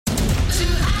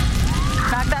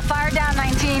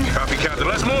Captain.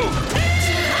 Let's move.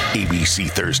 ABC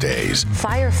Thursdays.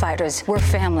 Firefighters, we're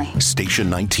family. Station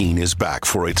 19 is back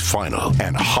for its final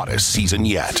and hottest season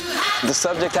yet. The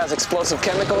subject has explosive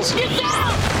chemicals. Get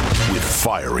down! With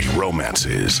fiery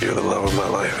romances. You're the love of my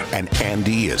life. And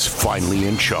Andy is finally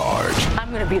in charge. I'm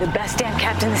going to be the best damn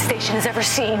captain the station has ever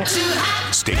seen.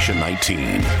 Station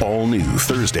 19. All new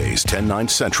Thursdays, 10/9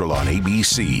 Central on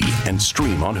ABC and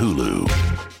stream on Hulu.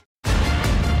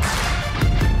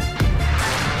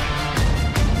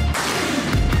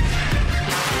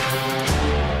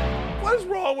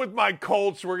 With my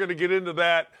Colts, we're going to get into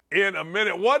that in a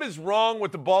minute. What is wrong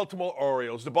with the Baltimore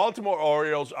Orioles? The Baltimore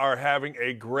Orioles are having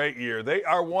a great year. They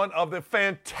are one of the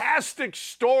fantastic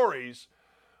stories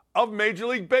of Major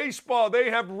League Baseball.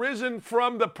 They have risen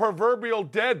from the proverbial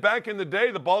dead. Back in the day,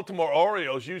 the Baltimore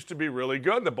Orioles used to be really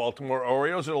good. The Baltimore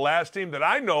Orioles are the last team that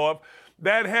I know of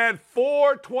that had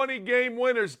 4 20-game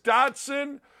winners: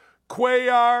 Dotson,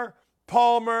 Cuellar,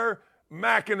 Palmer,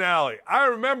 McEnany. I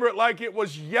remember it like it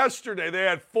was yesterday. They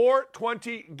had 4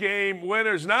 20-game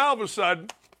winners. Now, all of a sudden,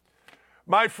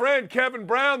 my friend Kevin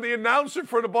Brown, the announcer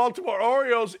for the Baltimore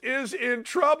Orioles, is in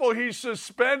trouble. He's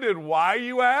suspended. Why,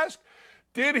 you ask?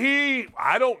 Did he,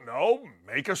 I don't know,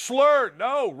 make a slur?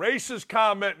 No. Racist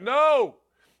comment? No.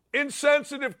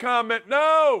 Insensitive comment?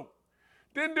 No.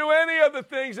 Didn't do any of the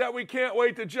things that we can't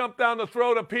wait to jump down the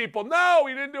throat of people. No,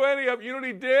 he didn't do any of it. You know what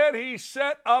he did? He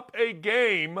set up a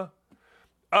game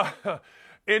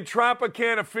in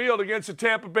Tropicana Field against the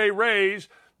Tampa Bay Rays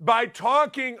by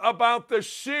talking about the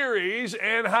series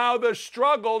and how the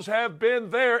struggles have been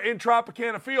there in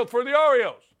Tropicana Field for the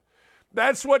Orioles.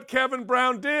 That's what Kevin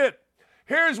Brown did.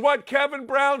 Here's what Kevin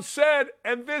Brown said,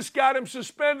 and this got him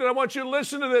suspended. I want you to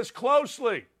listen to this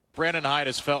closely. Brandon Hyde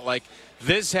has felt like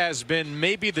this has been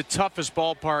maybe the toughest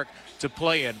ballpark to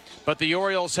play in, but the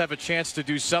Orioles have a chance to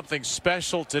do something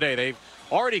special today. They've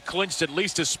already clinched at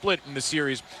least a split in the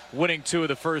series, winning 2 of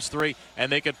the first 3, and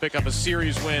they could pick up a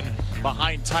series win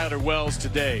behind Tyler Wells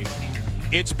today.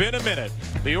 It's been a minute.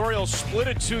 The Orioles split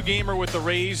a 2-gamer with the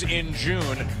Rays in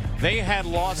June. They had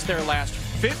lost their last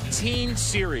 15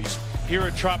 series here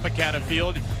at Tropicana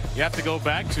Field. You have to go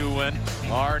back to when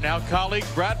our now colleague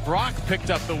Brad Brock picked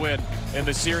up the win in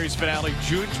the series finale,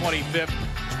 June 25th,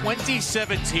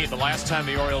 2017, the last time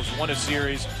the Orioles won a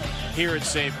series here at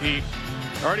St. Pete.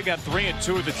 Already got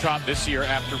 3-2 at the Trop this year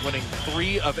after winning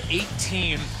 3 of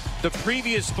 18 the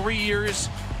previous 3 years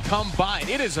combined.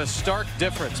 It is a stark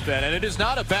difference, Ben, and it is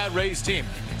not a bad Rays team.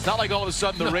 It's not like all of a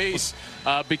sudden the Rays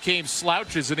became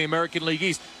slouches in the American League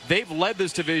East. They've led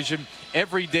this division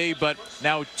every day but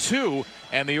now 2,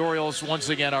 and the Orioles once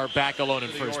again are back alone in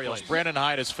first place. Brandon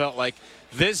Hyde has felt like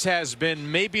this has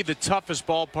been maybe the toughest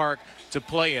ballpark to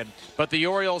play in, but the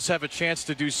Orioles have a chance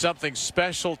to do something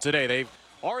special today. They've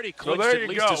already clinched at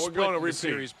least a split in the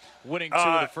series, winning 2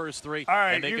 of the first 3. All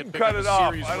right, and they you can can cut it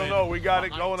off. I don't know. We got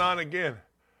it behind going on again.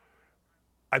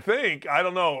 I think. I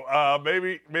don't know.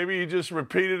 Maybe he just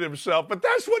repeated himself. But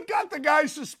that's what got the guy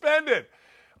suspended.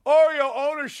 Oriole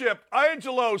ownership.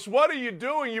 Angelos, what are you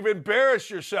doing? You've embarrassed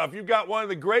yourself. You've got one of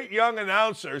the great young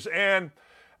announcers. And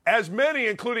as many,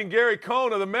 including Gary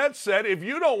Cohn of the Mets, said, if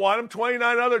you don't want him,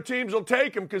 29 other teams will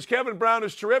take him because Kevin Brown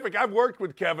is terrific. I've worked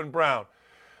with Kevin Brown.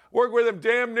 Worked with him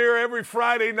damn near every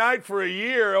Friday night for a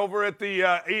year over at the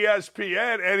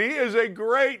ESPN. And he is a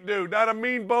great dude. Not a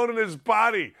mean bone in his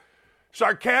body.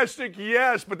 Sarcastic,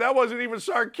 yes, but that wasn't even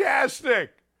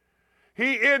sarcastic.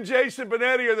 He and Jason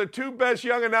Benetti are the 2 best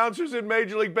young announcers in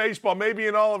Major League Baseball, maybe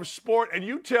in all of sport. And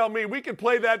you tell me we can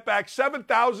play that back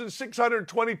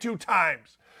 7,622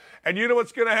 times. And you know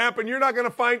what's going to happen? You're not going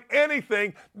to find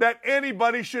anything that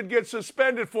anybody should get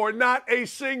suspended for. Not a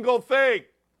single thing.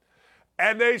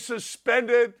 And they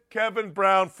suspended Kevin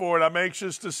Brown for it. I'm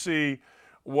anxious to see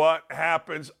what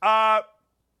happens.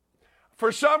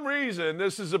 For some reason,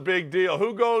 this is a big deal.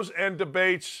 Who goes and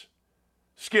debates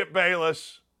Skip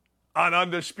Bayless on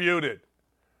Undisputed?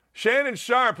 Shannon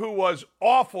Sharpe, who was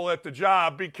awful at the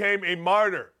job, became a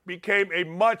martyr, became a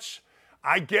much,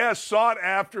 I guess,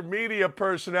 sought-after media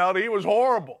personality. He was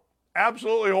horrible,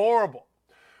 absolutely horrible.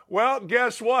 Well,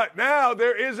 guess what? Now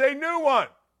there is a new one.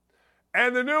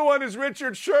 And the new one is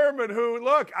Richard Sherman, who,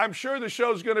 look, I'm sure the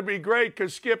show's going to be great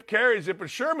because Skip carries it,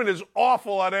 but Sherman is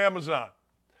awful on Amazon.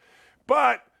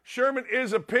 But Sherman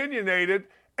is opinionated,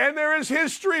 and there is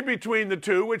history between the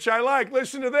two, which I like.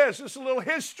 Listen to this. This is a little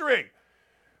history.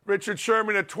 Richard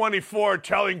Sherman at 24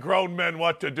 telling grown men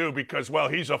what to do because, well,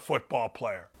 he's a football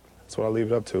player. That's what I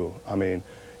leave it up to. I mean,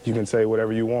 you can say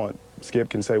whatever you want. Skip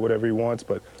can say whatever he wants,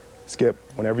 but Skip,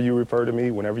 whenever you refer to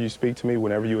me, whenever you speak to me,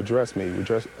 whenever you address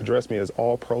me as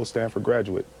all-pro Stanford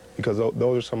graduate, because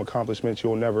those are some accomplishments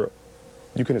you'll never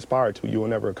you can aspire to, you will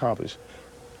never accomplish.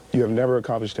 You have never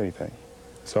accomplished anything.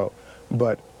 So,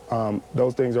 but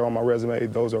those things are on my resume.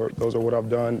 Those are what I've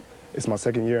done. It's my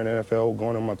second year in the NFL,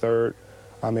 going on my third.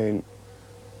 I mean,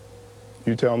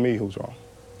 you tell me who's wrong.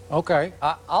 Okay,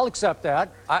 I'll accept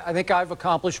that. I think I've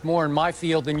accomplished more in my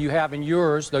field than you have in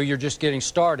yours, though you're just getting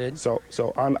started. So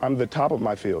I'm the top of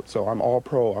my field. So I'm all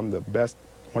pro. I'm the best,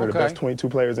 one of the best 22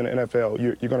 players in the NFL.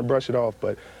 You're going to brush it off,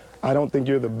 but I don't think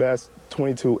you're the best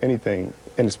 22 anything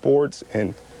in sports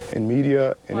and in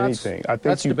media and anything. I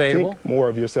think you think more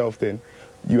of yourself than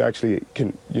you actually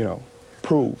can,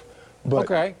 prove. But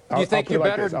okay. Do you think you're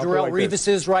better than Darrelle Revis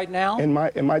is right now? In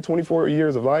my 24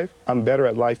 years of life, I'm better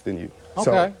at life than you. Okay.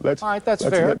 So all right, that's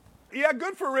fair. Yeah,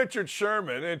 good for Richard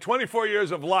Sherman. In 24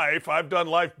 years of life, I've done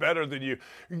life better than you.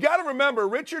 You got to remember,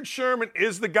 Richard Sherman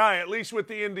is the guy, at least with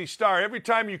the Indy Star. Every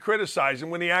time you criticize him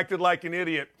when he acted like an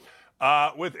idiot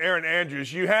with Aaron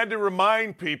Andrews, you had to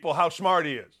remind people how smart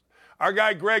he is. Our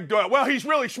guy Greg Doyle, well, he's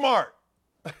really smart.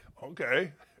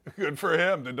 Okay, good for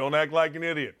him. Then don't act like an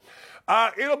idiot.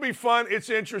 It'll be fun. It's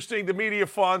interesting. The media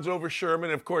fawns over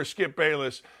Sherman. Of course, Skip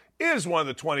Bayless is one of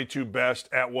the 22 best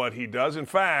at what he does. In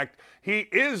fact, he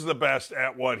is the best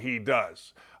at what he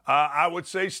does. I would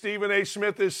say Stephen A.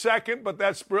 Smith is second, but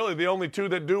that's really the only two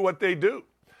that do what they do.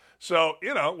 So,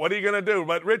 what are you going to do?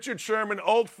 But Richard Sherman,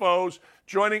 old foes,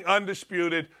 joining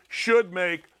Undisputed, should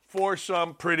make for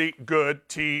some pretty good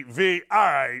TV. All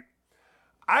right.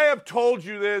 I have told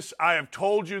you this, I have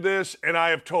told you this, and I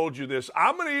have told you this.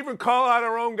 I'm going to even call out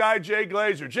our own guy, Jay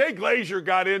Glazer. Jay Glazer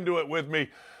got into it with me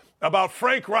about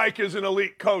Frank Reich as an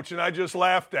elite coach, and I just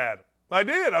laughed at him. I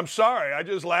did. I'm sorry. I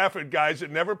just laugh at guys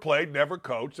that never played, never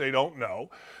coached. They don't know.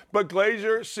 But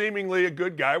Glazer, seemingly a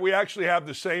good guy. We actually have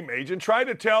the same age, and tried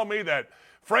to tell me that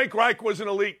Frank Reich was an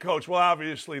elite coach. Well,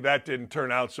 obviously that didn't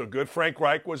turn out so good. Frank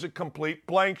Reich was a complete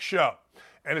blank show.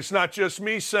 And it's not just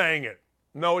me saying it.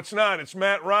 No, it's not. It's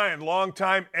Matt Ryann,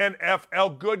 longtime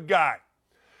NFL good guy.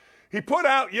 He put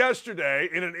out yesterday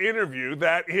in an interview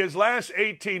that his last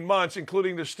 18 months,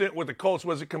 including the stint with the Colts,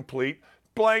 was a complete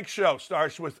blank show.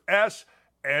 Starts with S,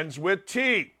 ends with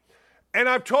T. And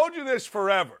I've told you this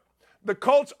forever. The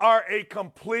Colts are a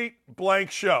complete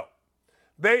blank show.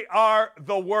 They are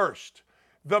the worst.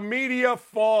 The media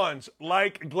fawns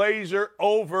like Glazer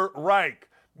over Reich.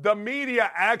 The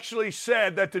media actually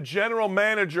said that the general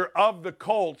manager of the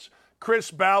Colts,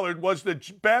 Chris Ballard, was the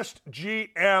best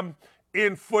GM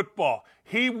in football.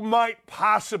 He might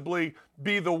possibly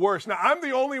be the worst. Now, I'm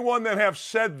the only one that have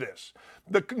said this.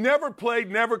 The never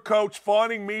played, never coached,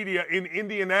 fawning media in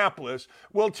Indianapolis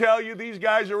will tell you these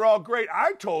guys are all great.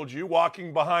 I told you,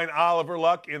 walking behind Oliver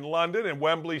Luck in London and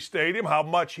Wembley Stadium, how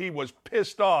much he was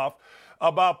pissed off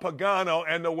about Pagano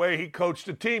and the way he coached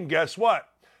the team. Guess what?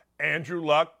 Andrew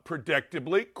Luck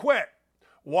predictably quit,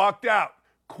 walked out,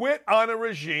 quit on a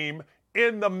regime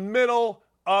in the middle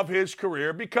of his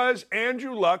career because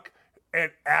Andrew Luck,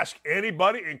 and ask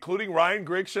anybody, including Ryan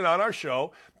Grigson on our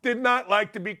show, did not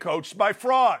like to be coached by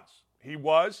frauds. He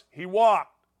walked.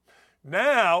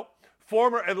 Now,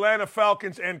 former Atlanta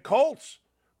Falcons and Colts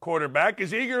quarterback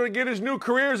is eager to get his new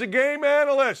career as a game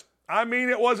analyst. I mean,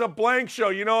 it was a blank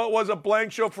show. It was a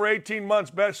blank show for 18 months.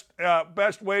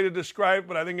 Best way to describe it,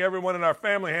 but I think everyone in our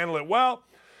family handled it well.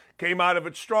 Came out of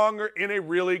it stronger in a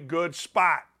really good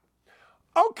spot.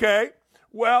 Okay,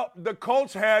 well, the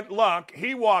Colts had Luck.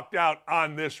 He walked out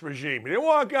on this regime. He didn't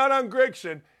walk out on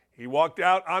Grigson. He walked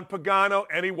out on Pagano,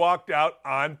 and he walked out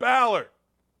on Ballard.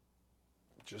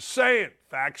 Just saying,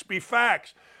 facts be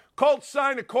facts. Colts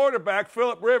signed a quarterback,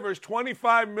 Phillip Rivers,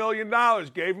 $25 million,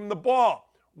 gave him the ball.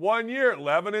 1 year,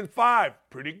 11-5.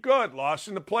 Pretty good. Lost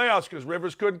in the playoffs because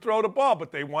Rivers couldn't throw the ball,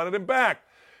 but they wanted him back.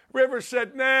 Rivers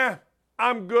said, nah,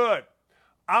 I'm good.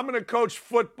 I'm going to coach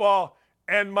football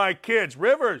and my kids.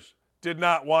 Rivers did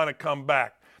not want to come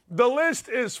back. The list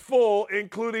is full,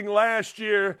 including last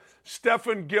year,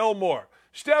 Stephen Gilmore.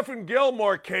 Stephen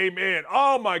Gilmore came in.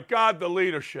 Oh, my God, the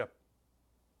leadership.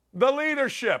 The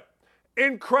leadership.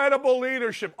 Incredible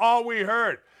leadership, all we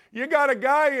heard. You got a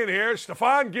guy in here,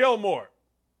 Stephon Gilmore.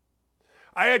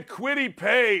 I had Quiddy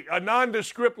Pay, a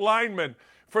nondescript lineman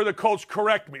for the Colts,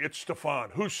 correct me. It's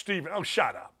Stephon. Who's Steven? Oh,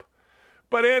 shut up.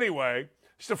 But anyway,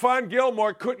 Stephon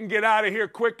Gilmore couldn't get out of here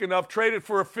quick enough, traded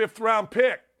for a fifth-round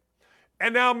pick.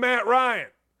 And now Matt Ryan.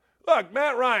 Look,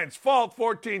 Matt Ryan's fault,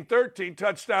 14-13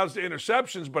 touchdowns to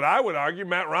interceptions, but I would argue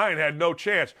Matt Ryan had no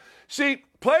chance. See,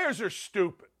 players are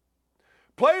stupid.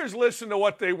 Players listen to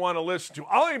what they want to listen to.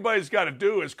 All anybody's got to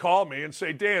do is call me and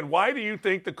say, Dan, why do you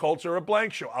think the Colts are a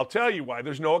blank show? I'll tell you why.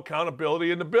 There's no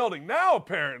accountability in the building. Now,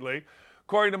 apparently,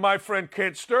 according to my friend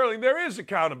Kent Sterling, there is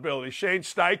accountability. Shane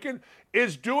Steichen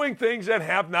is doing things that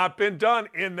have not been done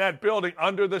in that building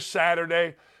under the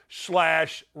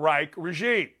Saturday/Reich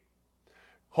regime.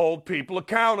 Hold people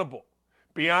accountable.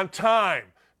 Be on time.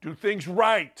 Do things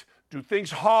right. Do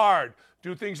things hard.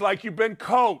 Do things like you've been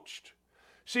coached.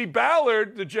 See,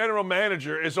 Ballard, the general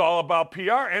manager, is all about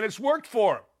PR, and it's worked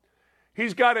for him.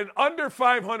 He's got an under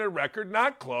 500 record,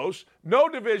 not close, no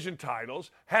division titles,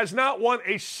 has not won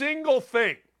a single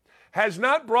thing, has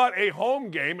not brought a home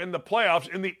game in the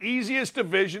playoffs in the easiest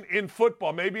division in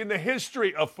football, maybe in the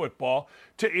history of football,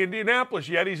 to Indianapolis,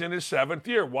 yet he's in his 7th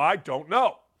year. Why? Don't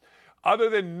know. Other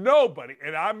than nobody,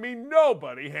 and I mean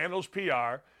nobody, handles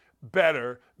PR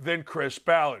better than Chris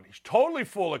Ballard. He's totally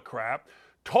full of crap,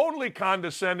 totally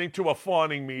condescending to a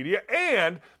fawning media.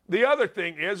 And the other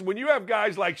thing is, when you have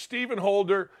guys like Stephen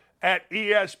Holder at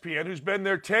ESPN, who's been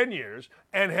there 10 years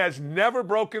and has never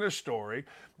broken a story,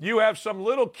 you have some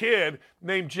little kid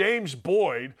named James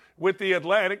Boyd with The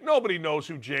Atlantic. Nobody knows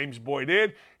who James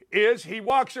Boyd is. He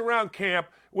walks around camp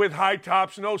with high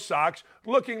tops, no socks,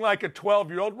 looking like a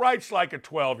 12-year-old, writes like a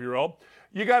 12-year-old.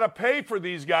 You got to pay for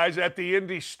these guys at the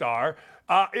Indy Star.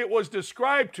 It was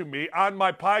described to me on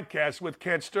my podcast with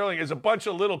Kent Sterling as a bunch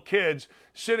of little kids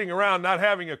sitting around not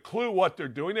having a clue what they're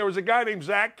doing. There was a guy named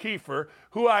Zach Kiefer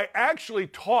who I actually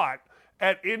taught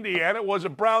at Indiana, was a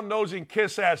brown-nosing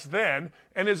kiss-ass then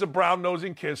and is a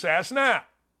brown-nosing kiss-ass now.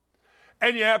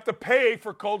 And you have to pay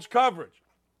for Colts coverage.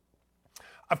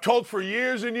 I've told for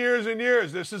years and years and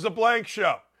years this is a blank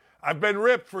show. I've been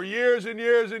ripped for years and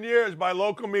years and years by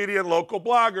local media and local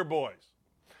blogger boys.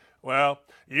 Well,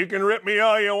 you can rip me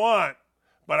all you want,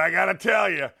 but I got to tell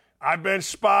you, I've been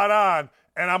spot on,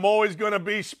 and I'm always going to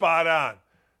be spot on.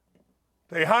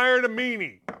 They hired a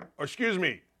meanie,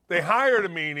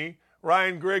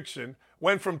 Ryan Grigson,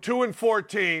 went from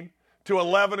 2-14 to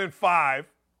 11-5.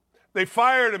 They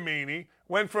fired a meanie,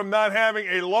 went from not having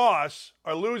a loss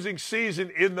or losing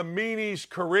season in the meanie's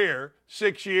career,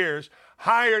 6 years,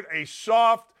 hired a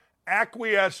soft,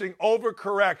 acquiescing,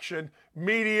 overcorrection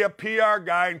media PR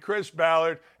guy in Chris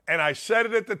Ballard, and I said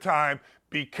it at the time,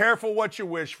 be careful what you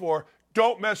wish for,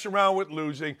 don't mess around with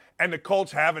losing, and the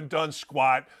Colts haven't done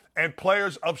squat, and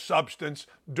players of substance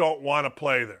don't want to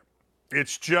play there.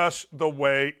 It's just the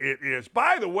way it is.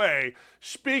 By the way,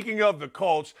 speaking of the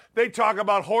Colts, they talk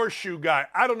about horseshoe guy.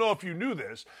 I don't know if you knew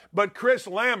this, but Chris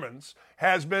Lamons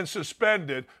has been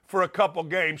suspended for a couple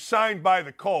games, signed by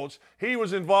the Colts. He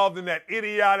was involved in that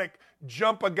idiotic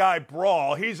jump-a-guy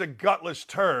brawl. He's a gutless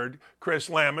turd, Chris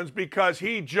Lamons, because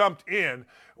he jumped in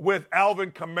with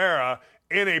Alvin Kamara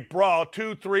in a brawl,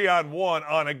 2-3-on-1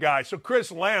 on a guy. So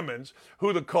Chris Lamons,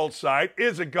 who the Colts side,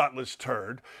 is a gutless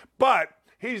turd, but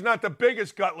he's not the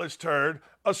biggest gutless turd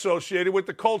associated with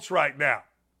the Colts right now.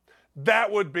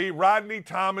 That would be Rodney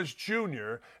Thomas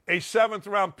Jr., a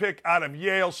 7th-round pick out of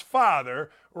Yale's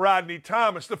father, Rodney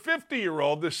Thomas. The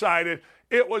 50-year-old decided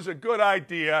it was a good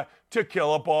idea to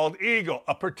kill a bald eagle,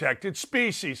 a protected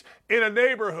species, in a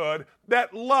neighborhood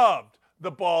that loved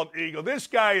the bald eagle. This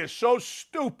guy is so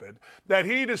stupid that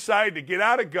he decided to get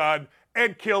out a gun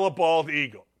and kill a bald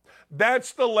eagle.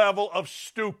 That's the level of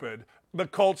stupid the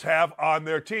Colts have on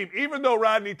their team, even though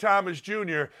Rodney Thomas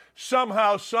Jr.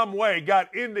 somehow, some way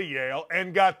got into Yale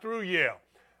and got through Yale.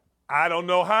 I don't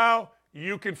know how.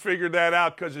 You can figure that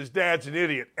out because his dad's an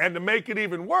idiot. And to make it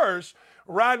even worse,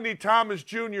 Rodney Thomas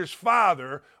Jr.'s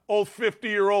father, old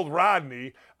 50-year-old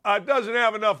Rodney, doesn't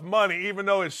have enough money, even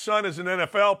though his son is an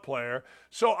NFL player.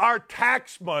 So our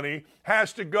tax money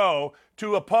has to go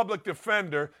to a public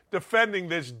defender defending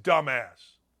this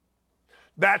dumbass.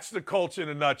 That's the Colts in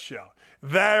a nutshell.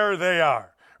 There they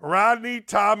are. Rodney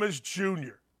Thomas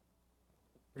Jr.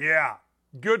 Yeah,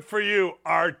 good for you,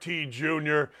 RT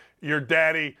Jr., your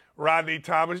daddy, Rodney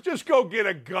Thomas. Just go get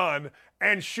a gun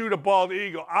and shoot a bald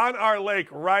eagle. On our lake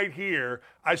right here,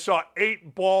 I saw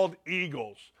 8 bald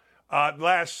eagles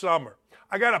last summer.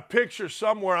 I got a picture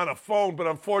somewhere on a phone, but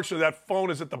unfortunately that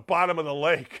phone is at the bottom of the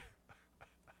lake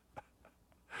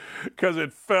because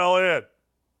it fell in.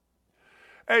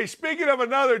 Hey, speaking of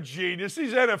another genius,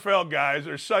 these NFL guys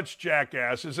are such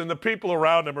jackasses, and the people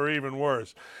around them are even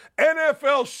worse.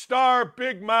 NFL star,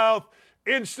 big mouth,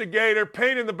 instigator,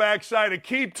 pain in the backside,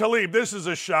 Aqib Talib. This is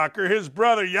a shocker. His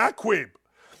brother, Yaqub,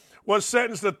 was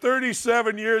sentenced to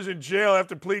 37 years in jail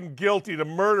after pleading guilty to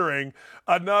murdering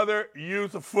another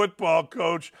youth football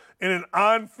coach in an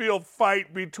on-field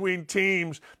fight between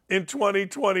teams in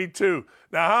 2022.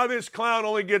 Now, how this clown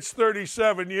only gets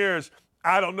 37 years,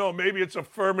 I don't know. Maybe it's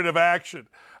affirmative action.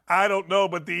 I don't know,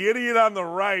 but the idiot on the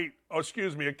right,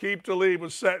 Aqib Talib,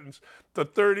 was sentenced to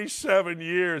 37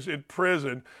 years in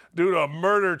prison due to a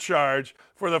murder charge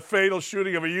for the fatal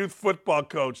shooting of a youth football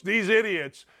coach. These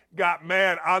idiots got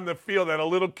mad on the field at a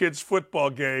little kid's football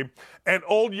game, and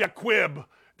old Yaqib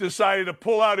decided to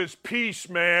pull out his piece,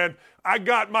 man. I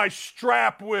got my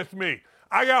strap with me.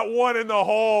 I got one in the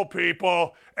hole,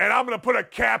 people, and I'm going to put a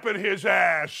cap in his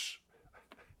ass.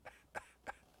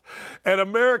 And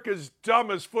America's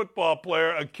dumbest football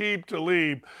player, Aqib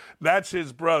Talib, that's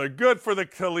his brother. Good for the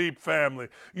Talib family.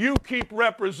 You keep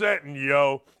representing,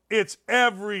 yo. It's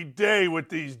every day with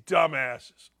these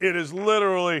dumbasses. It is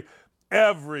literally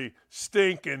every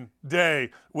stinking day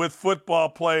with football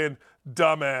playing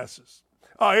dumbasses.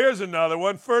 Oh, here's another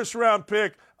one. First-round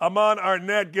pick, Amon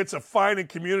Arnett gets a fine in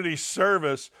community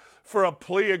service for a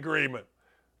plea agreement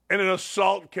in an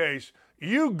assault case.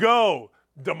 You go,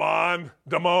 Damone.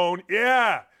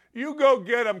 Yeah, you go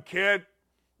get him, kid.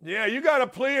 Yeah, you got a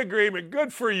plea agreement.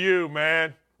 Good for you,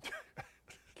 man.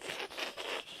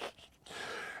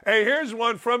 Hey, here's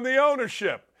one from the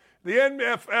ownership. The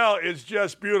NFL is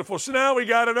just beautiful. So now we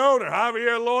got an owner,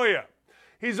 Javier Loya.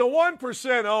 He's a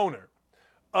 1% owner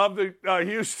of the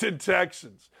Houston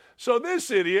Texans. So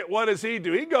this idiot, what does he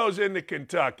do? He goes into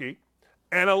Kentucky,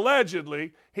 and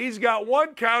allegedly he's got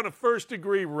one count of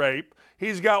first-degree rape.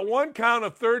 He's got one count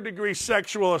of third-degree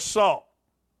sexual assault.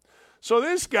 So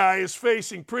this guy is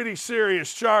facing pretty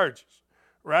serious charges,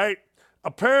 right?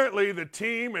 Apparently the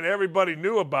team and everybody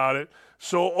knew about it.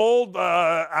 So old,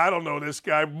 this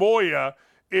guy, Moya,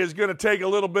 is going to take a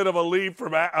little bit of a leave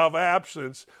of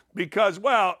absence because,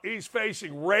 well, he's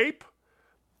facing rape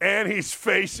and he's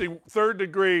facing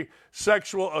third-degree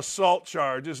sexual assault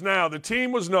charges. Now, the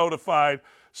team was notified,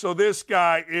 so this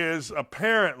guy is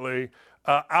apparently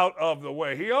out of the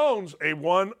way. He owns a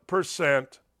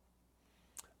 1%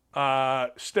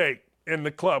 stake in the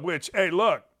club, which, hey,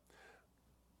 look,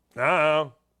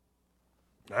 no,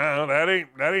 that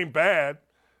ain't bad.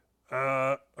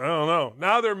 I don't know.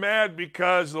 Now they're mad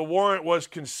because the warrant was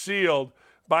concealed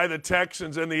by the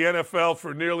Texans and the NFL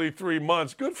for nearly 3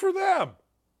 months. Good for them.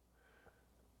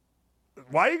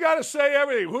 Why you got to say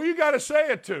everything? Who you got to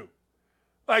say it to?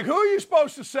 Like, who are you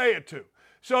supposed to say it to?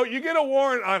 So you get a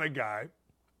warrant on a guy.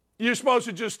 You're supposed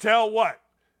to just tell what?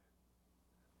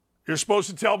 You're supposed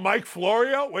to tell Mike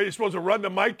Florio? What, are you supposed to run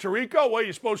to Mike Tirico? What, are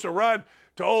you supposed to run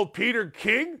to old Peter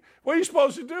King? What are you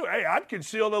supposed to do? Hey, I'd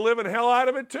conceal the living hell out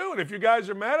of it too. And if you guys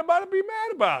are mad about it, be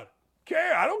mad about it.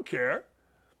 Care? I don't care.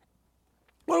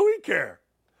 What do we care?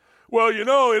 Well, you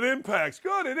know, it impacts.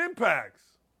 Good, it impacts.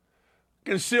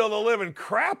 Conceal the living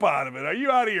crap out of it. Are you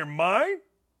out of your mind?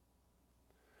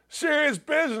 Serious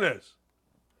business.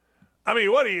 I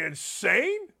mean, what, are you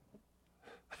insane?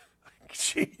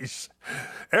 Jeez.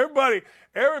 Everybody,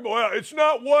 well, it's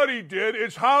not what he did,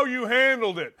 it's how you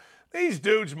handled it. These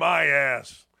dudes, my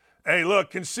ass. Hey, look,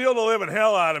 conceal the living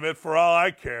hell out of it for all I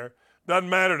care.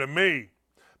 Doesn't matter to me.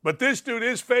 But this dude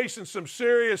is facing some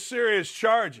serious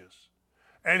charges.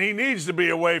 And he needs to be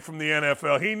away from the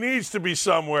NFL. He needs to be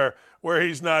somewhere where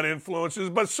he's not influences.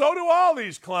 But so do all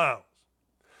these clowns.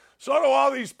 So do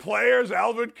all these players,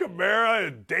 Alvin Kamara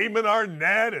and Damon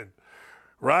Arnett and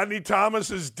Rodney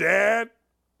Thomas's dad.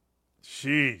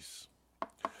 Jeez.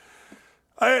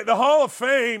 The Hall of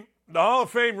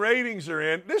Fame ratings are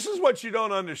in. This is what you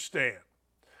don't understand.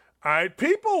 All right,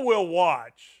 people will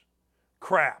watch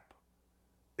crap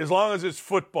as long as it's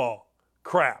football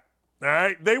crap. All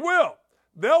right, they will.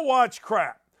 They'll watch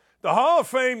crap. The Hall of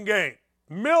Fame game,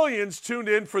 millions tuned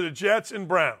in for the Jets and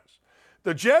Browns.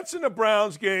 The Jets and the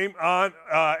Browns game on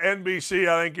NBC,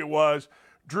 I think it was,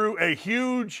 drew a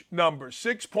huge number,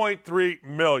 6.3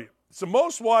 million. It's the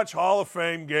most watched Hall of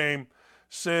Fame game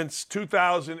since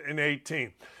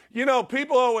 2018. You know,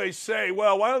 people always say,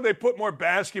 well, why don't they put more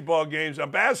basketball games on?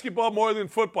 Basketball more than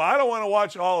football. I don't want to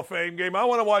watch a Hall of Fame game. I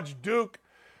want to watch Duke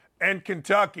and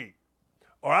Kentucky.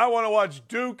 Or I want to watch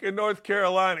Duke and North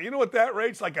Carolina. You know what that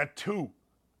rates? Like a 2.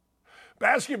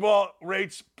 Basketball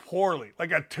rates poorly,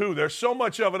 like a 2. There's so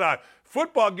much of it on.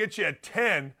 Football gets you a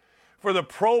 10 for the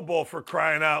Pro Bowl, for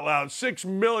crying out loud. 6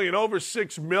 million, over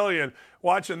 6 million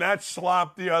watching that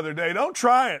slop the other day. Don't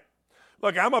try it.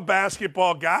 Look, I'm a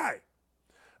basketball guy.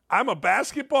 I love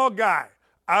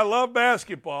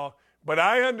basketball, but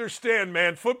I understand,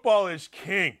 man, football is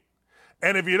king.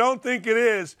 And if you don't think it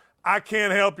is, I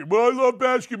can't help you. Well, I love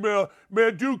basketball.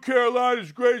 Man, Duke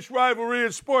Carolina's greatest rivalry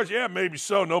in sports. Yeah, maybe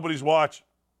so. Nobody's watching.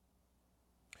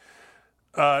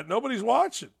 Nobody's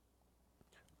watching.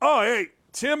 Oh, hey,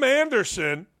 Tim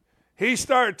Anderson, he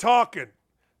started talking.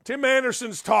 Tim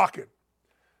Anderson's talking.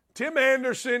 Tim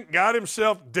Anderson got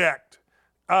himself decked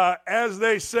as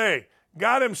they say,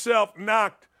 got himself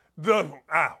knocked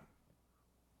out.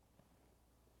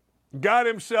 Got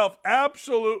himself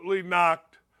absolutely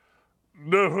knocked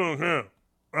the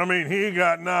I mean, he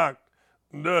got knocked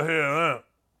the hell out.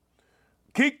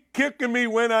 Keep kicking me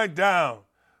when I down.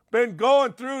 Been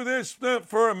going through this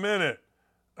for a minute.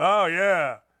 Oh,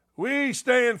 yeah. We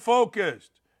staying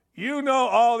focused. You know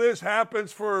all this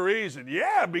happens for a reason.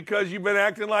 Yeah, because you've been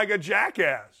acting like a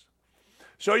jackass.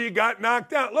 So you got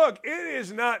knocked out. Look, it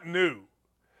is not new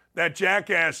that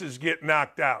jackasses get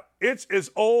knocked out. It's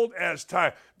as old as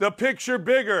time. The picture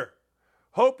bigger.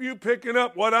 Hope you picking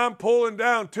up what I'm pulling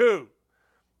down too.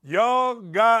 Y'all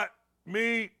got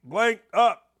me blanked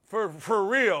up for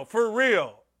real.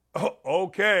 Oh,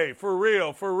 okay, for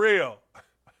real.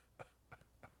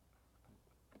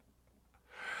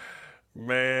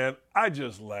 Man, I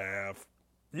just laugh.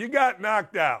 You got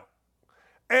knocked out.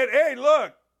 And hey,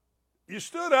 look, you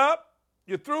stood up,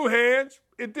 you threw hands,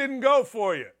 it didn't go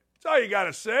for you. That's all you got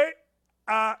to say.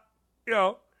 I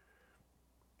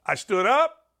stood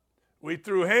up, we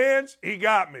threw hands, he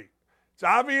got me. It's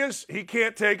obvious he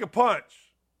can't take a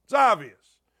punch. It's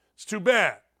obvious. It's too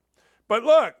bad. But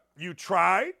look, you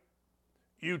tried.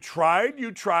 You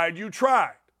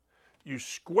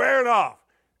squared off.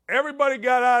 Everybody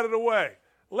got out of the way.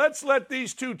 Let's let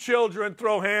these two children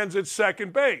throw hands at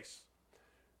second base.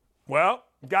 Well,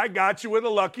 guy got you with a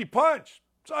lucky punch.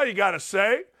 That's all you got to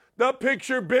say. The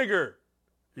picture bigger.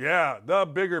 Yeah, the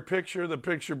bigger picture, the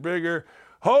picture bigger.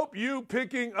 Hope you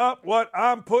picking up what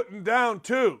I'm putting down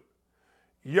too.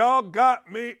 Y'all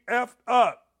got me effed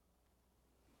up.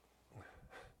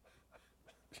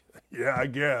 Yeah, I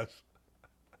guess.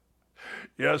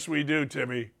 Yes, we do,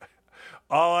 Timmy.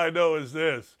 All I know is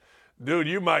this. Dude,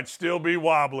 you might still be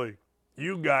wobbly.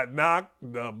 You got knocked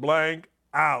the blank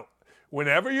out.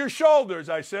 Whenever your shoulders,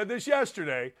 I said this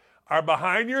yesterday, are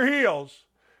behind your heels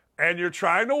and you're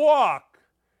trying to walk,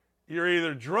 you're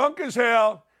either drunk as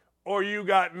hell or you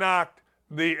got knocked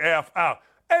the F out.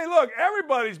 Hey, look,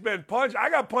 everybody's been punched. I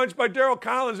got punched by Darryl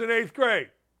Collins in 8th grade.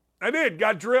 I did,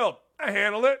 got drilled. I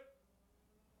handled it.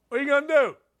 What are you going to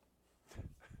do?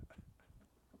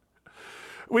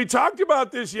 We talked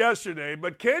about this yesterday,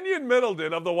 but Kenyon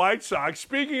Middleton of the White Sox,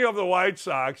 speaking of the White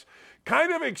Sox,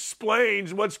 kind of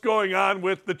explains what's going on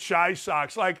with the Chi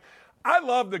Sox. Like, I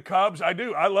love the Cubs. I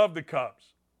do. I love the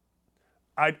Cubs.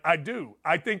 I do.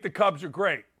 I think the Cubs are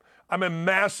great. I'm a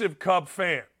massive Cub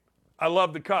fan. I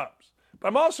love the Cubs. But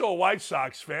I'm also a White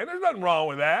Sox fan. There's nothing wrong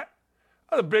with that.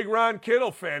 I'm a big Ron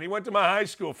Kittle fan. He went to my high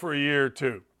school for a year or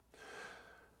two.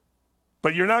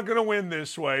 But you're not going to win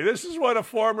this way. This is what a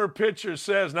former pitcher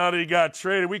says now that he got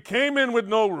traded. We came in with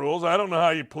no rules. I don't know how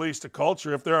you police the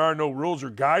culture if there are no rules or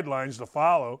guidelines to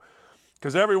follow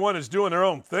because everyone is doing their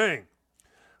own thing.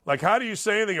 Like, how do you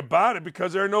say anything about it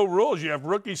because there are no rules? You have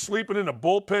rookies sleeping in a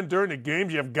bullpen during the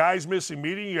games. You have guys missing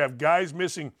meetings. You have guys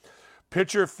missing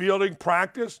pitcher fielding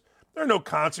practice. There are no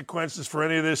consequences for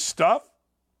any of this stuff.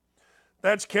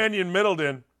 That's Kenyon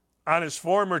Middleton on his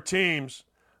former team's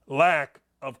lack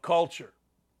of culture.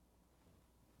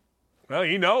 Well,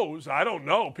 he knows. I don't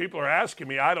know. People are asking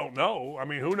me. I don't know. I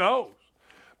mean, who knows?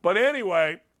 But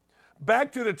anyway,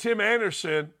 back to the Tim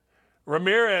Anderson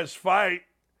Ramirez fight.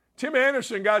 Tim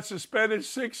Anderson got suspended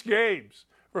 6 games.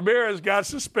 Ramirez got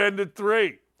suspended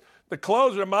 3. The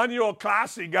closer, Manuel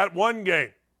Casi, got 1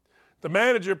 game. The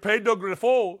manager, Pedro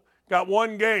Grifol, got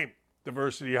 1 game.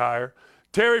 Diversity hire.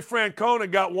 Terry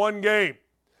Francona got 1 game.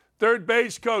 Third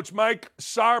base coach, Mike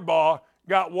Sarbaugh,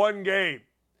 got 1 game.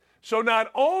 So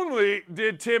not only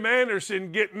did Tim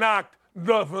Anderson get knocked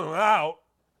out,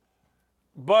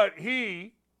 but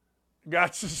he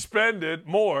got suspended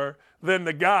more than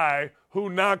the guy who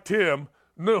knocked him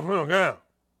out.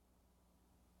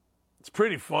 It's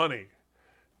pretty funny.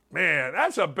 Man,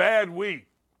 that's a bad week.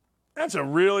 That's a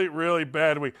really, really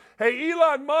bad week. Hey,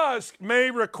 Elon Musk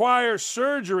may require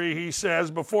surgery, he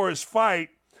says, before his fight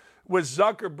with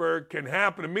Zuckerberg can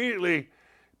happen. Immediately,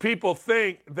 people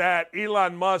think that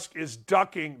Elon Musk is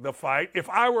ducking the fight. If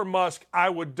I were Musk, I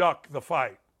would duck the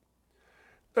fight.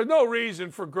 There's no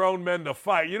reason for grown men to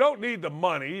fight. You don't need the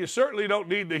money. You certainly don't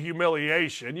need the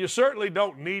humiliation. You certainly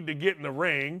don't need to get in the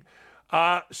ring.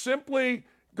 Simply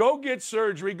go get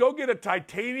surgery. Go get a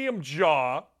titanium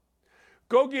jaw.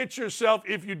 Go get yourself,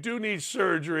 if you do need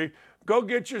surgery, go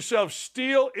get yourself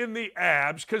steel in the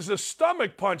abs because the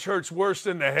stomach punch hurts worse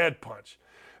than the head punch.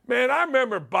 Man, I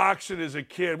remember boxing as a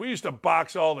kid. We used to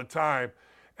box all the time,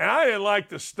 and I didn't like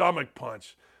the stomach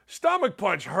punch. Stomach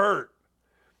punch hurt.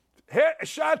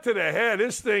 Shot to the head,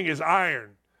 this thing is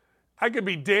iron. I could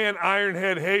be Dan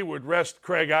Ironhead Hayward, rest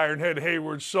Craig Ironhead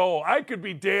Hayward's soul. I could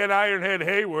be Dan Ironhead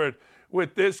Hayward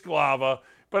with this glava.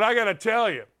 But I got to tell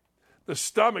you, the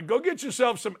stomach, go get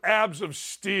yourself some abs of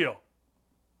steel.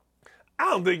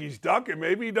 I don't think he's ducking.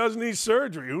 Maybe he doesn't need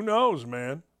surgery. Who knows,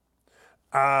 man?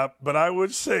 But I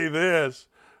would say this.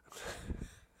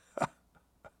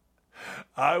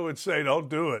 I would say don't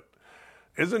do it.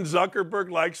 Isn't Zuckerberg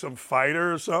like some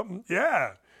fighter or something?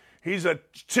 Yeah. He's a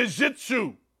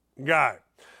jiu-jitsu guy.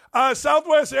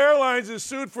 Southwest Airlines is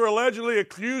sued for allegedly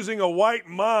accusing a white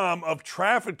mom of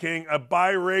trafficking a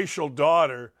biracial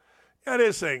daughter. Yeah,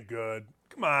 this ain't good.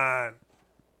 Come on.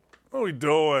 What are we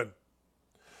doing?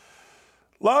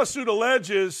 Lawsuit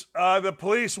alleges the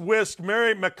police whisked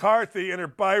Mary McCarthy and her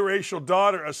biracial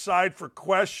daughter aside for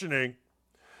questioning.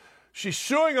 She's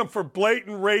suing them for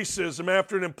blatant racism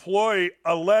after an employee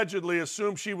allegedly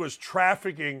assumed she was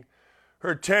trafficking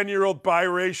her 10-year-old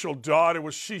biracial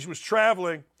daughter. She was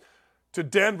traveling to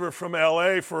Denver from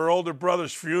L.A. for her older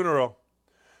brother's funeral.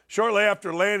 Shortly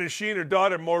after landing, she and her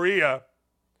daughter, Moria,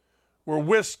 were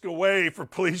whisked away for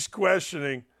police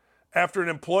questioning after an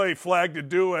employee flagged the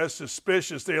duo as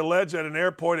suspicious. They allege that an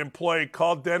airport employee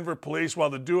called Denver police while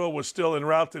the duo was still en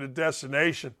route to the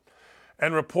destination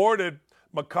and reported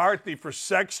McCarthy for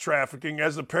sex trafficking.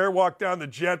 As the pair walked down the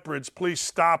jet bridge, police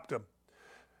stopped them.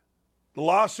 The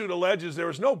lawsuit alleges there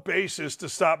was no basis to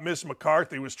stop Miss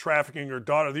McCarthy was trafficking her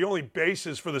daughter. The only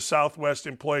basis for the Southwest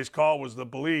employee's call was the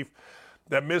belief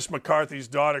that Miss McCarthy's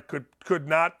daughter could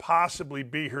not possibly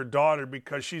be her daughter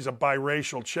because she's a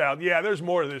biracial child. Yeah, there's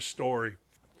more to this story.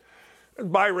 There's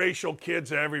biracial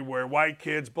kids everywhere. White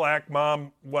kids, black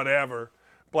mom, whatever.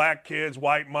 Black kids,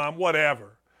 white mom,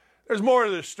 whatever. There's more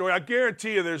to this story. I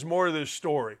guarantee you there's more to this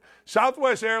story.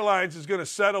 Southwest Airlines is going to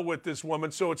settle with this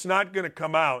woman, so it's not going to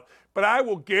come out. But I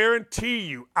will guarantee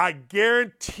you,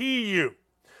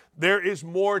 there is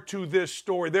more to this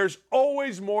story. There's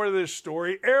always more to this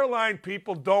story. Airline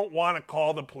people don't want to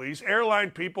call the police.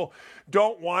 Airline people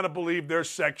don't want to believe there's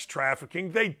sex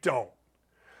trafficking. They don't.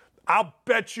 I'll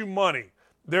bet you money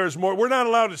there's more. We're not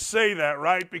allowed to say that,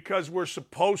 right? Because we're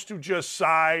supposed to just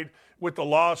side with the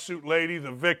lawsuit lady,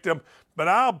 the victim. But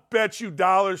I'll bet you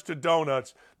dollars to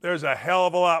donuts there's a hell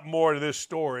of a lot more to this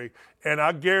story. And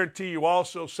I guarantee you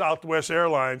also Southwest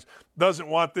Airlines doesn't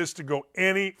want this to go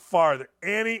any farther,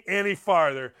 any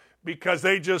farther, because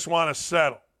they just want to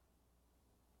settle.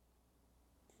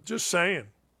 Just saying.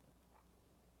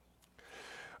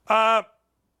 Martina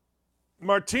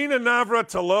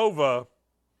Navratilova,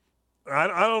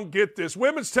 I don't get this.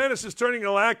 Women's tennis is turning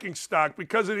a laughing stock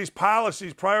because of these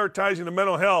policies prioritizing the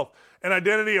mental health and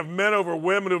identity of men over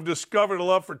women who've discovered a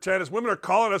love for tennis. Women are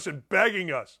calling us and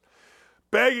begging us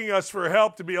for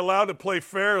help to be allowed to play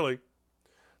fairly.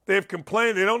 They've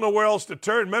complained they don't know where else to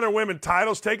turn. Men or women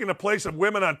titles taking the place of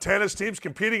women on tennis teams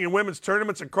competing in women's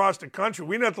tournaments across the country.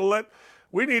 We need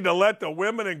to let the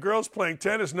women and girls playing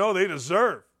tennis know they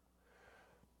deserve.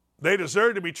 They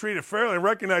deserve to be treated fairly and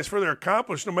recognized for their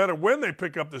accomplishments no matter when they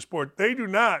pick up the sport. They do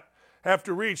not have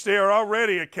to reach. There is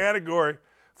already a category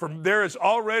for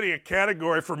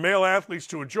male athletes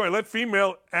to enjoy. Let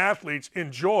female athletes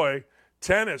enjoy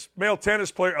tennis. Male tennis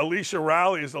player Alicia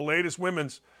Rowley is the latest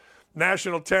women's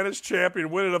national tennis champion,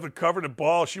 winner of the coveted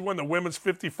ball. She won the women's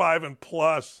 55 and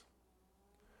plus.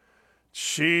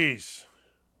 Jeez.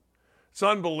 It's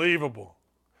unbelievable.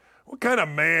 What kind of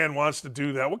man wants to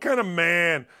do that? What kind of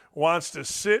man wants to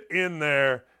sit in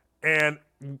there and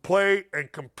play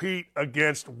and compete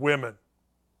against women?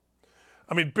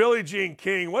 I mean, Billie Jean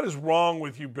King, what is wrong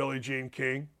with you, Billie Jean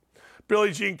King?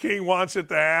 Billie Jean King wants it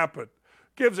to happen.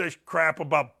 Gives a crap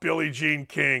about Billie Jean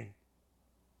King.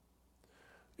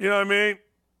 You know what I mean?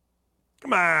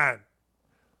 Come on.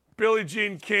 Billie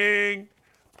Jean King,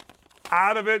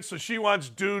 out of it, so she wants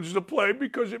dudes to play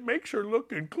because it makes her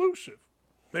look inclusive.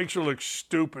 Makes her look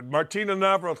stupid. Martina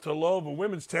Navratilova,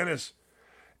 women's tennis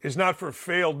is not for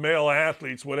failed male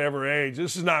athletes, whatever age.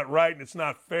 This is not right and it's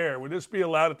not fair. Would this be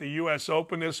allowed at the U.S.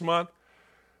 Open this month?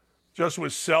 Just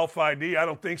with self-ID? I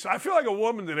don't think so. I feel like a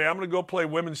woman today. I'm going to go play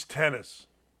women's tennis.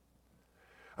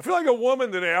 I feel like a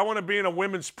woman today. I want to be in a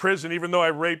women's prison even though I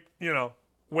raped,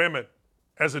 women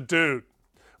as a dude.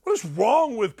 What is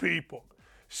wrong with people?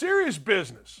 Serious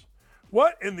business.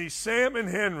 What in the Sam and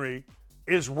Henry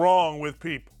is wrong with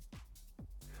people?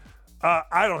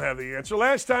 I don't have the answer.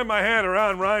 Last time I had her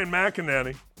on, Ryann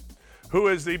McEnany, who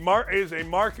is a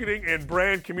marketing and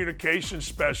brand communications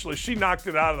specialist. She knocked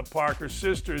it out of the park. Her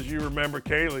sister, as you remember,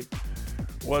 Kaylee,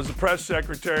 was the press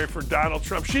secretary for Donald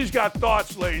Trump. She's got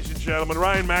thoughts, ladies and gentlemen.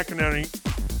 Ryann McEnany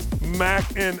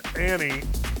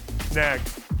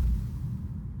next.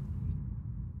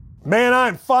 Man,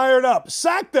 I'm fired up.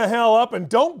 Sack the hell up and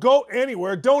don't go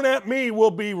anywhere. Don't at me. We'll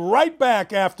be right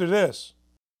back after this.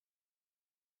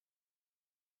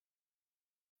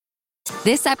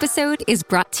 This episode is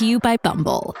brought to you by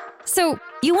Bumble. So,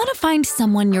 you want to find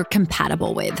someone you're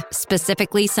compatible with,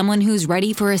 specifically someone who's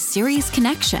ready for a serious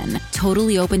connection,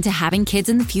 totally open to having kids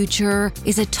in the future,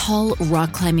 is a tall,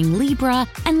 rock-climbing Libra,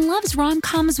 and loves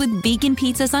rom-coms with vegan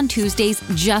pizzas on Tuesdays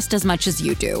just as much as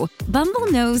you do.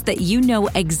 Bumble knows that you know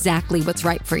exactly what's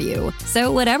right for you.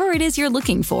 So whatever it is you're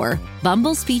looking for,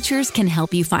 Bumble's features can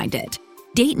help you find it.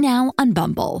 Date now on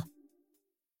Bumble.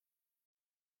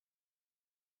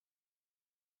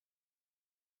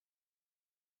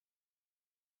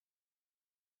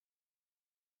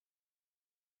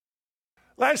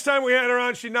 Last time we had her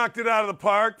on, she knocked it out of the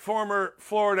park. Former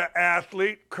Florida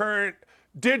athlete, current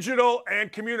digital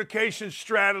and communication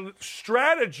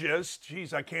strategist.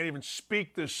 Geez, I can't even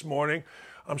speak this morning.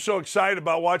 I'm so excited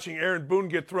about watching Aaron Boone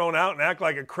get thrown out and act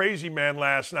like a crazy man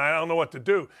last night. I don't know what to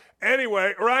do.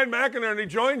 Anyway, Ryann McEnany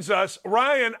joins us.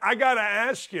 Ryann, I got to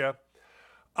ask you,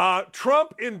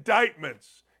 Trump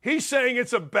indictments. He's saying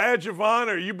it's a badge of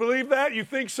honor. You believe that? You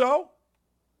think so?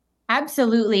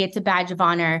 Absolutely, it's a badge of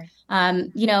honor.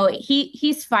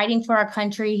 He's fighting for our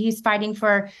country. He's fighting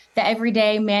for the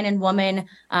everyday man and woman,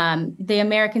 the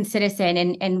American citizen,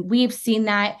 and we've seen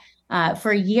that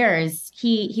for years.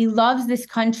 He loves this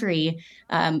country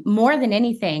more than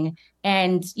anything,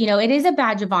 and it is a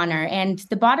badge of honor. And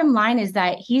the bottom line is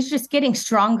that he's just getting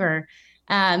stronger,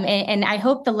 and I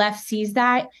hope the left sees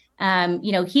that.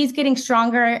 He's getting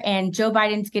stronger, and Joe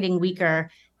Biden's getting weaker.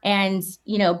 And,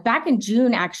 back in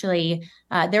June, actually,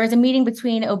 there was a meeting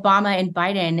between Obama and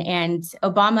Biden, and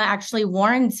Obama actually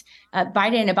warned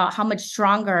Biden about how much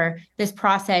stronger this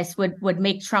process would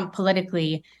make Trump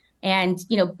politically. And,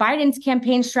 Biden's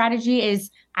campaign strategy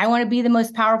is, I want to be the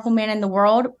most powerful man in the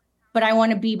world, but I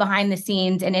want to be behind the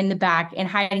scenes and in the back and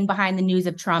hiding behind the news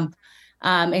of Trump.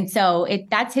 And so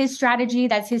that's his strategy.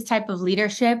 That's his type of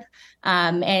leadership.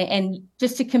 And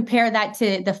just to compare that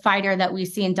to the fighter that we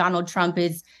see in Donald Trump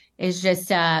is just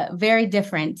very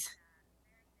different.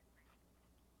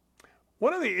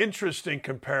 One of the interesting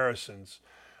comparisons,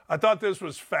 I thought this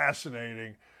was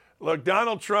fascinating. Look,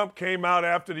 Donald Trump came out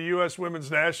after the U.S. women's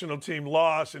national team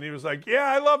lost, and he was like, yeah,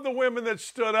 I love the women that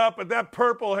stood up, but that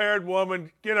purple-haired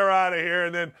woman, get her out of here.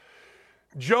 And then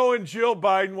Joe and Jill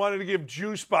Biden wanted to give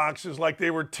juice boxes like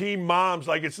they were team moms,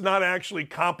 like it's not actually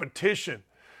competition.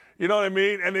 You know what I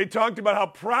mean? And they talked about how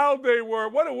proud they were.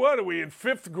 What are we, in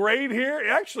fifth grade here?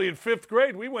 Actually, in fifth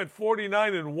grade, we went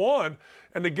 49-1,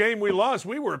 and the game we lost,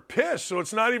 we were pissed, so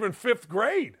it's not even fifth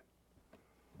grade.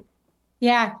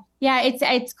 Yeah,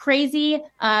 it's crazy.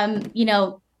 I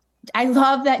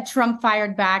love that Trump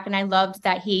fired back, and I loved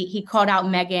that he called out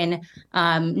Meghan.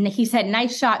 He said,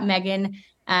 nice shot, Meghan.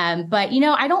 But,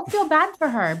 I don't feel bad for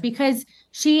her because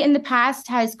she in the past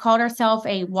has called herself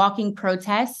a walking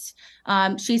protest.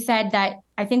 She said that,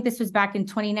 I think this was back in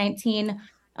 2019,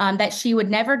 that she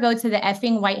would never go to the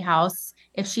effing White House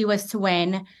if she was to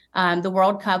win the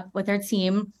World Cup with her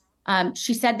team.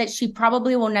 She said that she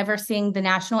probably will never sing the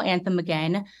national anthem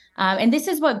again. And this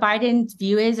is what Biden's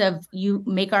view is of you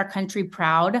make our country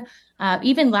proud.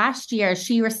 Even last year,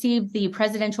 she received the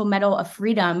Presidential Medal of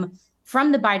Freedom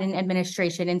from the Biden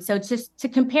administration. And so just to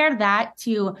compare that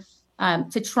to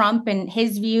Trump and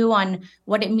his view on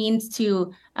what it means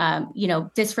to,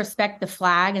 disrespect the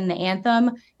flag and the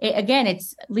anthem,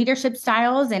 it's leadership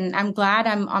styles. And I'm glad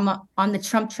I'm on the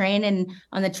Trump train and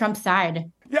on the Trump side.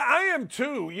 Yeah, I am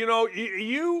too.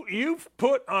 You've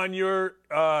put on your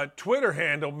Twitter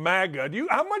handle, MAGA.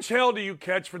 How much hell do you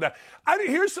catch for that? Let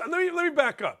me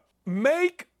back up.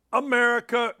 Make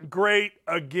America great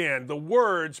again. The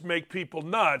words make people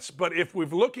nuts, but if we're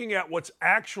looking at what's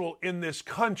actual in this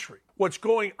country, what's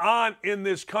going on in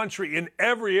this country in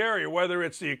every area, whether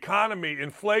it's the economy,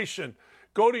 inflation,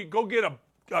 go get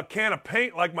a can of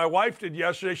paint like my wife did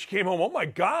yesterday. She came home, oh my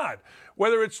God.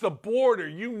 Whether it's the border,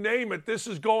 you name it, this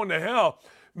is going to hell.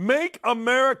 Make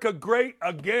America great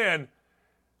again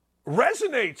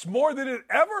resonates more than it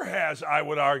ever has, I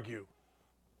would argue.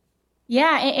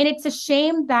 Yeah, and it's a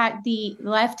shame that the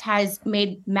left has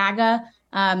made MAGA,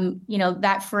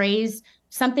 that phrase,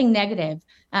 something negative.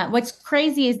 What's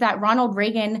crazy is that Ronald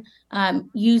Reagan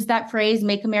used that phrase,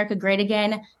 make America great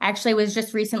again. I actually was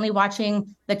just recently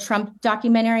watching the Trump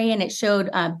documentary, and it showed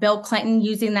Bill Clinton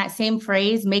using that same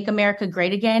phrase, make America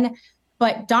great again.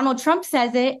 But Donald Trump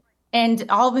says it, and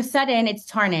all of a sudden it's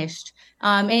tarnished.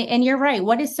 And you're right.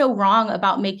 What is so wrong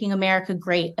about making America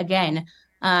great again?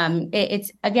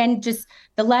 It's, again, just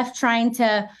the left trying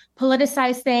to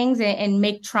politicize things and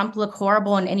make Trump look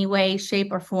horrible in any way,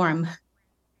 shape, or form.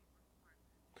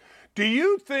 Do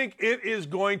you think it is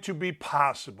going to be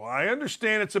possible? I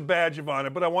understand it's a badge of honor,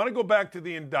 but I want to go back to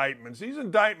the indictments. These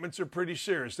indictments are pretty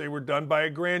serious. They were done by a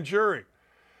grand jury.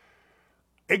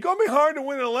 It's going to be hard to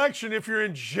win an election if you're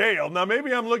in jail. Now,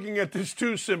 maybe I'm looking at this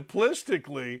too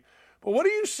simplistically, but what do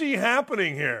you see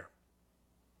happening here?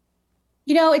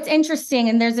 You know, it's interesting,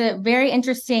 and there's a very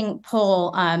interesting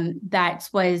poll that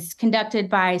was conducted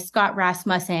by Scott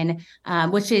Rasmussen,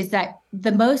 which is that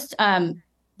the most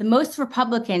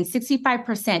Republicans,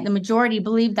 65%, the majority,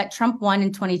 believe that Trump won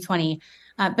in 2020.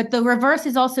 But the reverse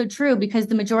is also true, because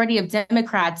the majority of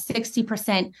Democrats,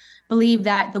 60%, believe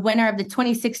that the winner of the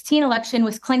 2016 election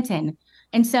was Clinton.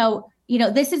 And so, you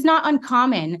know, this is not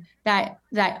uncommon that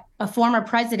a former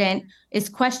president is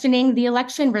questioning the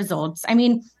election results. I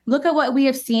mean, look at what we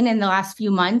have seen in the last few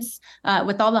months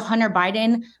with all the Hunter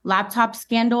Biden laptop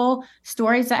scandal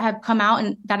stories that have come out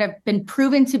and that have been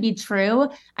proven to be true.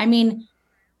 I mean,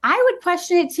 I would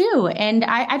question it too. And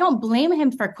I don't blame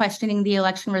him for questioning the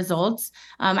election results.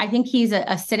 I think he's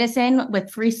a citizen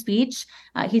with free speech.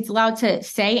 He's allowed to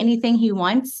say anything he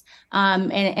wants.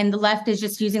 And the left is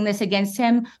just using this against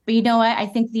him. But you know what? I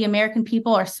think the American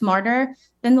people are smarter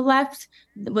than the left,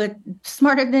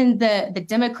 smarter than the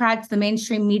Democrats, the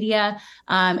mainstream media.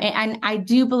 And I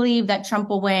do believe that Trump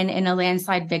will win in a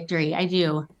landslide victory. I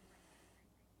do.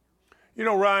 You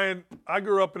know, Ryan, I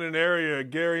grew up in an area,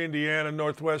 Gary, Indiana,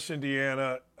 Northwest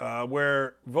Indiana,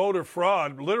 where voter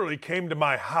fraud literally came to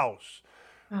my house.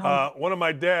 One of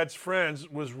my dad's friends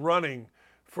was running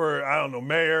for, I don't know,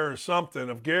 mayor or something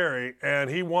of Gary, and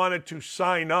he wanted to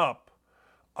sign up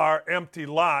our empty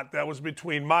lot that was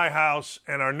between my house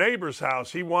and our neighbor's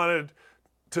house. He wanted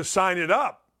to sign it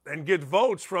up and get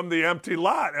votes from the empty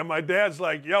lot. And my dad's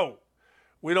like, yo,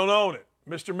 we don't own it.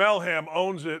 Mr. Melham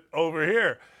owns it over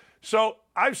here. So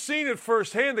I've seen it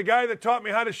firsthand. The guy that taught me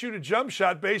how to shoot a jump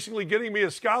shot, basically getting me a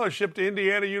scholarship to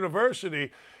Indiana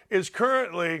University, is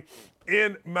currently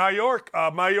in Mykonos,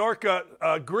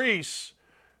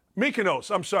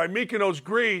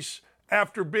 Greece,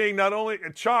 after being not only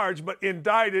charged but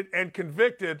indicted and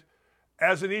convicted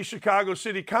as an East Chicago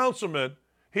City councilman.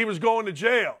 He was going to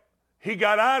jail. He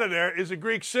got out of there, is a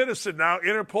Greek citizen now.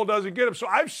 Interpol doesn't get him. So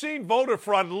I've seen voter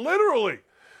fraud literally.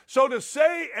 So to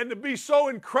say and to be so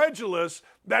incredulous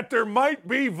that there might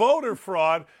be voter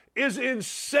fraud is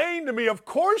insane to me. Of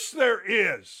course there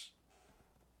is.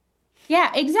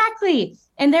 Yeah, exactly.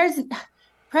 And there's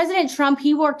President Trump,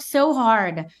 he worked so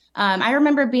hard. I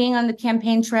remember being on the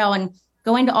campaign trail and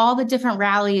going to all the different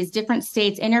rallies, different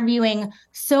states, interviewing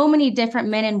so many different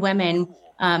men and women,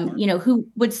 who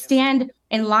would stand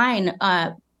in line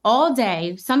all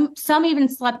day. Some even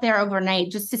slept there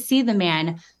overnight just to see the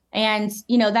man. And,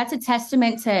 you know, that's a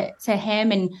testament to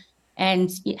him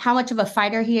and how much of a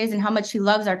fighter he is and how much he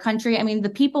loves our country. I mean, the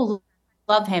people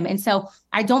love him. And so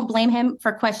I don't blame him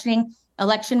for questioning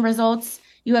election results.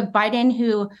 You have Biden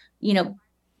who, you know,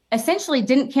 essentially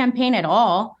didn't campaign at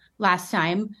all last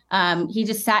time. He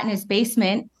just sat in his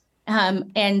basement.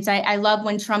 And I love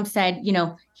when Trump said, you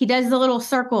know, he does the little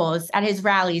circles at his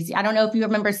rallies. I don't know if you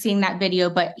remember seeing that video,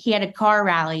 but he had a car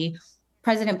rally.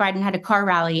 President Biden had a car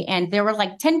rally, and there were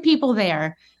like 10 people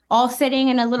there, all sitting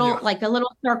in a little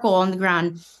circle on the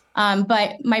ground.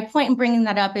 But my point in bringing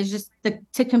that up is just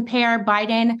to compare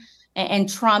Biden and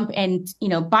Trump. And, you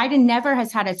know, Biden never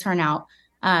has had a turnout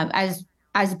as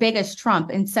big as Trump.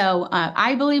 And so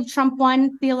I believe Trump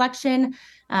won the election.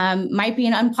 Might be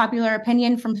an unpopular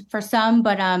opinion for some,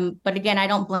 but again, I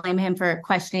don't blame him for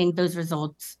questioning those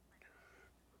results.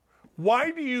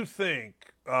 Why do you think,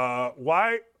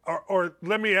 or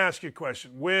let me ask you a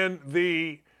question. When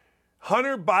the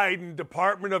Hunter Biden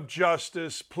Department of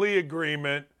Justice plea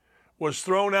agreement was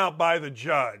thrown out by the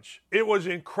judge, it was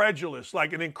incredulous,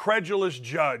 like an incredulous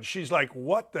judge. She's like,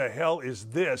 what the hell is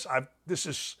this? This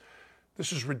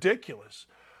is ridiculous.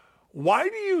 Why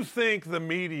do you think the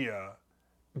media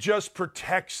just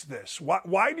protects this?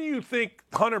 Why do you think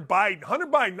Hunter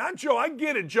Biden, not Joe, I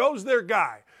get it, Joe's their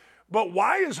guy. But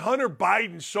why is Hunter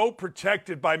Biden so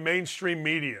protected by mainstream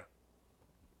media?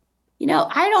 You know,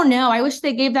 I don't know. I wish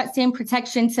they gave that same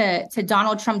protection to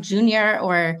Donald Trump Jr.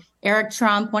 or Eric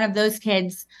Trump, one of those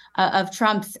kids of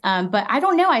Trump's. But I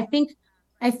don't know. I think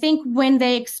when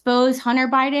they expose Hunter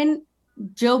Biden,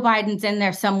 Joe Biden's in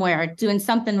there somewhere doing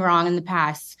something wrong in the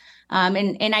past.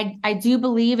 And I do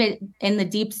believe it in the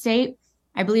deep state.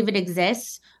 I believe it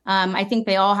exists. I think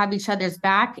they all have each other's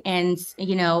back. And,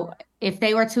 you know, if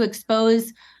they were to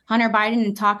expose Hunter Biden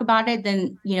and talk about it,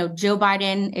 then, you know, Joe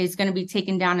Biden is going to be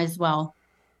taken down as well.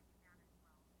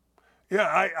 Yeah,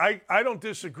 I don't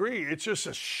disagree. It's just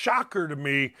a shocker to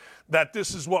me that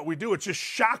this is what we do. It's just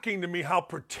shocking to me how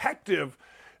protective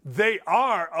they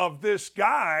are of this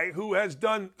guy who has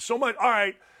done so much. All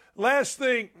right, last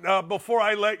thing before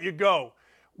I let you go.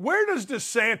 Where does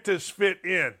DeSantis fit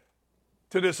in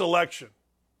to this election?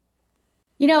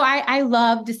 You know, I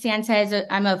love DeSantis.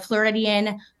 I'm a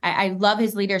Floridian. I love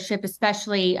his leadership,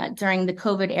 especially during the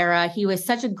COVID era. He was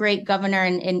such a great governor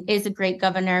and is a great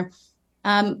governor.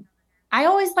 I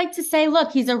always like to say,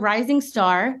 look, he's a rising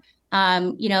star.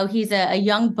 He's a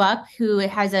young buck who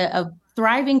has a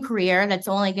thriving career that's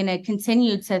only going to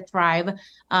continue to thrive.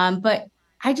 But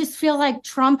I just feel like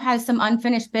Trump has some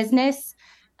unfinished business.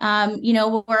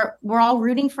 We're all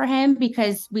rooting for him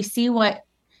because we see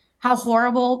how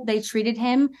horrible they treated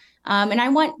him. And I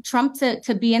want Trump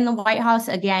to be in the White House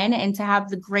again and to have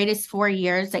the greatest 4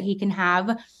 years that he can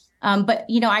have. But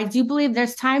I do believe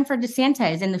there's time for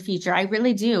DeSantis in the future. I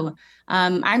really do.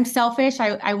 I'm selfish.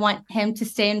 I want him to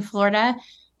stay in Florida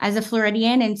as a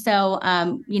Floridian. And so,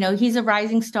 he's a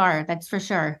rising star. That's for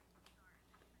sure.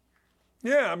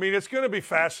 Yeah, I mean, it's going to be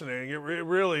fascinating. It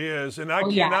really is. And I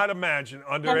cannot imagine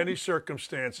under any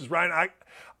circumstances, Ryan,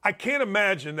 I can't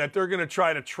imagine that they're going to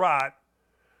try to trot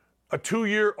a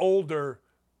 2-year older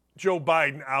Joe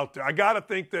Biden out there. I got to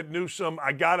think that Newsom,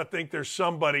 I got to think there's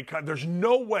somebody. There's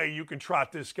no way you can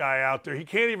trot this guy out there. He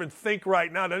can't even think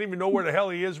right now. Doesn't even know where the hell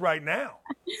he is right now.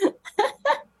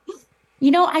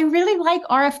 I really like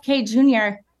RFK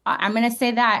Jr. I'm going to say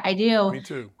that. I do. Me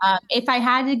too. If I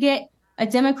had to get a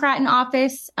Democrat in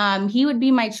office, he would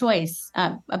be my choice.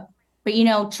 But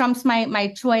Trump's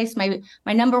my choice, my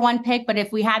number one pick. But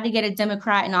if we had to get a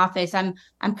Democrat in office, I'm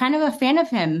kind of a fan of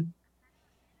him.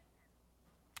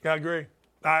 I agree.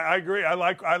 I agree. I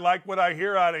like what I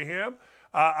hear out of him.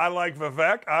 I like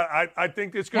Vivek. I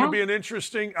think it's going to be an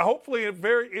interesting, hopefully a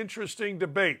very interesting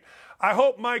debate. I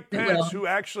hope Mike Pence, who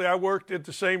actually I worked at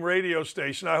the same radio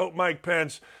station, I hope Mike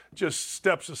Pence just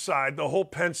steps aside. The whole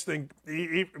Pence thing,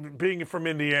 being from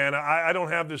Indiana, I don't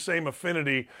have the same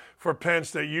affinity for Pence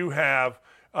that you have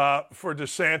for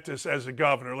DeSantis as a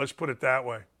governor. Let's put it that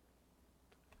way.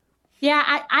 Yeah,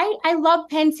 I love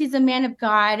Pence. He's a man of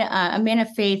God, a man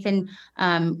of faith. And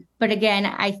but again,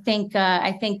 I think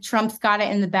Trump's got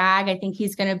it in the bag. I think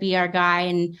he's going to be our guy.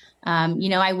 And,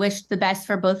 I wish the best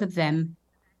for both of them.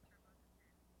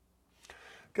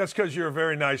 That's because you're a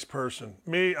very nice person.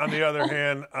 Me, on the other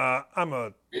hand, I'm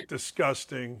a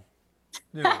disgusting,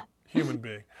 human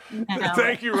being. No.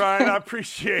 Thank you, Ryan. I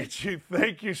appreciate you.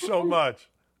 Thank you so much.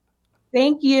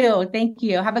 Thank you.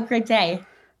 Have a great day.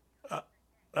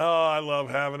 I love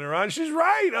having her on. She's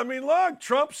right. I mean, look,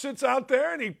 Trump sits out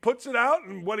there and he puts it out,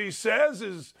 and what he says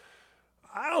is,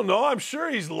 I don't know, I'm sure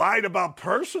he's lied about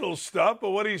personal stuff,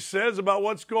 but what he says about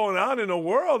what's going on in the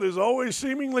world is always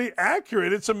seemingly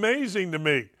accurate. It's amazing to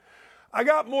me. I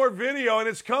got more video, and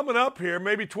it's coming up here,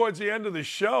 maybe towards the end of the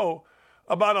show,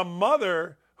 about a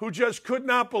mother who just could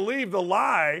not believe the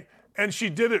lie, and she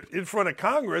did it in front of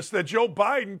Congress, that Joe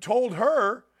Biden told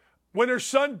her when her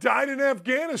son died in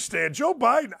Afghanistan. Joe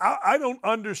Biden, I don't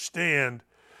understand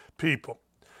people.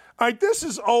 All right, this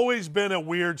has always been a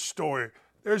weird story.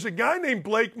 There's a guy named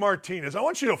Blake Martinez. I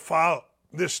want you to follow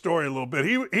this story a little bit.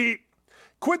 He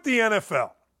quit the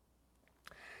NFL.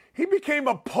 He became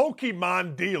a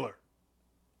Pokemon dealer.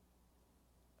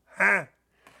 I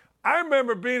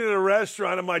remember being in a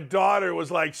restaurant and my daughter was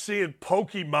like seeing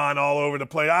Pokemon all over the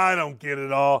place. I don't get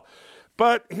it all.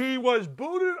 But he was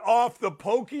booted off the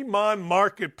Pokemon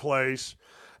marketplace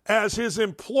as his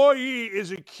employee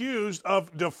is accused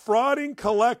of defrauding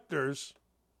collectors.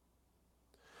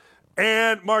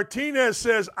 And Martinez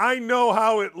says, I know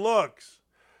how it looks.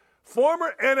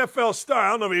 Former NFL star, I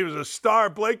don't know if he was a star,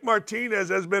 Blake Martinez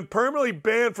has been permanently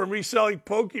banned from reselling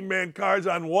Pokemon cards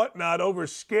on Whatnot over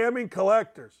scamming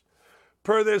collectors,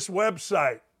 per this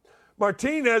website.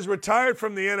 Martinez retired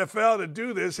from the NFL to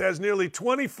do this, has nearly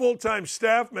 20 full-time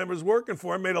staff members working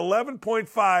for him, made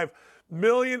 $11.5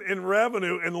 million in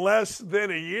revenue in less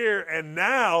than a year, and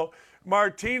now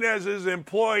Martinez's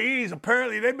employees,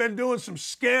 apparently they've been doing some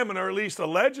scamming, or at least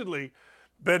allegedly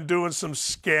been doing some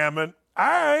scamming. All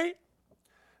right.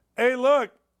 Hey,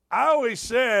 look, I always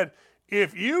said,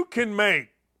 if you can make,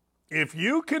 I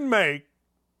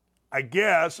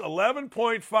guess,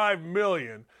 $11.5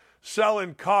 million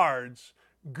selling cards,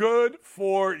 good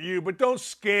for you. But don't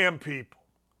scam people.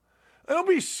 Don't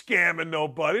be scamming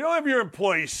nobody. Don't have your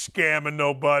employees scamming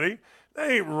nobody. That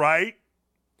ain't right.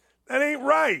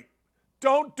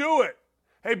 Don't do it.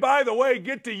 Hey, by the way,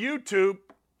 get to YouTube.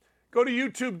 Go to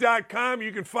youtube.com.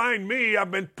 You can find me. I've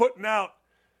been putting out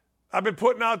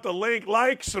the link.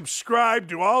 Like, subscribe,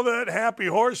 do all that happy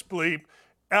horse bleep.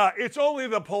 It's only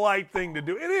the polite thing to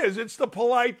do. It is. It's the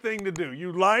polite thing to do.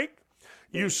 You like,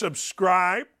 you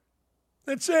subscribe,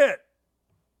 That's it.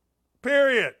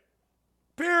 Period.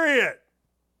 Period.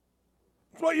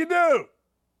 That's what you do.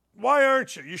 Why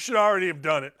aren't you? You should already have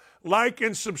done it. Like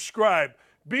and subscribe.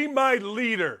 Be my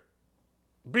leader.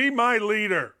 Be my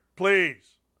leader,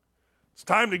 please. It's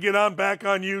time to get on back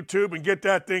on YouTube and get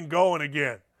that thing going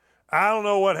again. I don't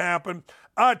know what happened.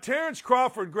 Terrence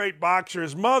Crawford, great boxer,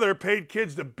 his mother paid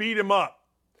kids to beat him up.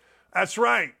 That's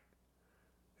right.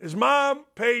 His mom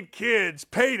paid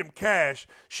him cash.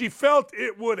 She felt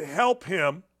it would help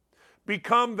him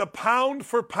become the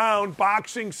pound-for-pound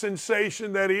boxing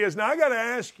sensation that he is. Now, I got to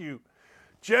ask you,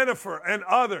 Jennifer and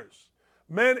others,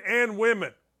 men and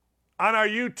women, on our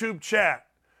YouTube chat,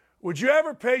 would you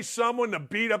ever pay someone to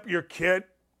beat up your kid?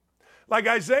 Like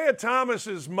Isaiah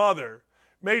Thomas's mother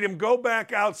made him go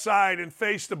back outside and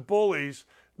face the bullies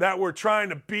that were trying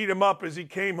to beat him up as he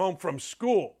came home from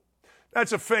school.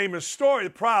 That's a famous story.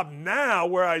 The problem now,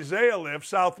 where Isaiah lives,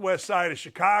 southwest side of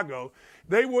Chicago,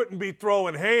 they wouldn't be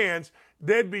throwing hands,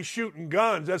 they'd be shooting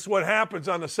guns. That's what happens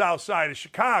on the south side of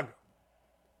Chicago.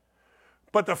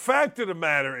 But the fact of the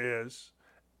matter is,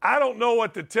 I don't know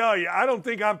what to tell you. I don't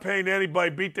think I'm paying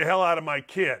anybody to beat the hell out of my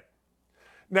kid.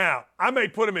 Now, I may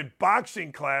put him in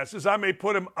boxing classes. I may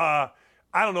put him,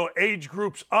 age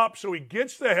groups up so he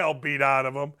gets the hell beat out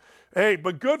of him. Hey,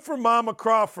 but good for Mama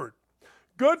Crawford.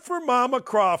 Good for Mama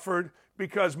Crawford,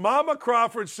 because Mama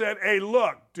Crawford said, hey,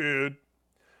 look, dude,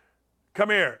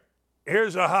 come here.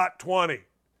 Here's a hot 20.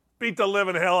 Beat the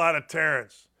living hell out of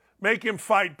Terrence. Make him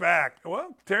fight back.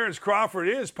 Well, Terrence Crawford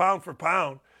is pound for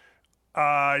pound.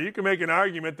 You can make an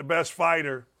argument the best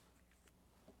fighter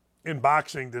in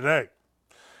boxing today.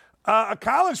 A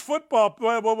college football,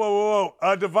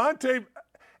 Devontae,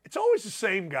 it's always the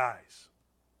same guys.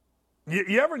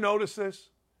 You ever notice this?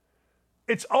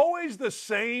 It's always the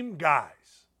same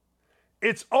guys.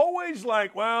 It's always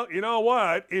like, well, you know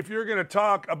what? If you're going to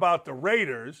talk about the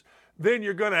Raiders, then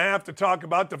you're going to have to talk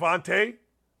about Devontae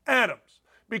Adams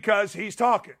because he's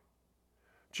talking.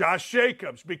 Josh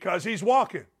Jacobs because he's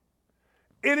walking.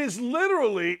 It is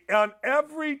literally on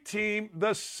every team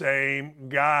the same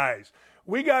guys.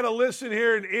 We got to listen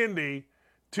here in Indy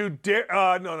to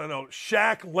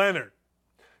Shaq Leonard.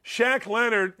 Shaq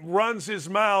Leonard runs his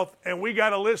mouth, and we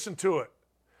got to listen to it.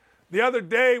 The other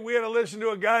day, we had to listen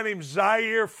to a guy named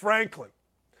Zaire Franklin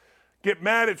get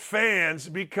mad at fans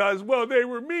because, well, they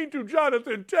were mean to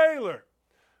Jonathan Taylor.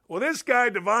 Well, this guy,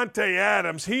 Devontae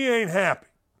Adams, he ain't happy.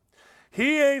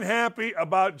 He ain't happy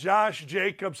about Josh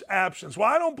Jacobs' absence. Well,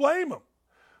 I don't blame him.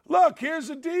 Look, here's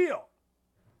the deal.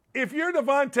 If you're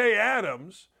Devontae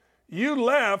Adams, you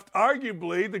left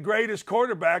arguably the greatest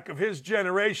quarterback of his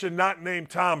generation, not named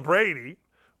Tom Brady,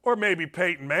 or maybe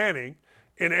Peyton Manning,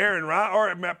 in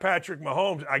or Patrick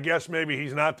Mahomes. I guess maybe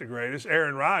he's not the greatest,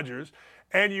 Aaron Rodgers.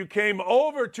 And you came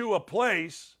over to a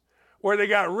place where they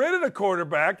got rid of the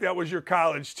quarterback that was your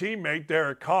college teammate,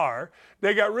 Derek Carr.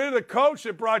 They got rid of the coach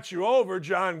that brought you over,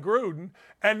 John Gruden.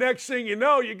 And next thing you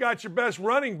know, you got your best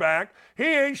running back. He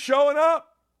ain't showing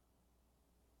up.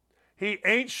 He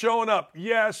ain't showing up.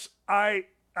 Yes, I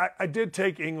did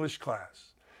take English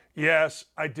class. Yes,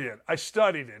 I did. I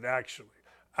studied it, actually.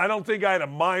 I don't think I had a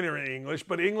minor in English,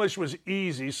 but English was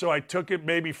easy, so I took it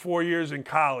maybe 4 years in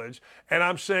college, and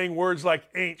I'm saying words like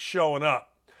ain't showing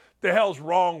up. The hell's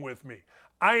wrong with me?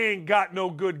 I ain't got no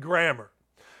good grammar.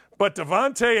 But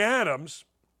Devontae Adams,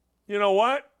 you know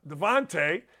what?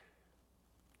 Devontae,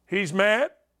 he's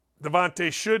mad.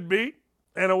 Devontae should be,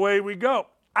 and away we go.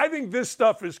 I think this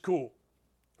stuff is cool.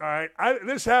 All right?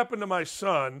 This happened to my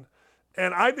son,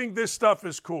 and I think this stuff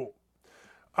is cool.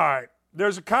 All right.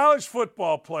 There's a college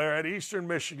football player at Eastern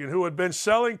Michigan who had been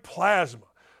selling plasma,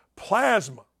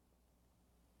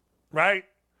 right,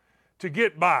 to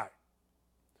get by.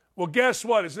 Well, guess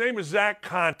what? His name is Zach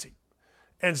Conte.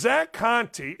 And Zach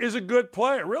Conte is a good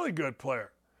player, really good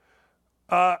player.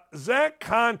 Zach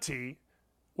Conte,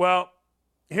 well,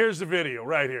 here's the video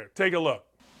right here. Take a look.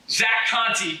 Zach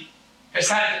Conte has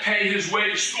had to pay his way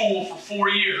to school for 4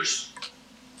 years.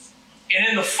 And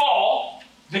in the fall,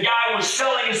 the guy was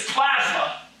selling his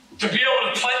plasma to be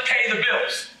able to pay the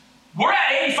bills. We're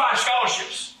at 85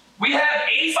 scholarships. We have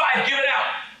 85 given out.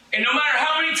 And no matter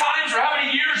how many times or how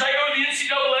many years I go to the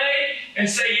NCAA and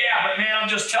say, yeah, but man, I'm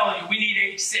just telling you, we need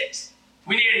 86.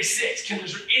 We need 86. Can there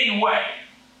any way,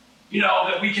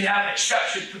 that we can have an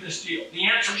exception for this deal? The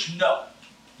answer is no.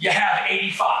 You have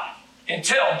 85.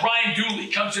 Until Brian Dooley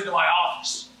comes into my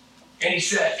office and he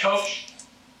said, Coach,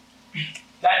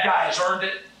 that guy has earned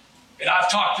it. And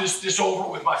I've talked this over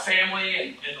with my family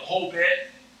and the whole bit.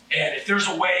 And if there's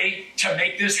a way to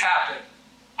make this happen,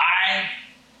 I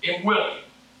am willing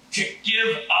to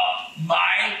give up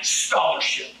my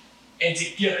scholarship and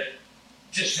to give it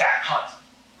to Zach Hunt.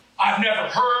 I've never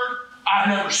heard, I've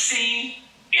never seen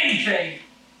anything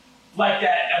like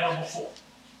that ever before.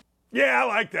 Yeah, I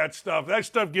like that stuff. That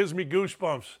stuff gives me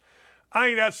goosebumps. I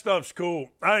think that stuff's cool.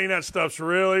 I think that stuff's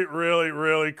really, really,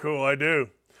 really cool. I do.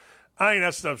 I think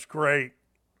that stuff's great.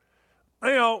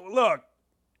 You know, look,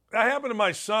 that happened to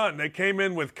my son. They came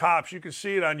in with cops. You can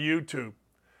see it on YouTube.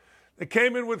 They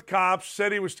came in with cops,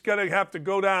 said he was going to have to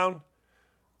go down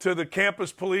to the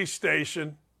campus police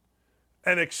station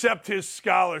and accept his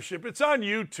scholarship. It's on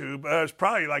YouTube. It's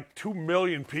probably like 2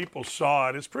 million people saw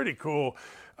it. It's pretty cool.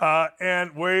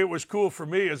 And where it was cool for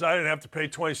me is I didn't have to pay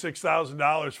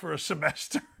 $26,000 for a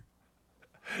semester.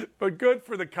 But good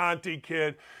for the Conti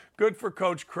kid. Good for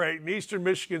Coach Creighton. Eastern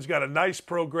Michigan's got a nice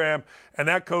program, and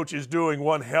that coach is doing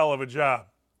one hell of a job.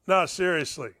 No,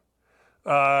 seriously.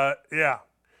 Yeah.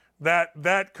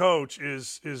 That coach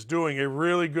is doing a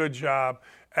really good job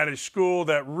at a school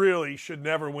that really should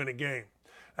never win a game.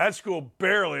 That school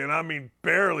barely, and I mean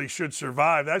barely, should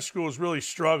survive. That school has really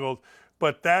struggled,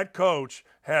 but that coach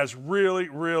has really,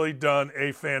 really done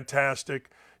a fantastic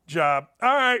job.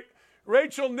 All right,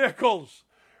 Rachel Nichols.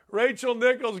 Rachel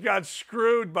Nichols got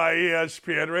screwed by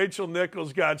ESPN. Rachel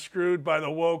Nichols got screwed by the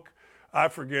woke, I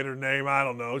forget her name, I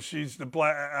don't know. She's the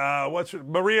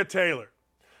Maria Taylor.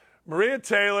 Maria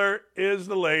Taylor is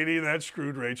the lady that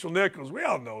screwed Rachel Nichols. We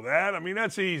all know that. I mean,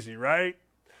 that's easy, right?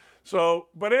 So,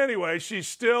 but anyway, she's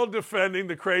still defending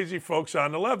the crazy folks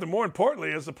on the left. And more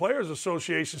importantly, as the Players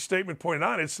Association statement pointed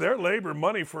out, it's their labor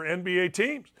money for NBA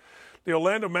teams. The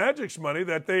Orlando Magic's money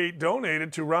that they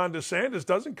donated to Ron DeSantis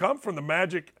doesn't come from the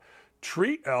Magic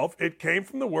treat elf. It came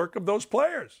from the work of those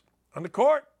players on the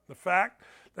court. The fact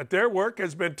that their work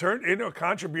has been turned into a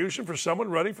contribution for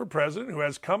someone running for president who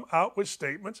has come out with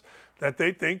statements that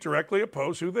they think directly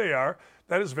oppose who they are,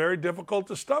 that is very difficult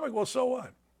to stomach. Well, so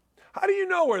what? How do you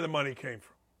know where the money came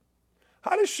from?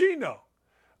 How does she know?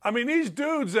 I mean, these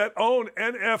dudes that own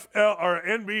NFL or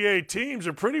NBA teams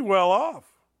are pretty well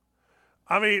off.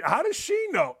 I mean, how does she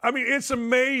know? I mean, it's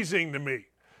amazing to me.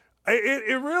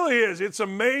 It really is. It's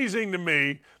amazing to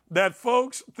me that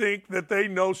folks think that they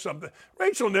know something.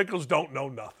 Rachel Nichols don't know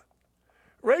nothing.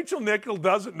 Rachel Nichols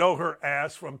doesn't know her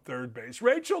ass from third base.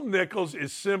 Rachel Nichols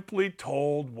is simply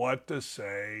told what to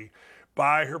say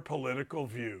by her political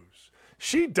views.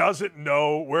 She doesn't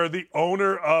know where the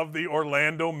owner of the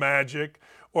Orlando Magic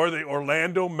or the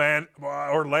Orlando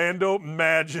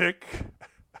Magic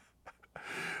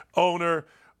owner,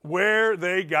 where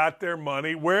they got their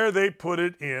money, where they put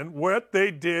it in, what they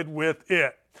did with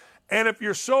it. And if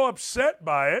you're so upset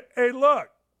by it, hey, look,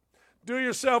 do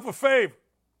yourself a favor.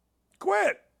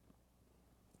 Quit.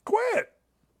 Quit.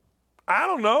 I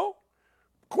don't know.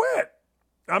 Quit.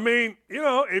 I mean, you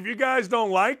know, if you guys don't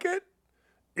like it,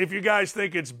 if you guys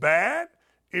think it's bad,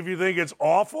 if you think it's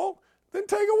awful, then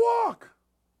take a walk.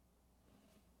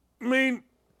 I mean,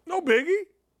 no biggie.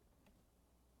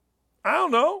 I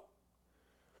don't know.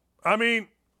 I mean,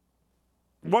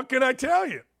 what can I tell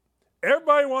you?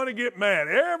 Everybody want to get mad.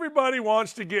 Everybody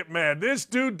wants to get mad. This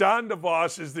dude, Don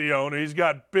DeVos, is the owner. He's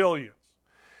got billions.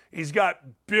 He's got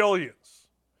billions.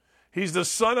 He's the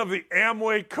son of the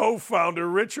Amway co-founder,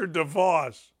 Richard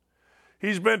DeVos.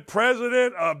 He's been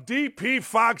president of DP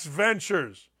Fox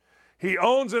Ventures. He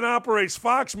owns and operates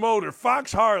Fox Motor,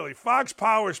 Fox Harley, Fox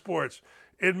Power Sports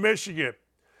in Michigan.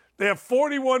 They have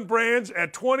 41 brands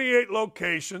at 28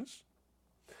 locations.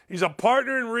 He's a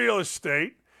partner in real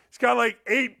estate. He's got like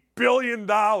 $8 billion.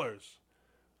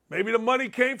 Maybe the money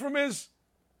came from the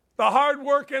hard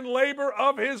work and labor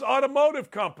of his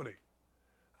automotive company.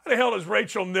 How the hell does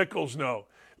Rachel Nichols know?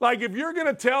 Like, if you're going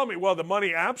to tell me, well, the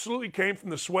money absolutely came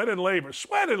from the sweat and labor,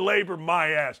 my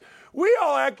ass. We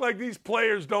all act like these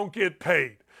players don't get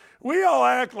paid. We all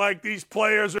act like these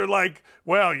players are like,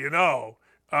 well, you know,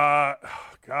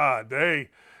 God, they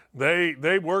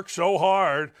work so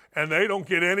hard and they don't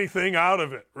get anything out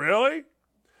of it. Really?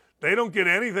 They don't get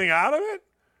anything out of it?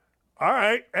 All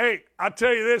right. Hey, I'll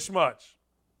tell you this much.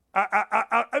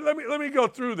 Let me go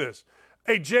through this.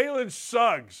 Hey, Jalen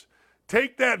Suggs,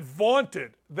 take that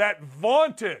vaunted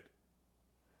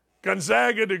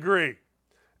Gonzaga degree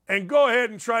and go ahead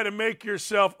and try to make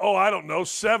yourself,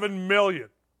 $7 million.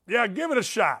 Yeah, give it a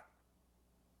shot.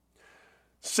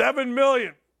 $7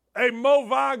 million. Hey, Mo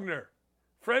Wagner,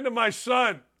 friend of my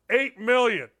son, $8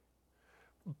 million.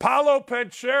 Paulo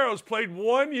Pancheros played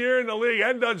 1 year in the league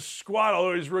and done squat,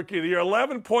 although he's rookie of the year,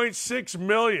 $11.6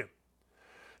 million.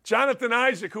 Jonathan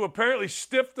Isaac, who apparently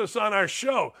stiffed us on our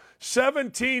show,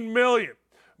 $17 million.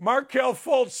 Markelle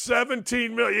Fultz,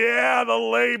 $17 million. Yeah, the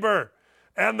labor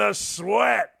and the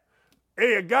sweat.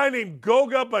 Hey, a guy named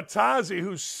Goga Batadze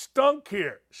who stunk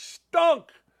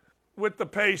with the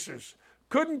Pacers.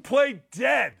 Couldn't play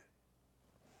dead.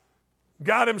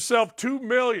 Got himself $2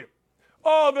 million.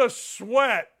 Oh, the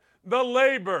sweat, the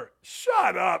labor.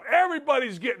 Shut up.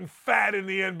 Everybody's getting fat in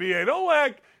the NBA.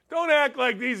 Don't act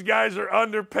like these guys are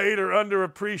underpaid or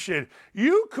underappreciated.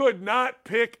 You could not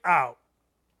pick out.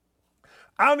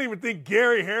 I don't even think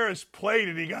Gary Harris played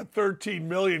and he got $13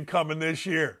 million coming this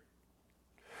year.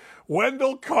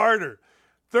 Wendell Carter,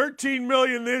 $13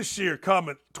 million this year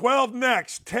coming. 12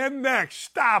 next, 10 next.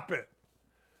 Stop it.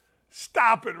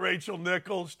 Stop it, Rachel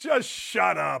Nichols. Just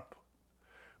shut up.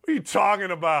 What are you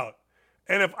talking about?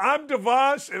 And if I'm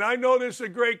DeVos and I know this is a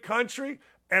great country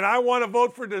and I want to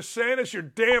vote for DeSantis, you're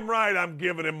damn right I'm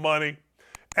giving him money.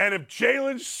 And if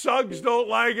Jalen Suggs don't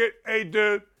like it, hey,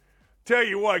 dude, tell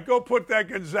you what, go put that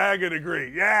Gonzaga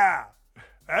degree. Yeah,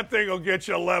 that thing will get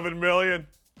you $11 million.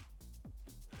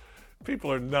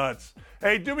 People are nuts.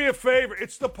 Hey, do me a favor.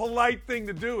 It's the polite thing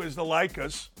to do is to like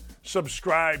us,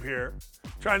 subscribe here.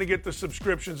 Trying to get the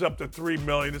subscriptions up to 3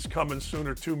 million. It's coming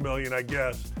sooner, 2 million, I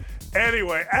guess.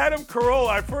 Anyway, Adam Carolla,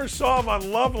 I first saw him on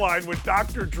Loveline with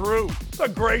Dr. Drew. It's a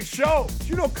great show. Did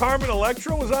you know Carmen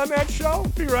Electra was on that show?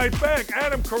 Be right back.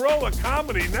 Adam Carolla,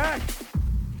 comedy next.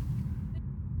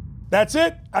 That's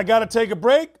it. I got to take a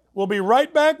break. We'll be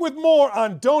right back with more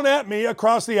on Don't At Me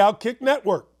across the Outkick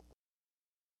Network.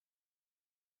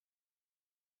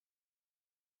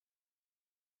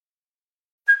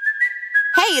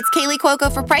 Hey, it's Kaylee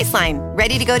Cuoco for Priceline.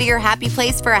 Ready to go to your happy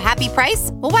place for a happy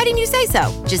price? Well, why didn't you say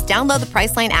so? Just download the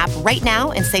Priceline app right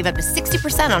now and save up to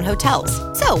 60% on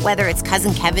hotels. So whether it's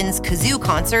Cousin Kevin's Kazoo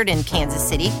Concert in Kansas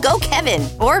City, go Kevin,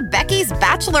 or Becky's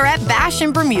Bachelorette Bash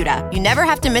in Bermuda, you never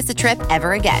have to miss a trip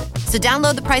ever again. So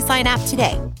download the Priceline app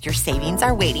today. Your savings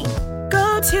are waiting.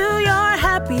 Go to your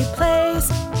happy place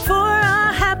for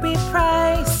a happy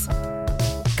price.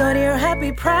 Go to your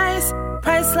happy price,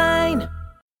 Priceline.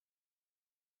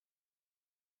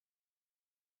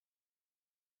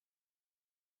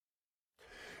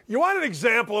 You want an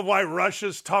example of why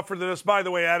Russia's tougher than us? By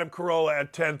the way, Adam Carolla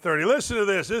at 10:30. Listen to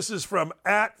this. This is from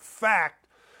 @fact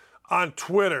on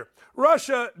Twitter.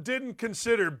 Russia didn't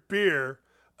consider beer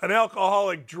an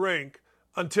alcoholic drink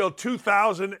until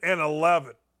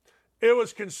 2011. It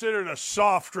was considered a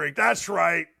soft drink. That's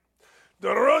right. The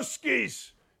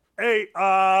Ruskies. Hey,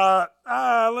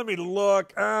 let me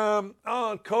look.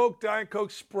 Coke, Diet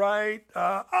Coke, Sprite.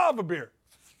 I'll have a beer.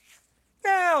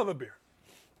 Yeah, I'll have a beer.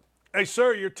 Hey,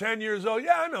 sir, you're 10 years old.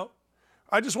 Yeah, I know.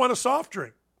 I just want a soft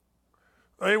drink.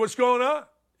 I mean, what's going on?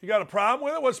 You got a problem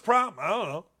with it? What's the problem? I don't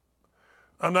know.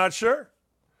 I'm not sure.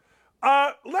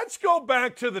 Let's go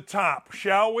back to the top,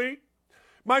 shall we?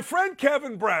 My friend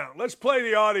Kevin Brown. Let's play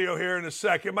the audio here in a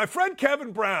second. My friend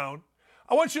Kevin Brown,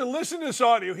 I want you to listen to this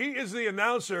audio. He is the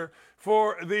announcer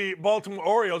for the Baltimore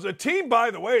Orioles, a team, by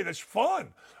the way, that's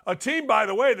fun. A team, by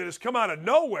the way, that has come out of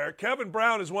nowhere. Kevin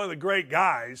Brown is one of the great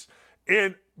guys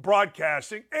in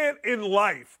broadcasting and in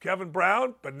life. Kevin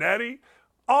Brown, Benetti,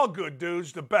 all good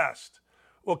dudes, the best.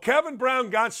 Well, Kevin Brown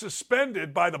got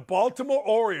suspended by the Baltimore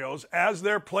Orioles as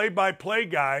their play-by-play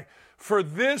guy for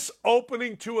this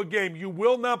opening to a game. You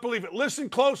will not believe it. Listen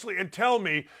closely and tell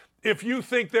me if you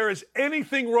think there is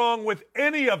anything wrong with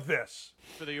any of this.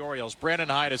 For the Orioles, Brandon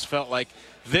Hyde has felt like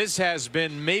this has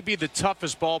been maybe the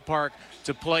toughest ballpark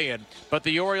to play in, but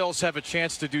the Orioles have a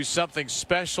chance to do something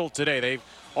special today. They've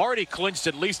already clinched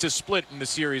at least a split in the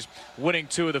series, winning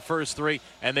 2 of the first 3,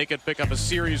 and they could pick up a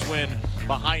series win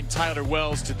behind Tyler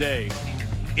Wells today.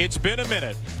 It's been a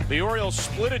minute. The Orioles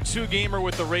split a 2-gamer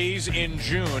with the Rays in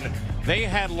June. They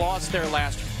had lost their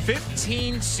last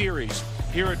 15 series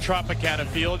here at Tropicana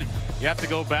Field. You have to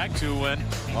go back to when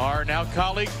our now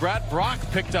colleague Brad Brock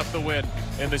picked up the win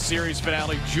in the series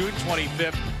finale June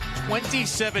 25th,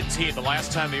 2017, the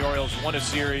last time the Orioles won a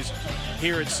series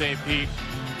here at St. Pete.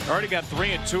 Already got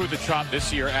 3-2 at the Trop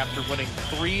this year after winning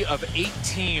 3 of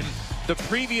 18 the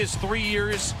previous 3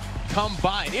 years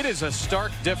combined. It is a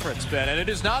stark difference, Ben, and it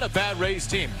is not a bad Rays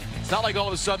team. It's not like all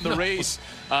of a sudden the Rays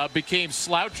became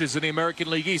slouches in the American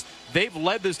League East. They've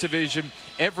led this division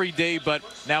every day but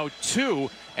now 2,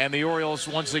 and the Orioles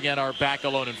once again are back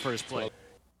alone in first place.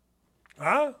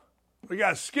 Huh? We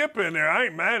got Skip in there. I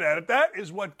ain't mad at it. That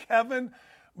is what Kevin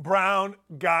Brown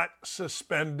got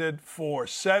suspended for,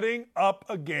 setting up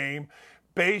a game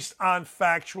based on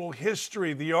factual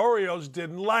history. The Orioles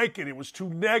didn't like it. It was too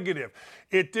negative.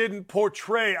 It didn't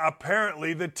portray,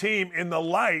 apparently, the team in the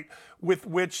light with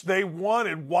which they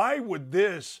wanted. Why would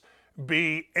this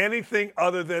be anything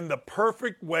other than the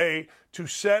perfect way to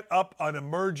set up an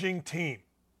emerging team?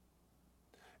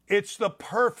 It's the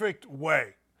perfect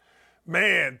way.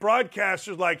 Man,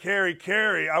 broadcasters like Harry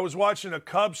Carey, I was watching a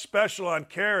Cubs special on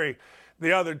Carey.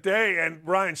 the other day, and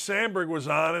Ryan Sandberg was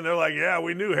on, and they're like, yeah,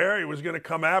 we knew Harry was going to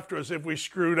come after us if we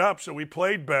screwed up, so we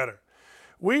played better.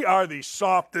 We are the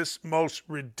softest, most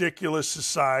ridiculous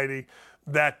society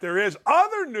that there is.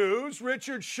 Other news,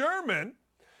 Richard Sherman,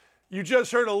 you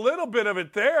just heard a little bit of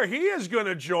it there. He is going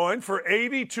to join for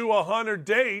 80 to 100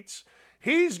 dates.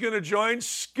 He's going to join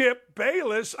Skip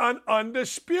Bayless on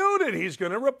Undisputed. He's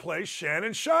going to replace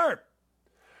Shannon Sharpe.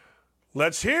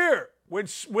 Let's hear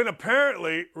when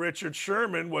apparently Richard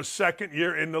Sherman was second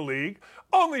year in the league,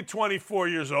 only 24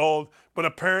 years old, but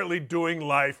apparently doing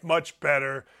life much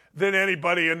better than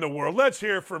anybody in the world. Let's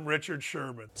hear from Richard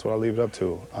Sherman. That's what I leave it up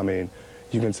to. I mean,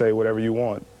 you can say whatever you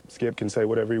want. Skip can say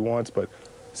whatever he wants, but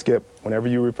Skip, whenever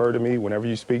you refer to me, whenever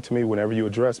you speak to me, whenever you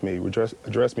address me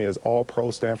as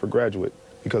all-pro Stanford graduate,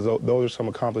 because those are some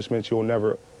accomplishments you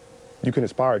can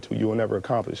aspire to, you will never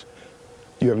accomplish.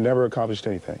 You have never accomplished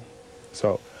anything.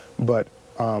 So, but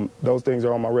those things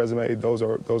are on my resume. Those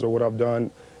are what I've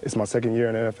done. It's my second year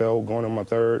in the NFL, going on my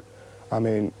third. I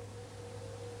mean,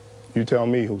 you tell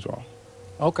me who's wrong.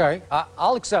 Okay,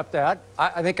 I'll accept that.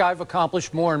 I think I've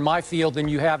accomplished more in my field than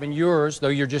you have in yours, though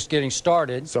you're just getting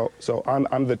started. So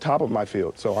I'm the top of my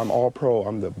field. So I'm all pro.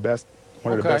 I'm the best,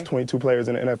 one of the best 22 players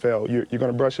in the NFL. You're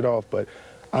going to brush it off, but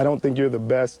I don't think you're the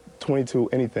best 22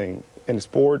 anything in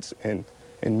sports and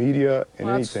in media and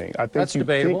anything. I think you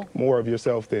think more of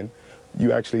yourself than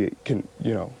you actually can,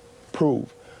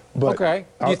 prove. But okay.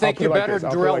 Do you think you're better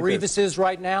than Darrelle Revis is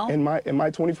right now? In my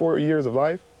 24 years of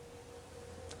life,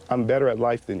 I'm better at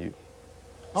life than you.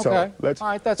 Okay. So all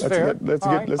right, that's fair. Let's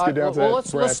get down to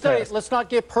that. Let's not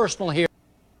get personal here.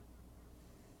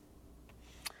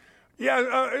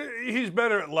 Yeah, he's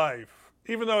better at life.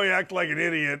 Even though he acted like an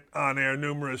idiot on air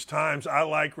numerous times, I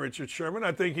like Richard Sherman.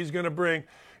 I think he's going to bring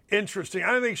interesting. I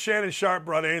don't think Shannon Sharpe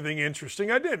brought anything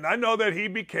interesting. I didn't. I know that he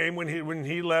became, when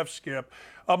he left Skip,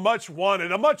 a much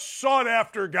wanted, a much sought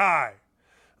after guy.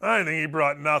 I don't think he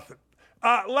brought nothing.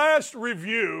 Last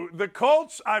review, the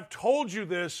Colts, I've told you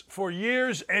this for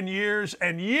years and years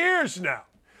and years now.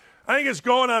 I think it's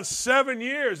going on 7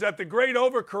 years that the great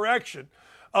overcorrection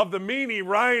of the meanie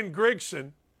Ryan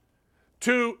Grigson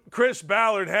to Chris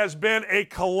Ballard has been a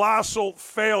colossal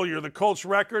failure. The Colts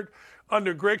record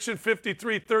under Grigson,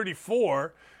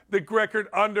 53-34. The record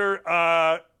under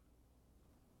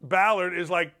Ballard is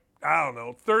like,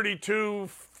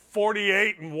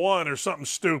 32-48-1 or something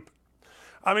stupid.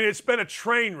 I mean, it's been a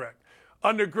train wreck.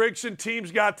 Under Grigson,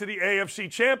 teams got to the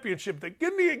AFC Championship. They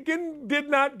did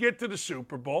not get to the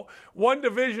Super Bowl. Won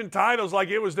division titles like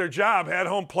it was their job, had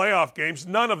home playoff games.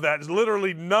 None of that.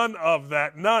 Literally none of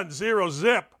that. None. Zero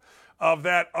zip of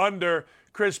that under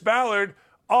Chris Ballard.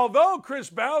 Although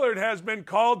Chris Ballard has been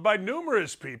called by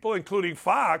numerous people, including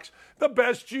Fox, the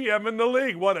best GM in the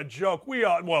league. What a joke. We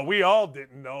all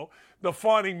didn't know. The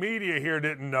fawning media here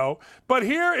didn't know. But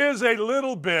here is a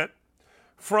little bit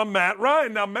from Matt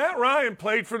Ryan. Now, Matt Ryan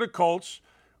played for the Colts,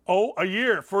 for a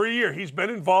year. He's been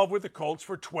involved with the Colts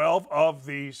for 12 of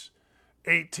these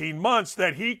 18 months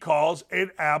that he calls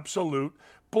an absolute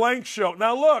blank show.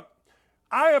 Now, look,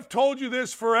 I have told you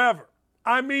this forever.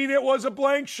 I mean, it was a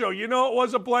blank show. You know, it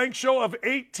was a blank show of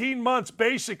 18 months,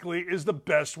 basically, is the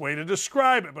best way to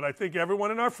describe it. But I think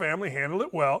everyone in our family handled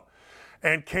it well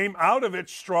and came out of it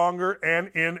stronger and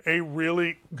in a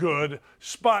really good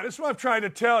spot. That's what I'm trying to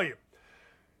tell you.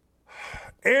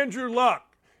 Andrew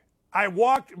Luck, I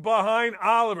walked behind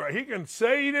Oliver. He can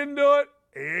say he didn't do it.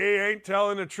 He ain't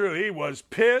telling the truth. He was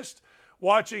pissed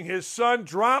watching his son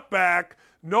drop back,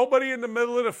 nobody in the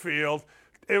middle of the field.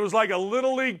 It was like a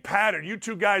little league pattern. You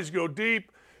two guys go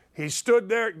deep. He stood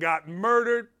there, got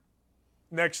murdered.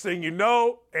 Next thing you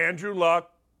know, Andrew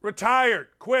Luck retired,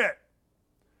 quit.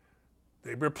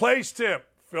 They replaced him.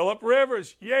 Phillip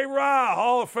Rivers, yay rah,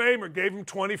 Hall of Famer, gave him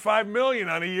 $25 million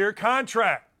on a year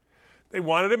contract. They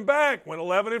wanted him back, went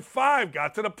 11-5,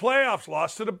 got to the playoffs,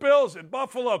 lost to the Bills in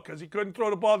Buffalo because he couldn't throw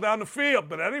the ball down the field.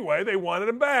 But anyway, they wanted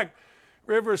him back.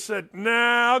 Rivers said,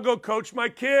 nah, I'll go coach my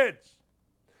kids.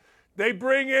 They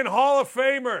bring in Hall of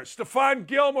Famer, Stephon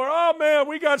Gilmore. Oh, man,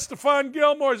 we got Stephon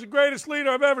Gilmore. He's the greatest leader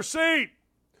I've ever seen.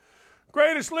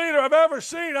 Greatest leader I've ever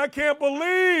seen. I can't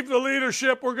believe the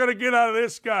leadership we're going to get out of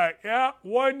this guy. Yeah,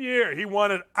 1 year. He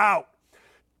wanted out.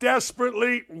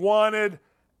 Desperately wanted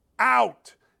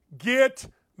out. Get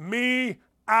me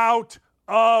out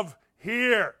of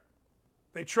here.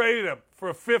 They traded him for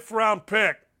a 5th-round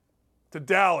pick to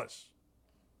Dallas.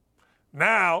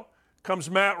 Now comes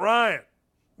Matt Ryan.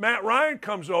 Matt Ryan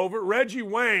comes over. Reggie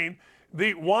Wayne,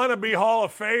 the wannabe Hall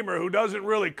of Famer who doesn't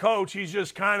really coach, he's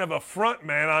just kind of a front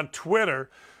man on Twitter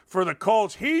for the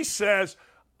Colts. He says,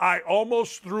 I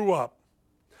almost threw up.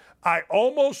 I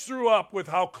almost threw up with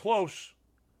how close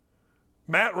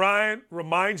Matt Ryan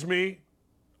reminds me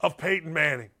of Peyton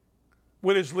Manning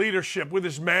with his leadership, with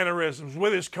his mannerisms,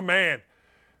 with his command.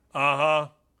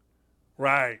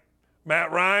 Right.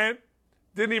 Matt Ryan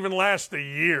didn't even last a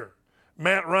year.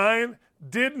 Matt Ryan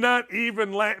did not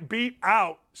even beat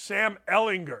out Sam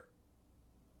Ehlinger.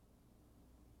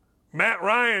 Matt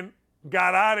Ryan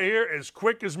got out of here as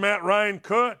quick as Matt Ryan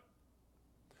could.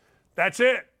 That's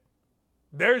it.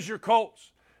 There's your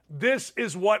Colts. This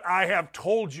is what I have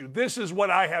told you. This is what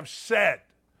I have said.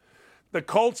 The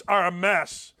Colts are a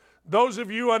mess. Those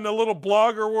of you in the little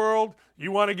blogger world,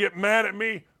 you want to get mad at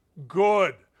me?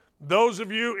 Good. Those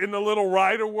of you in the little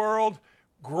writer world,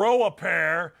 grow a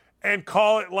pair and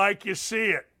call it like you see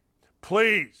it.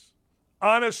 Please.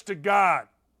 Honest to God.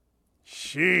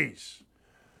 Jeez.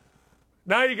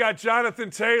 Now you got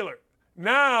Jonathan Taylor.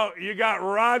 Now you got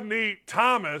Rodney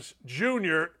Thomas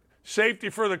Jr., safety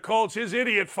for the Colts. His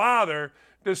idiot father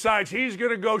decides he's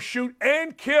going to go shoot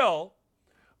and kill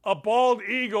a bald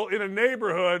eagle in a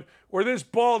neighborhood where this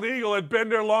bald eagle had been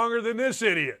there longer than this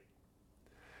idiot.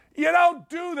 You don't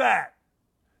do that.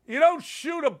 You don't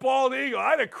shoot a bald eagle.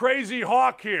 I had a crazy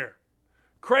hawk here.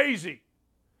 Crazy.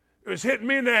 It was hitting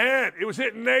me in the head. It was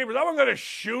hitting neighbors. I wasn't going to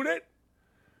shoot it.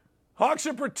 Hawks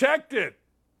are protected.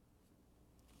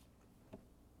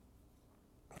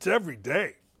 It's every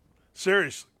day.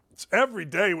 Seriously. It's every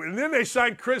day. And then they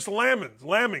signed Chris Lemons,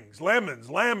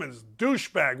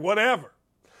 douchebag, whatever.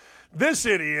 This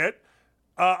idiot,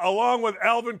 along with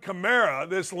Alvin Kamara,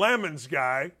 this Lemons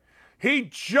guy, he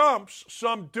jumps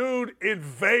some dude in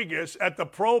Vegas at the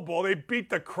Pro Bowl. They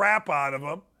beat the crap out of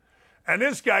him. And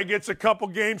this guy gets a couple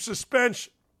game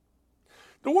suspension.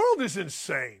 The world is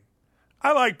insane.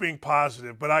 I like being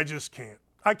positive, but I just can't.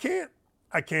 I can't.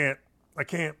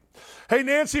 Hey,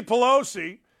 Nancy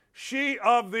Pelosi,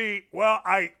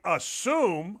 I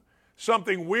assume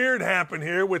something weird happened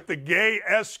here with the gay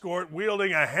escort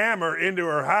wielding a hammer into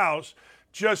her house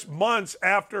just months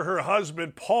after her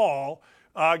husband, Paul,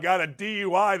 got a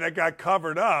DUI that got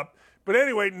covered up. But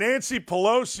anyway, Nancy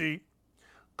Pelosi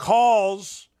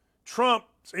calls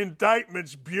Trump's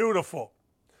indictments beautiful.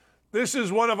 This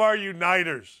is one of our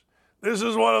uniters. This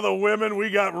is one of the women we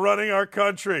got running our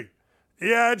country.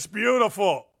 Yeah, it's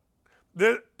beautiful.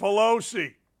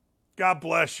 Pelosi, God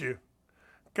bless you.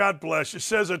 God bless you.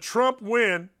 Says a Trump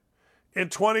win in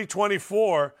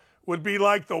 2024 would be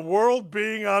like the world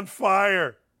being on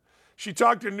fire. She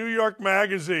talked to New York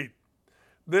Magazine.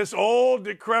 This old,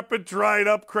 decrepit,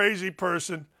 dried-up, crazy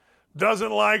person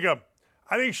doesn't like him.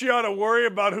 I think she ought to worry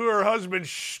about who her husband's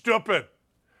stupid.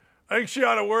 I think she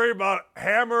ought to worry about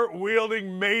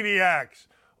hammer-wielding maniacs.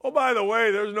 Oh, by the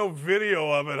way, there's no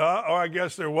video of it, huh? Or I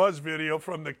guess there was video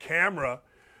from the camera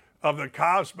of the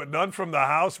cops, but none from the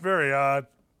house. Very odd.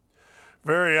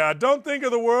 Very odd. Don't think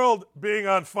of the world being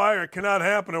on fire. It cannot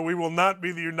happen, or we will not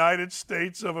be the United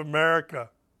States of America.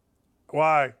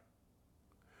 Why?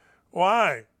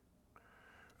 Why?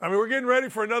 I mean, we're getting ready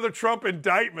for another Trump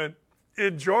indictment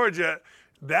in Georgia.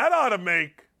 That ought to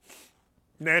make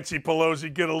Nancy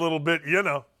Pelosi get a little bit, you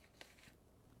know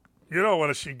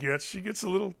what she gets. She gets a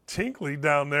little tinkly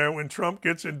down there when Trump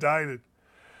gets indicted.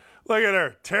 Look at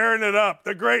her, tearing it up.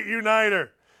 The great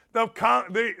uniter.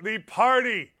 The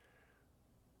party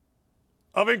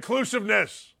of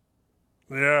inclusiveness.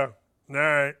 Yeah, all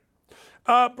right.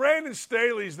 Brandon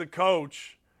Staley's the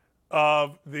coach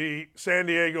of the San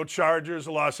Diego Chargers,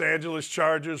 the Los Angeles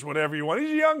Chargers, whatever you want.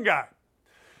 He's a young guy.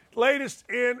 Latest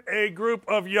in a group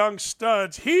of young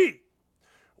studs. He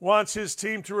wants his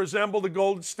team to resemble the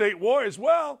Golden State Warriors.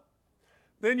 Well,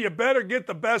 then you better get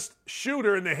the best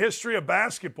shooter in the history of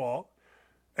basketball,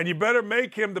 and you better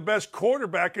make him the best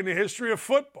quarterback in the history of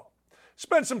football.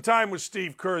 Spent some time with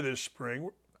Steve Kerr this spring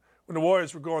when the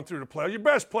Warriors were going through the playoffs. Your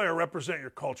best player represent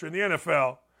your culture. In the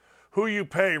NFL, who you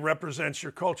pay represents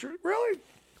your culture. Really?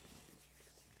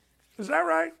 Is that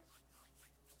right?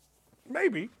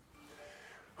 Maybe.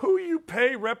 Who you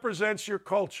pay represents your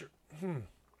culture.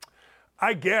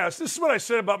 I guess. This is what I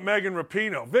said about Megan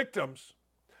Rapinoe.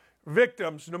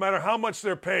 Victims, no matter how much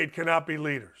they're paid, cannot be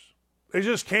leaders. They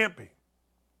just can't be.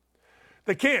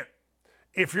 They can't.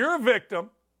 If you're a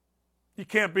victim, you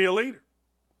can't be a leader.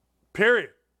 Period.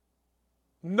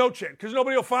 No chance, because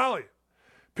nobody will follow you.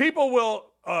 People will,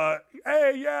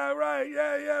 hey, yeah, right,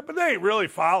 yeah, but they ain't really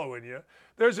following you.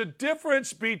 There's a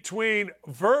difference between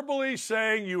verbally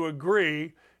saying you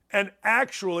agree and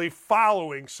actually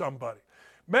following somebody.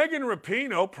 Megan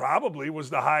Rapinoe probably was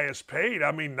the highest paid.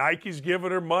 I mean, Nike's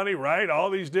giving her money, right? All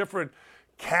these different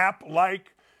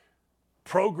cap-like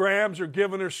programs are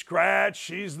giving her scratch.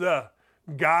 She's the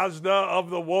Gazda of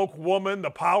the woke woman,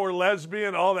 the power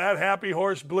lesbian, all that happy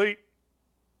horse bleat,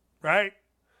 right?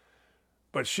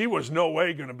 But she was no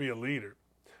way going to be a leader.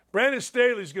 Brandon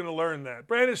Staley's going to learn that.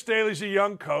 Brandon Staley's a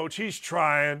young coach. He's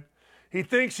trying. He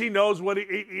thinks he knows what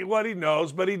he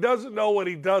knows, but he doesn't know what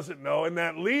he doesn't know, and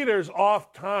that leaders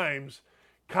oft times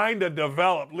kind of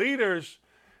develop. Leaders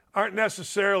aren't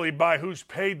necessarily by who's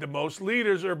paid the most.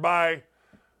 Leaders are by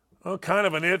kind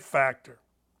of an it factor.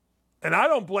 And I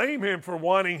don't blame him for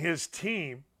wanting his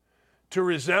team to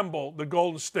resemble the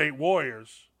Golden State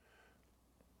Warriors.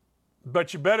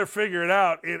 But you better figure it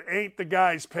out. It ain't the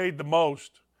guys paid the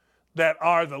most that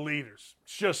are the leaders.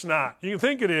 It's just not. You can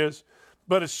think it is,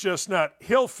 but it's just not.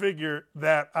 He'll figure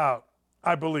that out,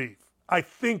 I believe. I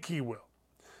think he will.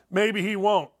 Maybe he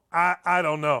won't. I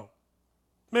don't know.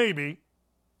 Maybe.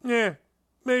 Yeah,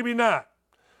 maybe not.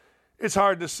 It's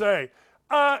hard to say.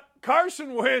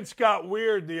 Carson Wentz got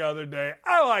weird the other day.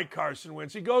 I like Carson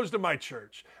Wentz. He goes to my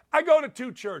church. I go to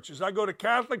two churches. I go to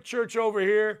Catholic Church over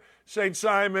here, St.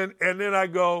 Simon, and then I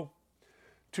go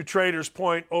to Traders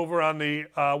Point over on the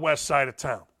west side of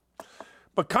town.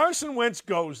 But Carson Wentz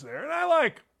goes there, and I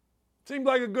like him. Seemed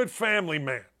like a good family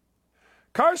man.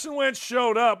 Carson Wentz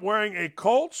showed up wearing a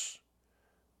Colts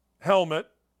helmet,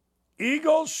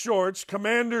 Eagles shorts,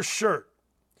 Commander shirt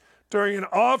during an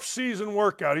off-season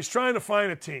workout. He's trying to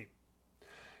find a team.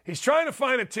 He's trying to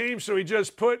find a team, so he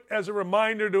just put as a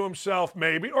reminder to himself,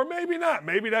 maybe, or maybe not.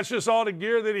 Maybe that's just all the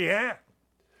gear that he had.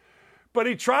 But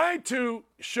he tried to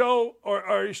show,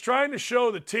 or he's trying to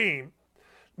show the team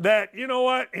that, you know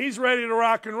what, he's ready to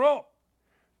rock and roll.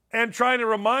 And trying to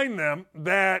remind them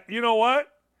that, you know what,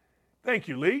 thank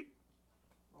you, Lee,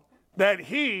 that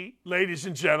he, ladies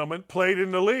and gentlemen, played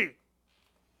in the league.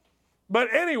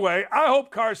 But anyway, I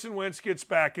hope Carson Wentz gets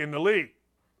back in the league.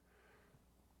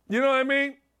 You know what I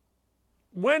mean?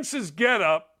 Wentz's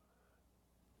getup,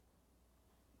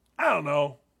 I don't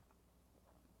know.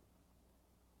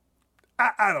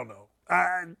 I don't know.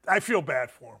 I feel bad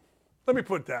for him. Let me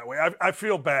put it that way. I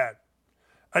feel bad.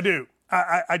 I do.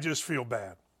 I just feel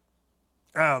bad.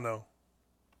 I don't know.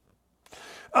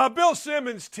 Bill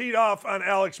Simmons teed off on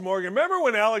Alex Morgan. Remember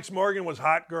when Alex Morgan was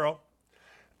hot girl?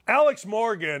 Alex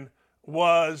Morgan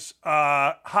was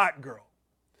hot girl.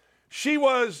 She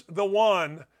was the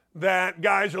one that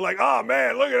guys are like, oh,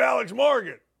 man, look at Alex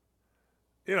Morgan.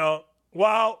 You know,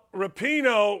 while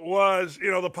Rapinoe was, you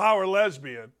know, the power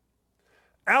lesbian,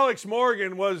 Alex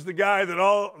Morgan was the guy that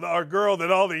all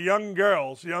the young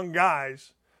girls, young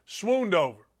guys swooned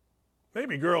over.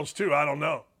 Maybe girls too, I don't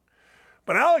know.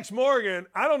 But Alex Morgan,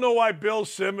 I don't know why Bill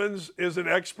Simmons is an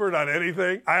expert on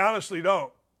anything. I honestly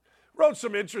don't. Wrote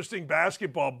some interesting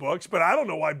basketball books, but I don't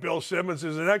know why Bill Simmons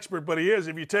is an expert, but he is.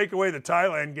 If you take away the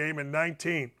Thailand game in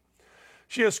 19,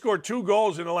 she has scored 2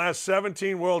 goals in the last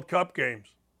 17 World Cup games.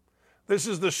 This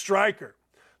is the striker.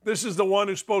 This is the one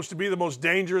who's supposed to be the most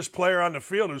dangerous player on the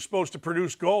field, who's supposed to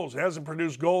produce goals. He hasn't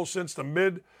produced goals since the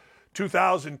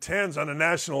mid-2010s on the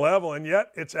national level, and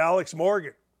yet it's Alex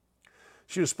Morgan.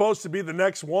 She was supposed to be the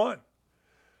next one.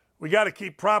 We got to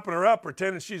keep propping her up,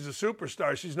 pretending she's a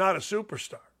superstar. She's not a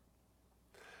superstar.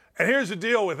 And here's the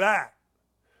deal with that.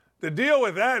 The deal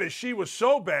with that is she was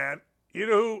so bad, you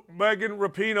know who Megan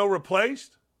Rapinoe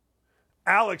replaced?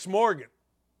 Alex Morgan.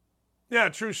 Yeah,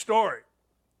 true story.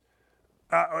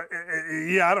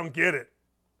 Yeah, I don't get it.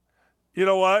 You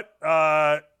know what?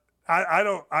 I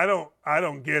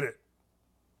don't get it.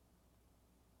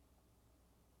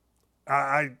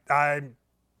 I'm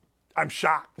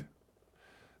shocked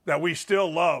that we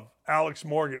still love Alex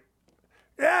Morgan.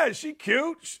 Yeah, is she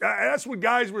cute? That's what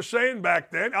guys were saying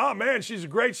back then. Oh, man, she's a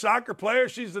great soccer player.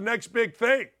 She's the next big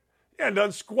thing. Yeah, and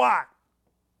done squat.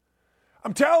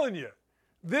 I'm telling you,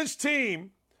 this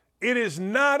team, it is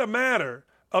not a matter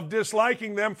of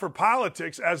disliking them for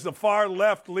politics, as the far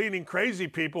left-leaning crazy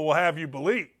people will have you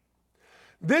believe.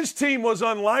 This team was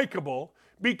unlikable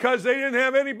because they didn't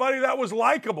have anybody that was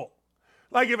likable.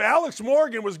 Like if Alex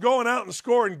Morgan was going out and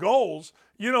scoring goals,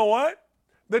 you know what?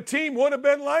 The team would have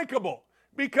been likable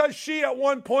because she at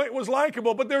one point was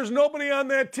likable, but there's nobody on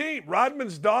that team.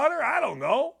 Rodman's daughter? I don't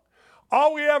know.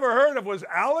 All we ever heard of was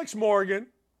Alex Morgan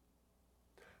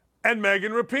and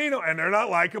Megan Rapinoe, and they're not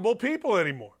likable people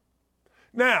anymore.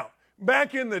 Now,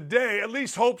 back in the day, at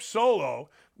least Hope Solo,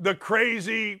 the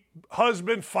crazy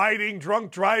husband fighting,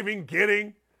 drunk driving,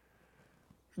 getting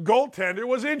goaltender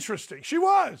was interesting. She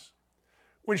was.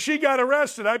 When she got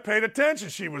arrested, I paid attention.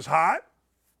 She was hot.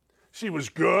 She was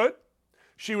good.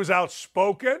 She was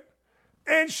outspoken.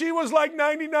 And she was like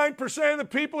 99% of the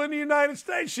people in the United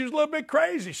States. She was a little bit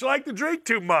crazy. She liked to drink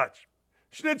too much.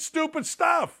 She did stupid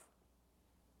stuff.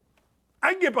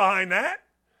 I can get behind that.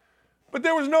 But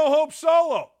there was no Hope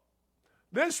Solo.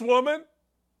 This woman,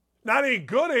 not any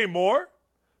good anymore,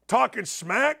 talking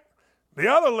smack. The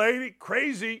other lady,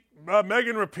 crazy,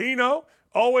 Megan Rapinoe,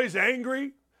 always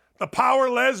angry. The power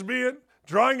lesbian,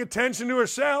 drawing attention to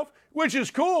herself, which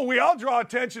is cool. We all draw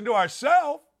attention to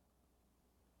ourselves.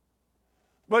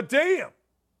 But damn,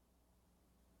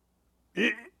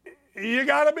 you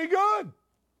got to be good.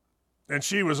 And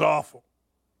she was awful.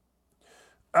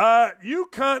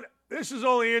 UConn, this is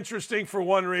only interesting for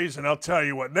one reason. I'll tell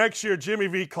you what. Next year, Jimmy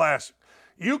V Classic.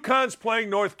 UConn's playing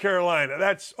North Carolina.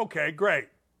 That's okay, great.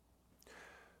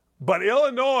 But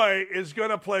Illinois is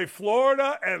going to play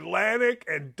Florida Atlantic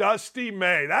and Dusty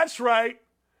May. That's right.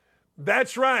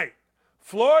 That's right.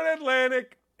 Florida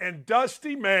Atlantic and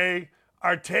Dusty May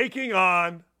are taking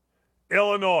on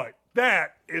Illinois.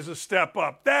 That is a step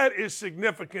up. That is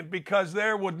significant because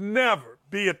there would never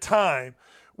be a time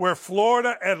where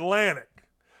Florida Atlantic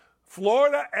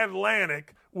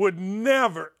would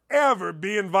never, ever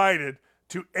be invited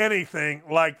to anything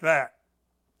like that.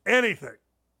 Anything.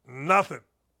 Nothing.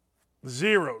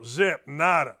 Zero. Zip.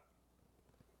 Nada.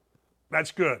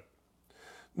 That's good.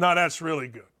 No, that's really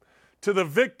good. To the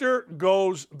victor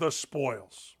goes the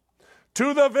spoils.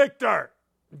 To the victor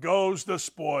goes the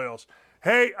spoils.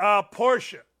 Hey,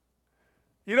 Porsche.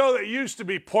 You know, that used to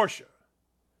be Porsche.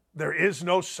 There is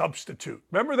no substitute.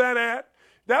 Remember that ad?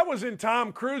 That was in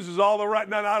Tom Cruise's All the Right,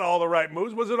 no, not All the Right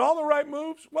Moves. Was it All the Right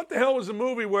Moves? What the hell was the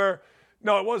movie where,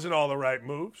 no, it wasn't All the Right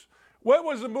Moves. What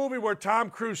was the movie where Tom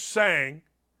Cruise sang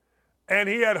and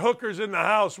he had hookers in the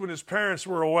house when his parents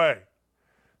were away?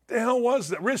 The hell was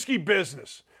that? Risky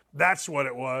Business. That's what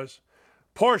it was.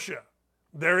 Porsche,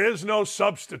 there is no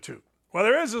substitute. Well,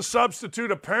 there is a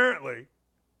substitute apparently.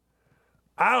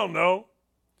 I don't know.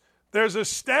 There's a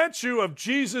statue of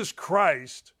Jesus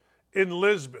Christ in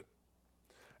Lisbon.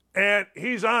 And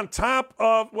he's on top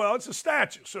of, well, it's a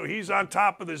statue. So he's on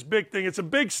top of this big thing. It's a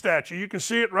big statue. You can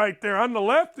see it right there. On the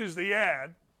left is the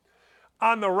ad.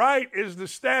 On the right is the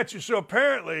statue. So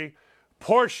apparently,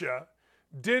 Porsche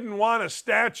didn't want a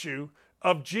statue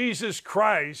of Jesus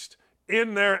Christ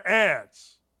in their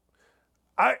ads.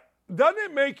 Doesn't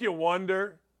it make you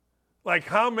wonder, like,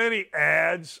 how many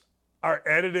ads are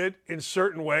edited in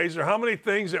certain ways, or how many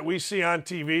things that we see on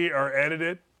TV are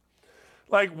edited?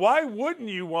 Like, why wouldn't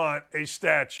you want a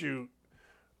statue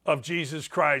of Jesus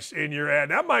Christ in your ad?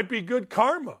 That might be good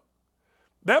karma.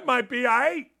 That might be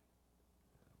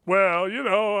well, you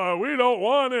know, we don't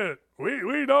want it.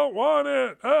 We don't want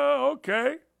it. Oh,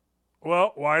 okay.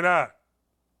 Well, why not?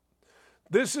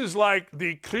 This is like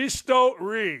the Cristo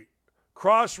Rey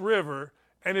Cross River,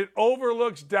 and it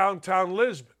overlooks downtown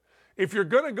Lisbon. If you're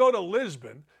going to go to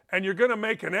Lisbon and you're going to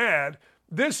make an ad,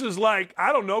 this is like,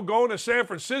 I don't know, going to San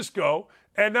Francisco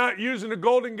and not using the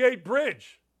Golden Gate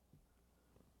Bridge.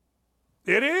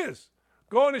 It is.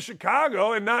 Going to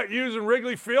Chicago and not using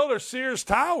Wrigley Field or Sears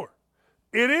Tower.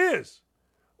 It is.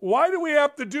 Why do we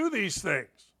have to do these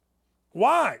things?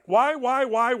 Why?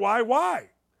 Why?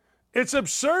 It's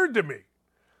absurd to me.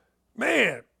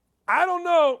 Man, I don't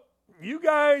know. You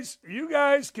guys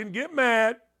can get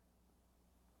mad.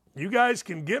 You guys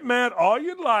can get mad all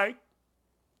you'd like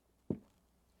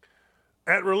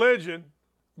at religion,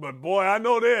 but boy, I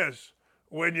know this.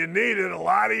 When you need it, a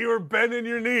lot of you are bending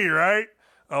your knee, right?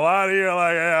 A lot of you are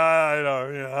like,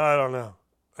 I don't know.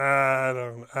 I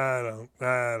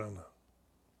don't know.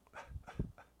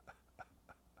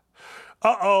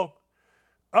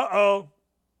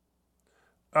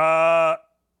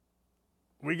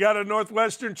 We got a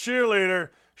Northwestern cheerleader.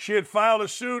 She had filed a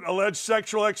suit, alleged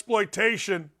sexual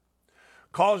exploitation,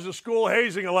 calls the school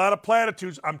hazing, a lot of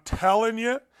platitudes. I'm telling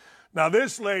you. Now,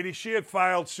 this lady, she had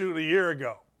filed suit a year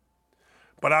ago.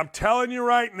 But I'm telling you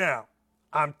right now,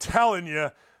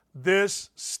 this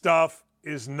stuff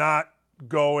is not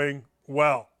going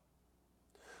well.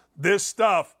 This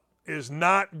stuff is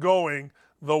not going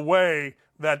the way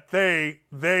that they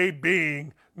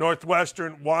being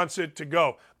Northwestern wants it to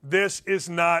go. This is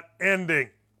not ending.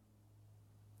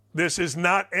 This is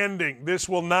not ending. This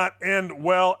will not end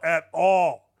well at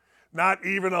all. Not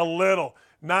even a little.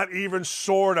 Not even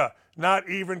sorta. Not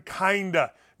even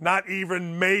kinda. Not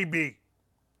even maybe.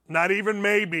 Not even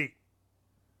maybe.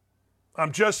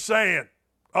 I'm just saying.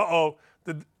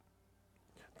 Did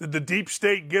the deep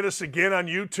state get us again on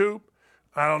YouTube?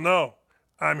 I don't know.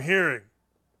 I'm hearing.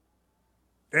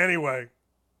 Anyway,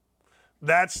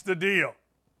 that's the deal.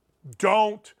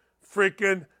 Don't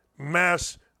freaking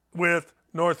mess with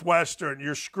Northwestern.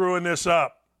 You're screwing this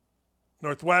up.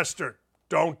 Northwestern,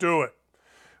 don't do it.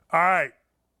 All right.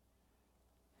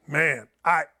 Man,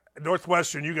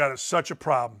 Northwestern, you got such a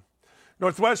problem.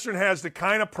 Northwestern has the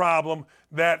kind of problem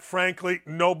that, frankly,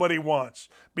 nobody wants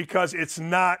because it's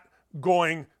not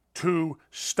going to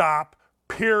stop,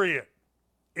 period.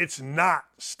 It's not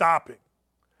stopping.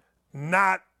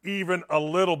 Not even a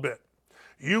little bit.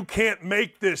 You can't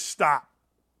make this stop.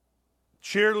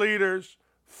 Cheerleaders,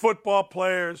 football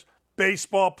players,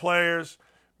 baseball players,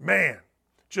 man,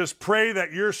 just pray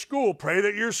that your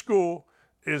school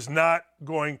is not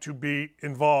going to be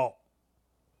involved.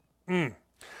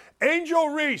 Angel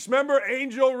Reese, remember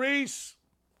Angel Reese?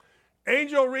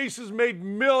 Angel Reese has made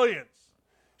millions.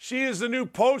 She is the new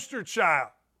poster child.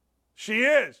 She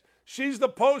is. She's the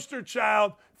poster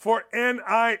child for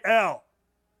NIL.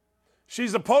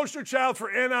 She's the poster child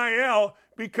for NIL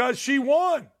because she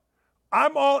won.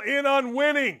 I'm all in on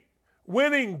winning.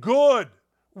 Winning good.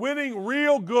 Winning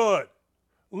real good.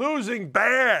 Losing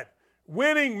bad.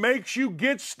 Winning makes you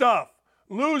get stuff.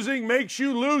 Losing makes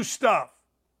you lose stuff.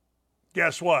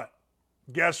 Guess what?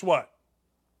 Guess what?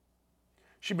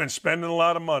 She's been spending a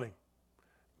lot of money.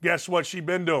 Guess what she's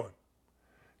been doing?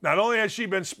 Not only has she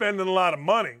been spending a lot of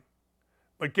money,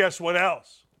 but guess what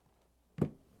else?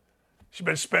 She's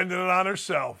been spending it on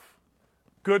herself.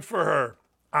 Good for her.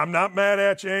 I'm not mad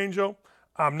at you, Angel.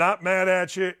 I'm not mad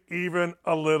at you even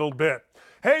a little bit.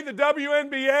 Hey, the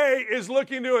WNBA is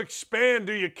looking to expand.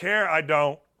 Do you care? I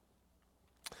don't.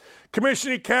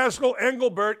 Commissioner Caskell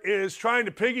Engelbert is trying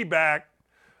to piggyback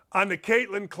on the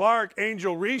Caitlin Clark,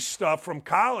 Angel Reese stuff from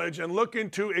college and looking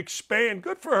to expand.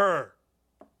 Good for her.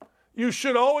 You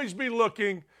should always be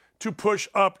looking to push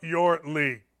up your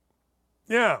league.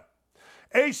 Yeah.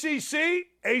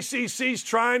 ACC's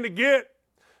trying to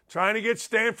get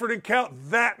Stanford and Cal.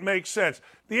 That makes sense.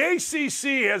 The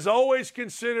ACC has always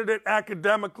considered it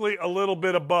academically a little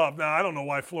bit above. Now, I don't know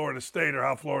why Florida State or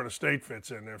how Florida State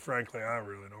fits in there. Frankly, I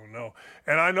really don't know.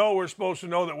 And I know we're supposed to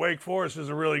know that Wake Forest is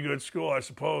a really good school. I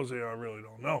suppose. I really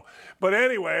don't know. But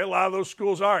anyway, a lot of those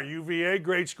schools are. UVA,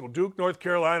 great school. Duke, North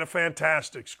Carolina,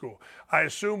 fantastic school. I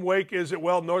assume Wake is at,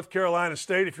 North Carolina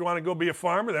State. If you want to go be a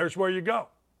farmer, there's where you go.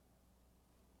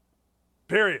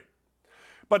 Period.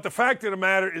 But the fact of the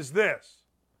matter is this.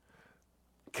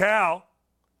 Cal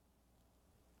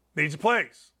needs a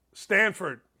place.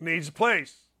 Stanford needs a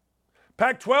place.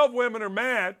 Pac-12 women are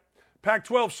mad.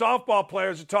 Pac-12 softball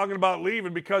players are talking about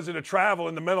leaving because of the travel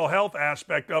and the mental health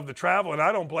aspect of the travel, and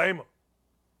I don't blame them.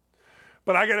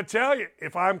 But I got to tell you,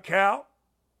 if I'm Cal,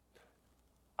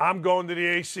 I'm going to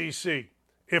the ACC.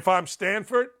 If I'm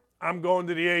Stanford, I'm going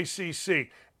to the ACC.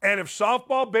 And if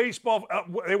softball, baseball,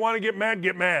 they want to get mad,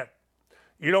 get mad.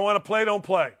 You don't want to play, don't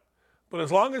play. But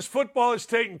as long as football is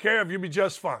taken care of, you'll be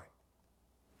just fine.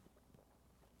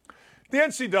 The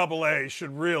NCAA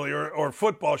should really, or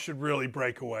football should really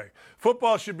break away.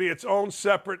 Football should be its own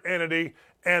separate entity,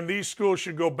 and these schools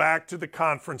should go back to the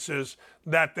conferences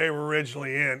that they were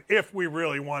originally in if we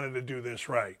really wanted to do this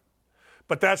right.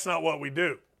 But that's not what we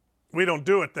do. We don't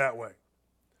do it that way.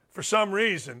 For some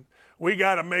reason, we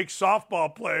got to make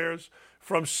softball players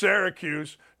from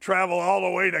Syracuse travel all the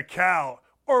way to Cal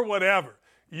or whatever.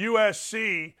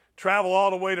 USC travel all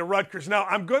the way to Rutgers. Now,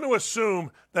 I'm going to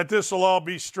assume that this will all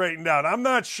be straightened out. I'm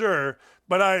not sure,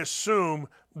 but I assume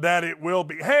that it will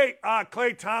be. Hey,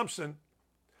 Klay Thompson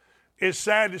is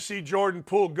sad to see Jordan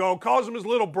Poole go. Calls him his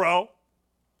little bro.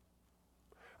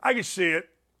 I can see it.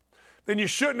 Then you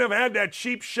shouldn't have had that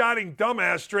cheap-shotting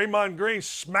dumbass Draymond Green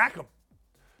smack him.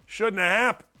 Shouldn't have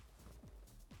happened.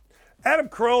 Adam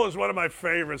Carolla is one of my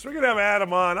favorites. We're going to have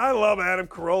Adam on. I love Adam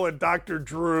Carolla and Dr.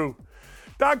 Drew.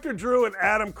 Dr. Drew and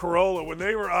Adam Carolla, when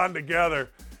they were on together,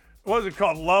 what was it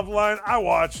called, Love Line? I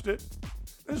watched it.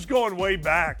 This is going way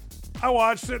back. I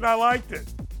watched it and I liked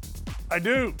it. I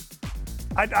do.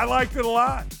 I liked it a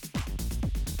lot.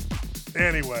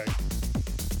 Anyway.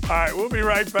 All right, we'll be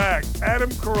right back. Adam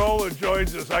Carolla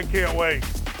joins us. I can't wait.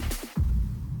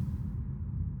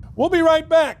 We'll be right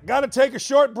back. Got to take a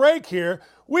short break here.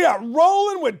 We are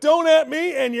rolling with Don't At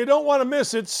Me, and you don't want to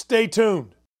miss it. Stay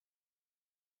tuned.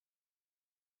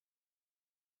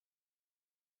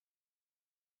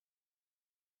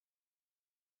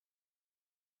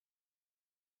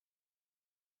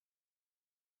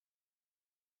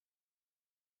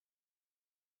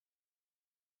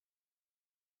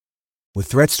 With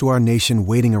threats to our nation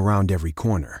waiting around every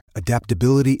corner,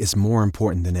 adaptability is more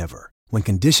important than ever. When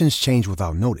conditions change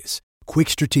without notice, quick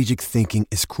strategic thinking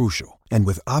is crucial. And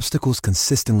with obstacles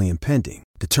consistently impending,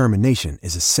 determination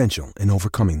is essential in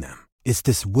overcoming them. It's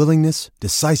this willingness,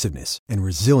 decisiveness, and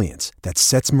resilience that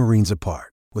sets Marines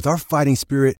apart. With our fighting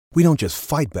spirit, we don't just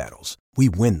fight battles, we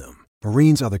win them.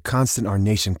 Marines are the constant our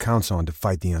nation counts on to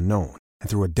fight the unknown. And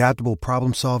through adaptable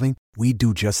problem solving, we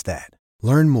do just that.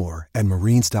 Learn more at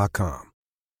marines.com.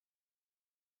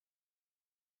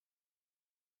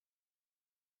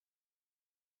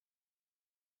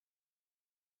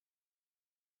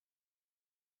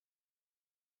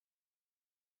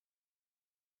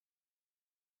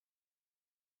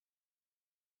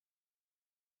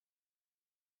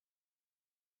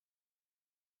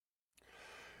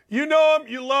 You know him,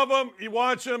 you love him, you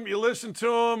watch him, you listen to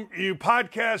him, you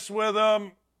podcast with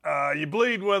him, you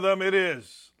bleed with him.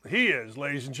 He is,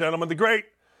 ladies and gentlemen, the great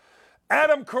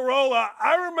Adam Carolla.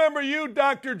 I remember you,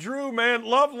 Dr. Drew, man.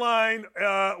 Loveline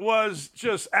was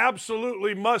just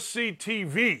absolutely must-see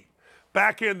TV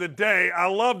back in the day. I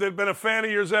loved it. Been a fan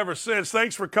of yours ever since.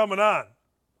 Thanks for coming on.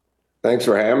 Thanks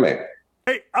for having me.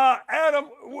 Hey, Adam,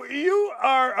 you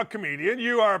are a comedian.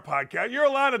 You are a podcast. You're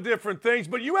a lot of different things,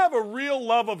 but you have a real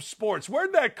love of sports.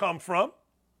 Where'd that come from?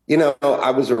 You know,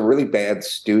 I was a really bad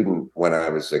student when I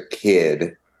was a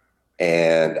kid,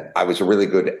 and I was a really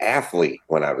good athlete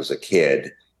when I was a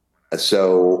kid.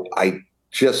 So I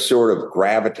just sort of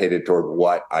gravitated toward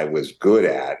what I was good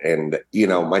at. And, you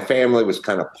know, my family was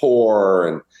kind of poor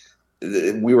and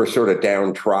we were sort of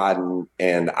downtrodden,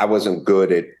 and I wasn't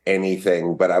good at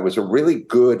anything, but I was a really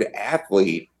good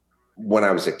athlete when I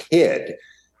was a kid.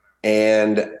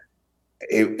 And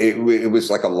it was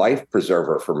like a life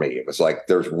preserver for me. It was like,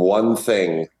 there's one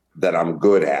thing that I'm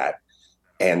good at,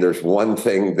 and there's one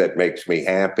thing that makes me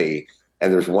happy,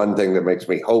 and there's one thing that makes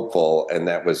me hopeful, and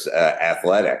that was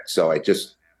athletics. So I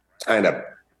just kind of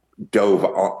dove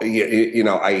on,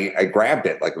 I grabbed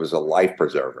it like it was a life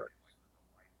preserver.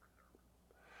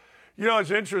 You know,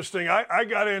 it's interesting. I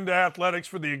got into athletics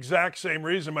for the exact same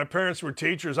reason. My parents were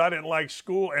teachers. I didn't like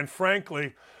school. And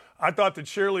frankly, I thought the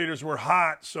cheerleaders were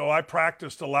hot. So I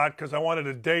practiced a lot because I wanted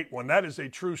to date one. That is a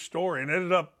true story. And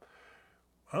ended up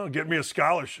getting me a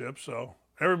scholarship. So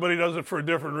everybody does it for a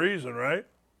different reason, right?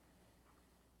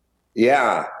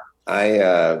 Yeah.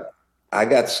 I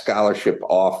got scholarship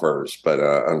offers, but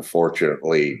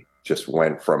unfortunately just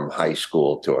went from high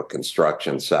school to a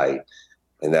construction site.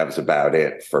 And that was about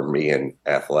it for me in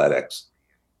athletics.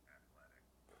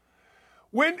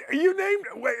 When you named,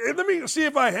 let me see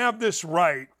if I have this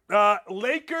right.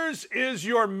 Lakers is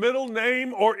your middle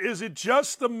name, or is it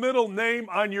just the middle name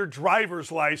on your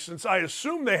driver's license? I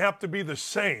assume they have to be the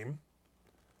same.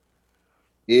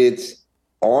 It's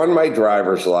on my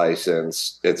driver's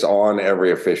license. It's on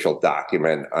every official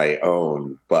document I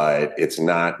own, but it's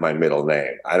not my middle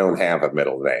name. I don't have a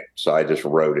middle name, so I just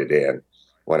wrote it in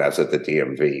when I was at the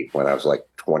DMV when I was like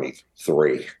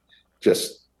 23.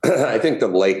 I think the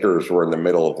Lakers were in the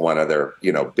middle of one of their,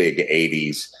 big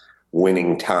 80s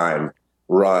winning time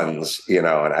runs, and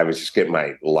I was just getting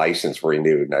my license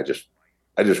renewed, and I just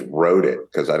wrote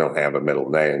it because I don't have a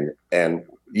middle name. And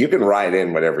you can write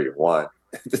in whatever you want.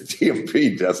 The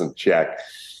DMV doesn't check.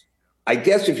 I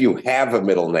guess if you have a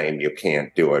middle name, you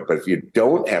can't do it. But if you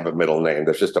don't have a middle name,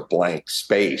 there's just a blank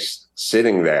space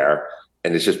sitting there,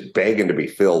 and it's just begging to be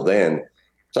filled in.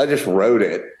 So I just wrote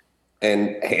it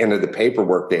and handed the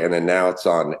paperwork in, and now it's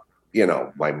on,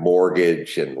 my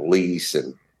mortgage and lease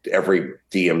and every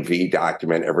DMV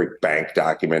document, every bank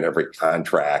document, every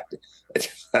contract.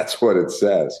 That's what it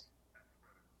says.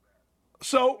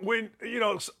 So when,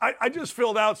 I just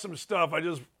filled out some stuff. I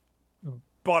just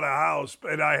bought a house,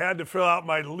 and I had to fill out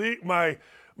my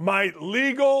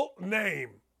legal name.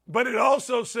 But it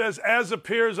also says, as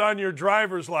appears on your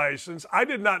driver's license. I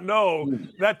did not know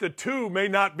that the two may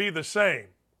not be the same.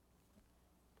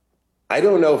 I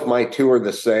don't know if my two are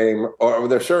the same, or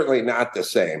they're certainly not the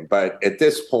same. But at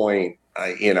this point,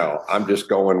 I'm just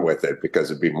going with it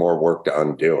because it'd be more work to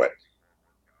undo it.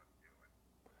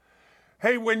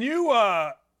 Hey, when you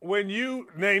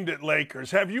named it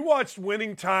Lakers, have you watched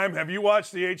Winning Time? Have you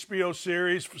watched the HBO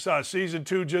series? Season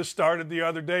 2 just started the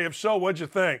other day. If so, what'd you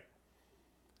think?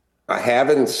 I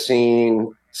haven't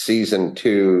seen season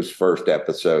 2's first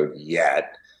episode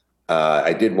yet.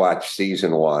 I did watch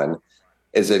season 1.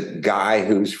 As a guy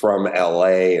who's from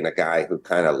LA and a guy who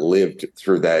kind of lived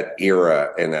through that era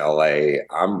in LA,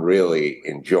 I'm really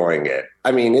enjoying it.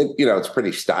 I mean, it's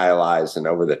pretty stylized and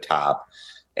over the top.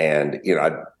 And,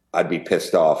 I'd be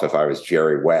pissed off if I was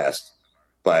Jerry West.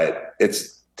 But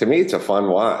to me, it's a fun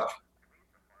watch.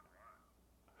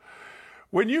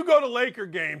 When you go to Laker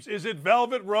games, is it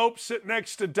velvet rope, sit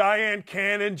next to Diane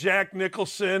Cannon, Jack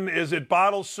Nicholson? Is it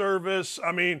bottle service?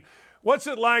 I mean, what's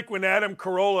it like when Adam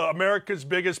Carolla, America's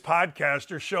biggest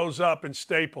podcaster, shows up in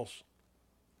Staples?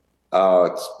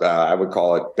 I would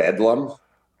call it bedlam,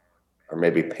 or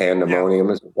maybe pandemonium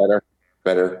is a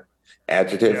better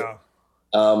adjective. Yeah.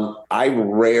 I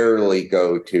rarely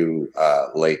go to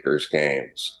Lakers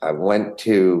games.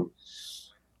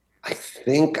 I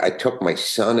think I took my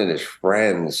son and his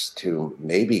friends to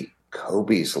maybe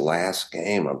Kobe's last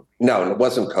game. No, it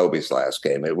wasn't Kobe's last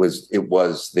game. It was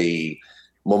the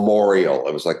memorial.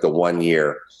 It was like the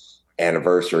 1-year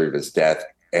anniversary of his death,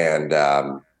 and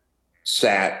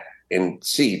sat in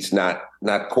seats, not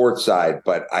courtside,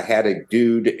 but I had a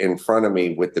dude in front of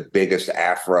me with the biggest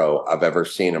afro I've ever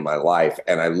seen in my life,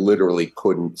 and I literally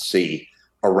couldn't see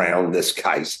around this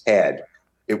guy's head.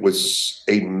 It was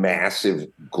a massive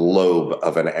globe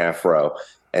of an afro.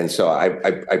 And so I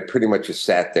pretty much just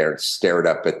sat there and stared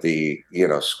up at the,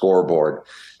 scoreboard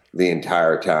the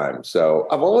entire time. So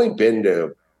I've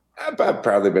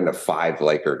probably been to 5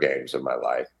 Laker games in my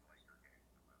life.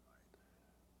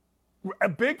 A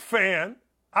big fan.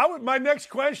 My next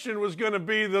question was going to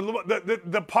be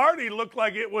the party looked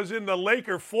like it was in the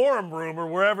Laker Forum room or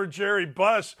wherever Jerry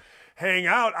Buss hang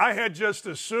out. I had just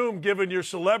assumed, given your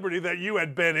celebrity, that you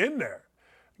had been in there.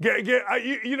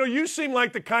 You seem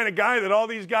like the kind of guy that all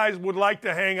these guys would like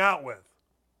to hang out with.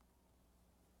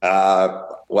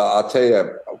 Well, I'll tell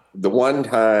you, the one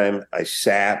time I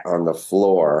sat on the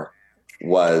floor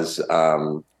was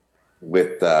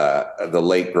with the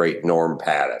late, great Norm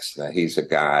Pattis. Now, he's a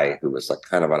guy who was like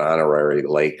kind of an honorary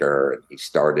Laker. He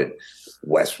started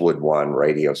Westwood One,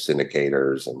 radio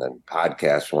syndicators, and then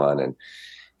Podcast One. And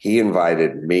he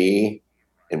invited me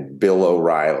and Bill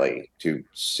O'Reilly to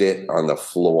sit on the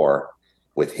floor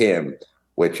with him,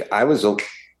 which I was a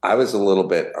little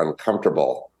bit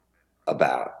uncomfortable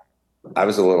about. I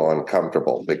was a little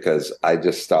uncomfortable because I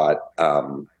just thought,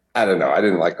 I don't know, I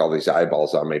didn't like all these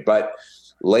eyeballs on me. But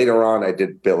later on, I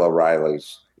did Bill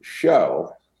O'Reilly's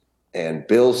show, and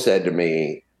Bill said to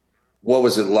me, what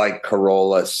was it like,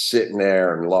 Carolla, sitting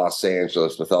there in Los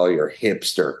Angeles with all your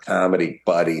hipster comedy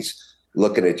buddies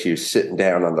looking at you sitting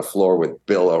down on the floor with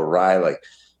Bill O'Reilly?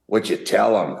 What'd you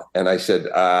tell him? And I said,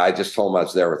 I just told him I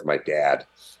was there with my dad.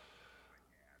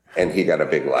 And he got a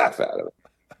big laugh out of it.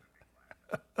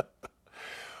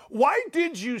 Why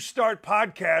did you start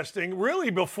podcasting really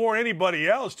before anybody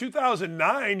else?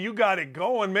 2009, you got it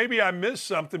going. Maybe I missed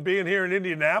something being here in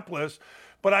Indianapolis,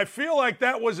 but I feel like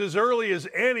that was as early as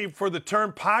any for the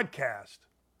term podcast.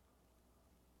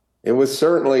 It was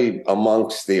certainly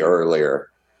amongst the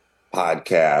earlier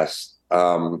podcasts.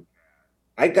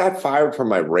 I got fired from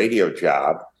my radio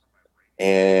job,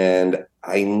 and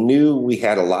I knew we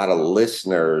had a lot of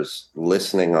listeners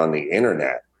listening on the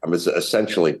internet. I was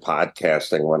essentially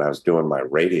podcasting when I was doing my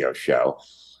radio show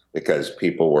because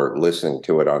people were listening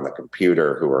to it on the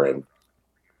computer who were in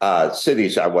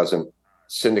cities I wasn't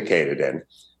syndicated in.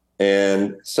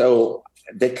 And so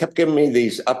they kept giving me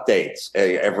these updates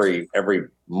every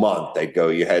month. They'd go,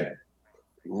 you had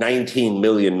 19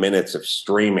 million minutes of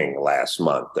streaming last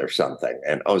month or something.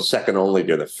 And second only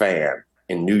to the Fan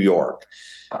in New York,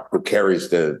 who carries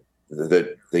the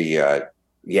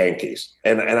Yankees.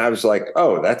 And I was like,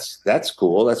 oh, that's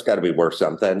cool. That's got to be worth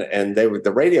something. And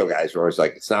the radio guys were always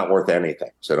like, it's not worth anything,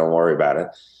 so don't worry about it.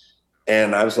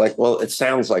 And I was like, well, it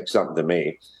sounds like something to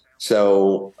me.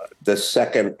 So the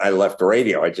second I left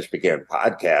radio, I just began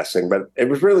podcasting, but it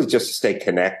was really just to stay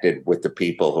connected with the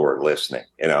people who are listening.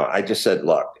 I just said,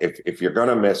 look, if you're going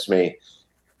to miss me,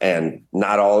 and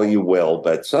not all of you will,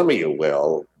 but some of you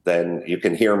will, then you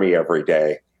can hear me every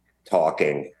day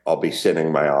talking. I'll be sitting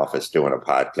in my office doing a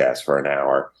podcast for an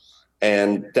hour.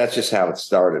 And that's just how it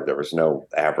started. There was no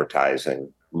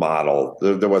advertising model.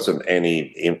 There wasn't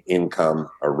any income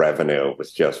or revenue. It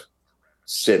was just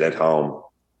sit at home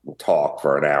and talk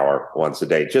for an hour once a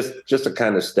day, just to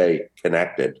kind of stay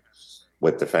connected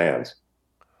with the fans.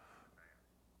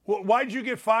 Well, why'd you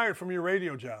get fired from your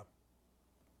radio job?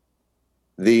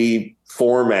 The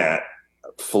format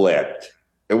flipped.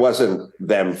 It wasn't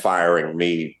them firing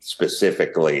me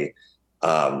specifically.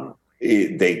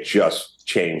 They just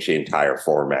changed the entire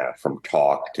format from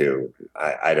talk to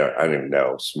I don't even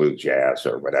know, smooth jazz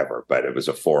or whatever, but it was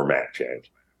a format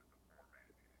change.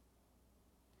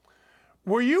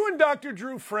 Were you and Dr.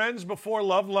 Drew friends before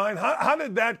Loveline? How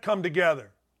did that come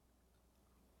together?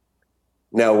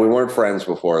 No, we weren't friends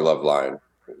before Loveline.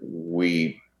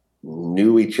 We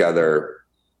knew each other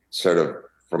sort of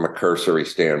from a cursory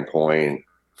standpoint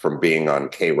from being on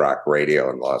K-Rock radio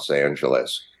in Los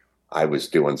Angeles. I was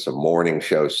doing some morning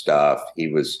show stuff. He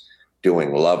was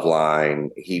doing Loveline.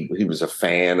 He was a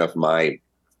fan of my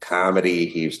comedy.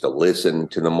 He used to listen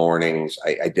to the mornings.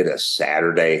 I did a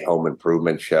Saturday home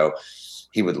improvement show.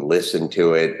 He would listen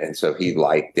to it, and so he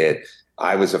liked it.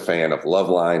 I was a fan of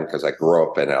Loveline because I grew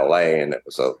up in LA and it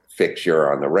was a fixture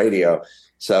on the radio.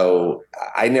 So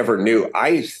I never knew.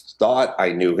 I thought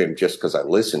I knew him just because I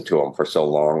listened to him for so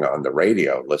long on the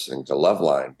radio, listening to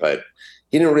Loveline. But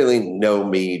he didn't really know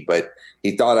me, but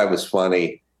he thought I was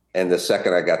funny. And the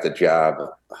second I got the job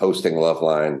hosting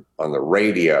Loveline on the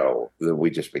radio,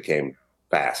 we just became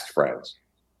fast friends.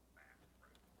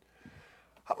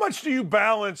 How much do you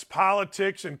balance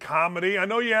politics and comedy? I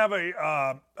know you have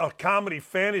a comedy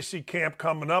fantasy camp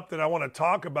coming up that I want to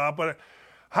talk about, but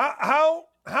how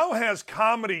has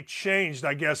comedy changed,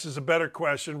 I guess, is a better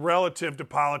question, relative to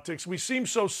politics? We seem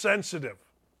so sensitive.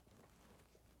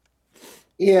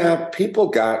 Yeah, people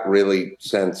got really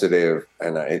sensitive,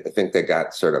 and I think they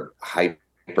got sort of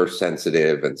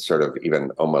hypersensitive and sort of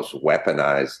even almost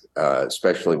weaponized,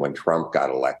 especially when Trump got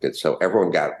elected. So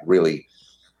everyone got really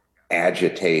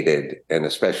agitated, and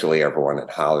especially everyone in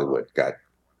Hollywood got,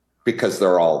 because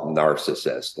they're all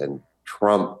narcissists. And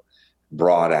Trump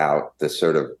brought out the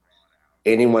sort of,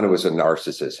 anyone who was a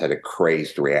narcissist had a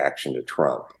crazed reaction to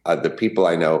Trump. The people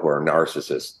I know who are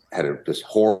narcissists had this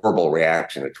horrible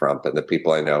reaction to Trump, and the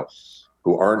people I know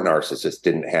who aren't narcissists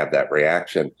didn't have that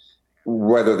reaction.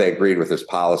 Whether they agreed with his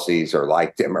policies or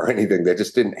liked him or anything, they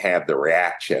just didn't have the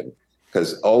reaction,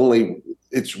 because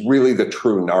it's really the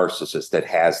true narcissist that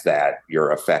has that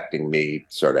 "you're affecting me"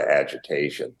 sort of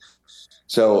agitation.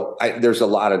 So there's a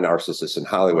lot of narcissists in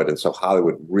Hollywood. And so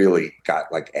Hollywood really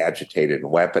got like agitated and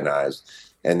weaponized.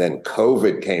 And then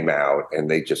COVID came out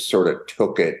and they just sort of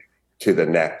took it to the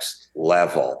next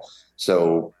level.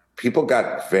 So people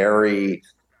got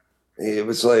it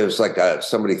was like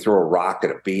somebody threw a rock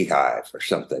at a beehive or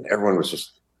something. Everyone was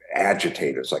just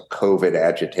agitated. It was like COVID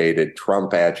agitated,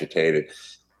 Trump agitated.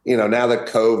 Now that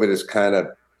COVID is kind of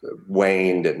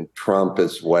waned and Trump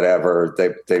is whatever,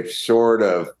 they've sort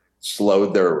of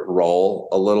slowed their roll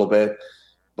a little bit,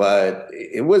 but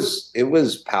it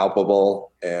was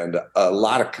palpable, and a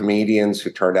lot of comedians who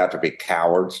turned out to be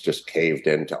cowards just caved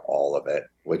into all of it,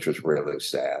 which was really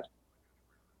sad.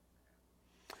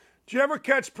 Do you ever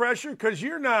catch pressure? Because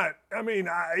you're not. I mean,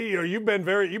 you've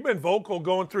been vocal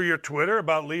going through your Twitter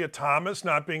about Leah Thomas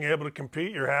not being able to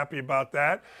compete. You're happy about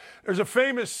that. There's a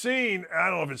famous scene. I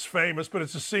don't know if it's famous, but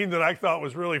it's a scene that I thought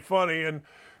was really funny and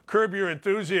Curb Your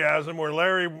Enthusiasm, where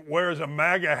Larry wears a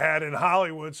MAGA hat in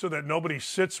Hollywood so that nobody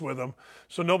sits with him,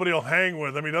 so nobody will hang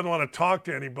with him. He doesn't want to talk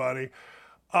to anybody.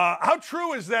 How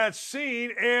true is that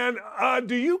scene? And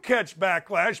do you catch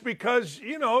backlash? Because,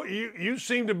 you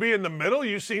seem to be in the middle.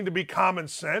 You seem to be common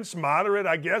sense, moderate,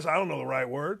 I guess. I don't know the right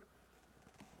word.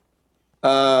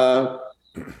 Yeah,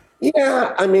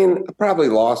 I mean, I probably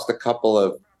lost a couple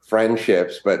of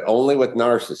friendships, but only with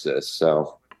narcissists.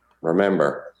 So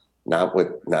remember, not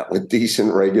with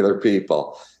decent, regular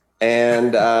people.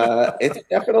 And it's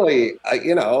definitely,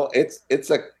 it's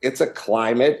a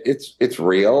climate. It's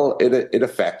real. It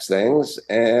affects things,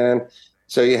 and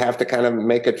so you have to kind of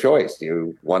make a choice. Do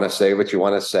you want to say what you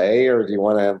want to say, or do you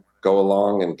want to go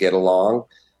along and get along?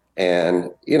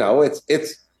 And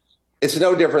it's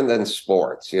no different than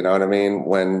sports. You know what I mean?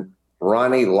 When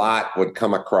Ronnie Lott would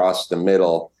come across the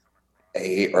middle,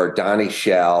 or Donnie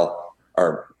Shell,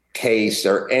 or Case,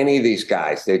 or any of these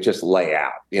guys, they just lay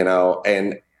out,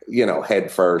 and head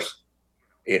first,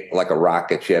 like a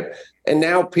rocket ship. And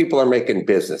now people are making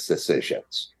business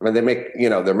decisions. I mean,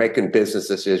 they're making business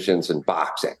decisions in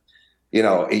boxing.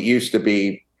 It used to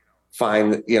be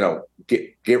find,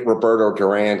 get Roberto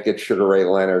Duran, get Sugar Ray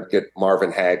Leonard, get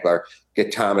Marvin Hagler,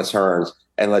 get Thomas Hearns,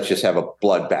 and let's just have a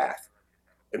bloodbath.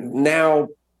 Now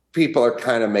people are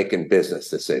kind of making business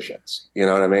decisions. You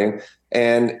know what I mean?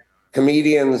 And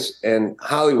comedians and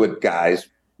Hollywood guys,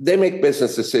 they make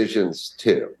business decisions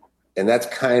too. And that's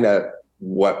kind of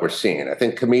what we're seeing. I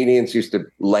think comedians used to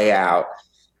lay out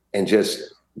and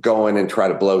just go in and try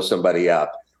to blow somebody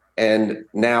up. And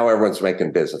now everyone's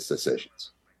making business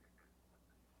decisions.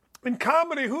 In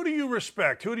comedy, who do you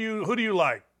respect? Who do you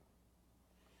like?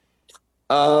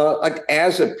 Like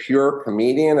as a pure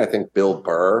comedian, I think Bill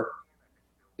Burr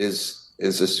is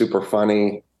a super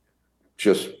funny,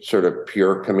 just sort of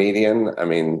pure comedian. I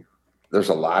mean, there's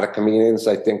a lot of comedians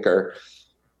I think are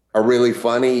really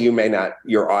funny.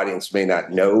 Your audience may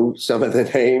not know some of the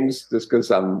names just because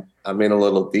I'm in a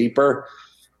little deeper,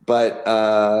 but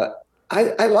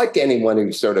I like anyone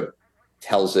who sort of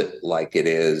tells it like it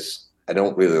is. I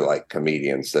don't really like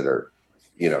comedians that are,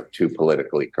 too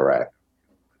politically correct.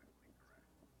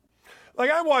 Like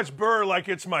I watch Burr like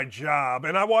it's my job,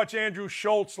 and I watch Andrew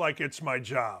Schultz like it's my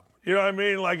job. You know what I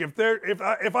mean? Like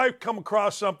if I come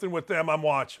across something with them, I'm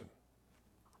watching.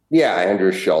 Yeah,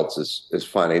 Andrew Schultz is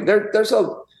funny. There's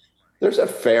a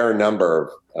fair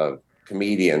number of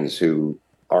comedians who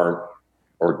aren't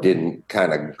or didn't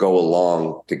kind of go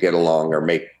along to get along or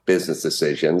make business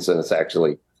decisions, and it's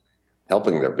actually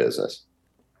helping their business.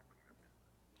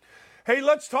 Hey,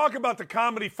 let's talk about the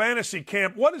comedy fantasy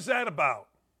camp. What is that about?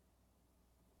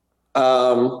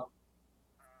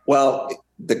 Well,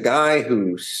 the guy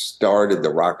who started the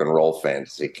rock and roll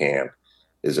fantasy camp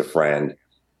is a friend.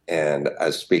 And I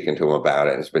was speaking to him about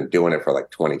it, and he's been doing it for like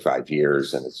 25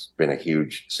 years, and it's been a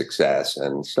huge success.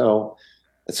 And so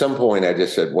at some point I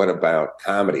just said, what about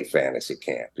comedy fantasy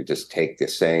camp? You just take the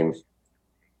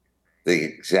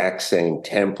exact same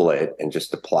template and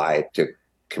just apply it to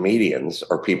comedians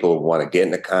or people who want to get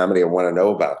into comedy or want to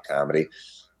know about comedy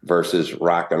versus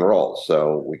rock and roll.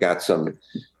 So we got some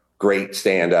great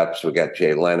stand-ups. We got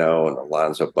Jay Leno and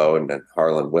Alonzo Bowden and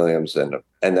Harlan Williams. And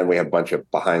then we have a bunch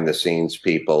of behind-the-scenes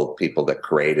people that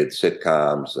created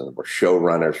sitcoms and were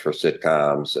showrunners for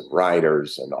sitcoms and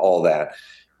writers and all that.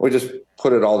 We just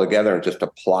put it all together and just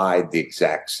applied the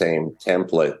exact same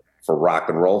template for rock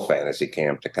and roll fantasy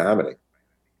camp to comedy.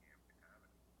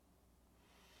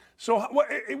 So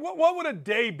what would a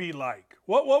day be like?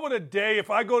 What would a day,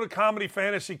 if I go to comedy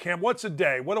fantasy camp, what's a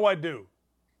day? What do I do?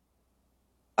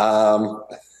 I'm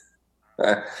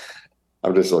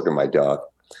just looking at my dog.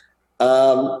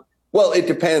 Well, it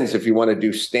depends. If you want to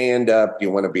do stand-up, do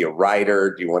you want to be a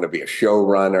writer? Do you want to be a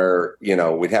showrunner? You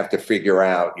know, we'd have to figure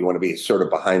out, you want to be sort of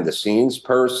behind-the-scenes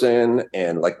person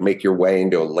and like make your way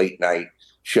into a late-night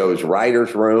show's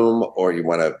writer's room, or you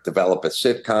want to develop a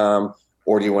sitcom,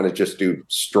 or do you want to just do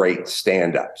straight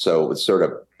stand-up? So it would sort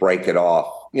of break it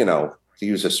off, you know, to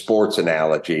use a sports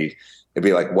analogy, it'd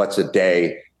be like, what's a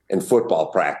day in football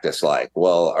practice like?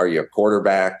 Well, are you a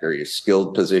quarterback? Are you a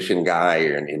skilled position guy?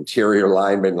 Or an interior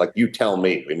lineman? Like, you tell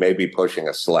me. We may be pushing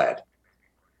a sled.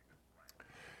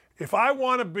 If I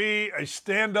want to be a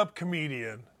stand-up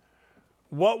comedian,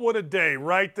 what would a day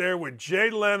right there with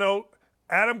Jay Leno,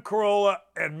 Adam Carolla,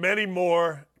 and many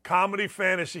more, comedy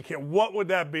fantasy camp, what would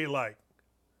that be like?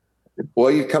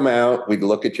 Well, you'd come out, we'd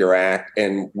look at your act,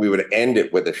 and we would end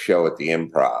it with a show at the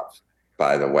Improv,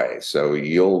 by the way. So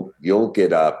you'll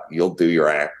get up, you'll do your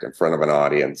act in front of an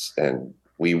audience, and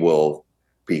we will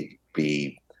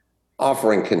be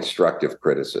offering constructive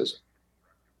criticism.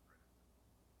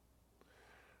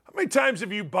 How many times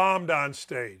have you bombed on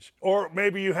stage? Or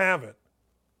maybe you haven't?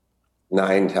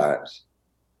 9 times.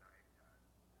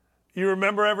 You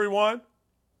remember every one?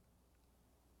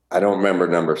 I don't remember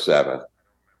number 7.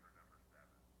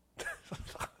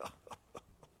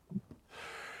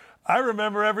 I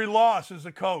remember every loss as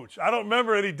a coach. I don't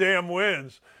remember any damn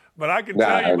wins, but I can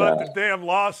tell you about the damn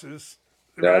losses.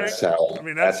 Right? That's how. I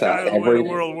mean, that's kind of the way the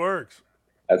world works.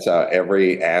 That's how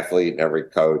every athlete and every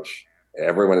coach,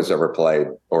 everyone who's ever played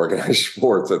organized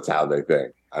sports, that's how they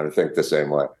think. I think the same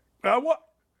way.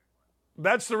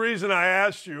 That's the reason I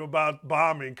asked you about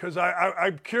bombing, because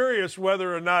I'm curious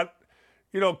whether or not,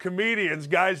 you know, comedians,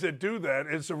 guys that do that,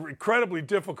 it's an incredibly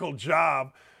difficult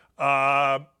job.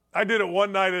 I did it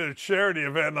one night at a charity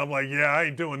event, and I'm like, yeah, I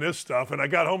ain't doing this stuff. And I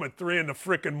got home at 3 in the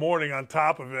frickin' morning on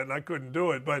top of it, and I couldn't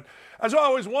do it. But as I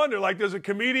always wonder, like, does a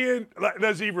comedian,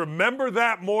 does he remember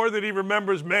that more than he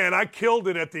remembers, man, I killed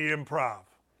it at the Improv?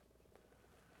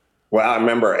 Well, I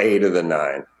remember 8 of the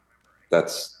 9.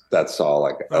 That's all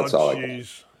I got. That's all I got.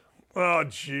 Oh,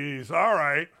 geez. All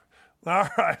right,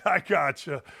 I got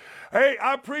you. Hey,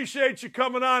 I appreciate you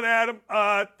coming on, Adam.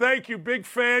 Thank you. Big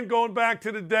fan going back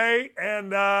to the day.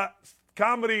 And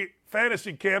comedy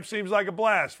fantasy camp seems like a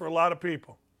blast for a lot of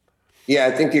people. Yeah,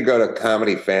 I think you go to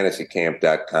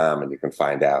comedyfantasycamp.com and you can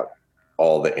find out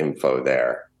all the info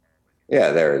there.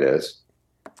 Yeah, there it is.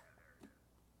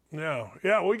 Yeah,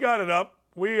 we got it up.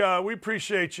 We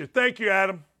appreciate you. Thank you,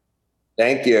 Adam.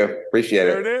 Thank you. Appreciate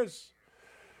it. There it is.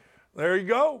 There you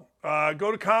go.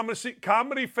 Go to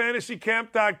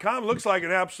comedyfantasycamp.com. Looks like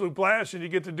an absolute blast, and you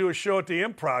get to do a show at the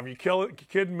Improv. You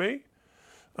kidding me?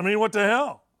 I mean, what the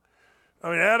hell?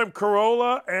 I mean, Adam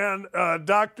Carolla and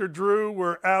Dr. Drew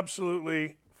were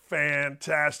absolutely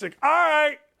fantastic. All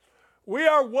right. We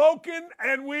are woken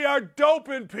and we are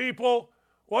doping, people.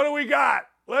 What do we got?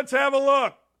 Let's have a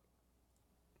look.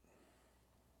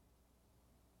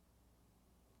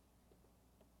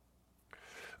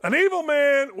 An evil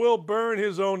man will burn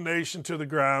his own nation to the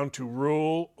ground to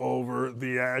rule over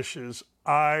the ashes.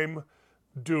 I'm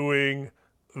doing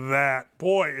that.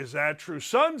 Boy, is that true.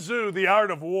 Sun Tzu, The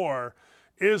Art of War,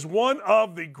 is one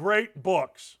of the great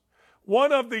books.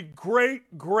 One of the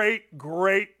great, great,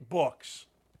 great books.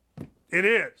 It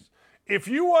is. If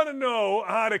you want to know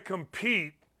how to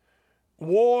compete,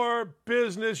 war,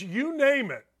 business, you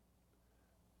name it,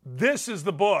 this is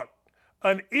the book.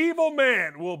 An evil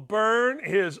man will burn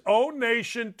his own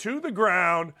nation to the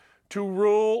ground to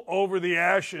rule over the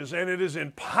ashes, and it is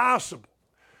impossible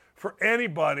for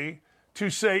anybody to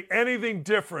say anything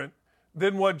different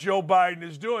than what Joe Biden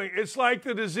is doing. It's like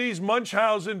the disease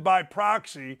Munchausen by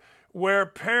proxy, where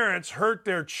parents hurt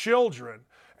their children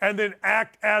and then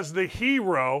act as the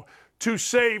hero to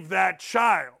save that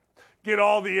child. get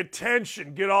all the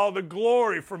attention, get all the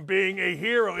glory from being a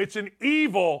hero. It's an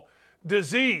evil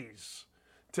disease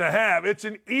to have. It's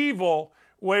an evil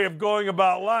way of going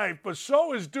about life, but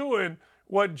so is doing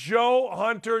what Joe,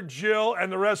 Hunter, Jill,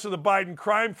 and the rest of the Biden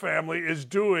crime family is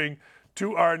doing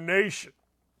to our nation.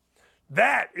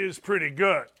 That is pretty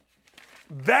good.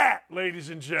 That, ladies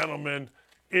and gentlemen,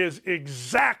 is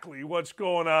exactly what's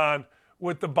going on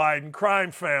with the Biden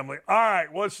crime family. All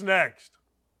right, what's next?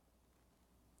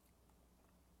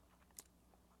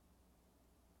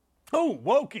 Oh,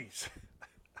 Wokies.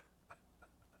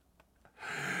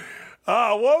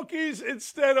 Wokies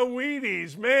instead of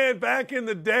Wheaties. Man, back in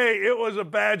the day, it was a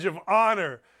badge of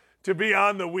honor to be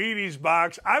on the Wheaties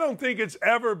box. I don't think it's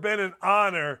ever been an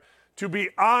honor to be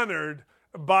honored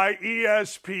by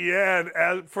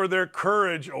ESPN for their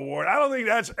Courage Award. I don't think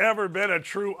that's ever been a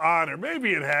true honor.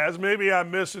 Maybe it has. Maybe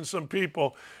I'm missing some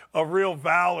people of real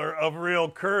valor, of real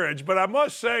courage. But I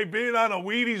must say, being on a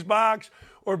Wheaties box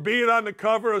or being on the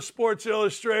cover of Sports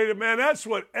Illustrated, man, that's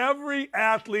what every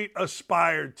athlete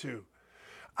aspired to.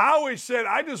 I always said,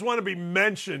 I just want to be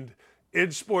mentioned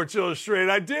in Sports Illustrated.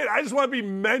 I did. I just want to be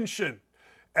mentioned.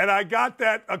 And I got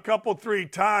that a couple, 3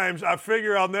 times. I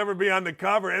figure I'll never be on the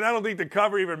cover. And I don't think the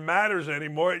cover even matters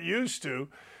anymore. It used to.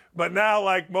 But now,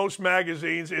 like most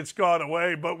magazines, it's gone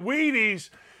away. But Wheaties,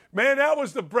 man, that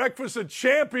was the breakfast of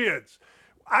champions.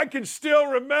 I can still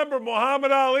remember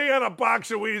Muhammad Ali on a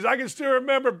box of Wheaties. I can still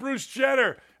remember Bruce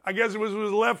Jenner. I guess it was with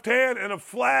his left hand and a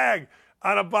flag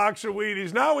on a box of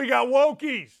Wheaties. Now we got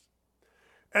Wokies.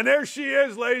 And there she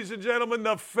is, ladies and gentlemen,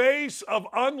 the face of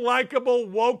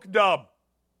unlikable wokedom.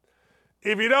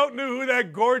 If you don't know who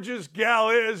that gorgeous gal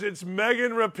is, it's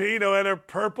Megan Rapinoe and her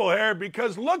purple hair,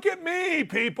 because look at me,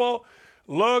 people.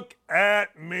 Look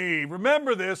at me.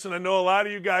 Remember this, and I know a lot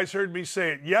of you guys heard me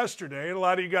say it yesterday, and a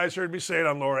lot of you guys heard me say it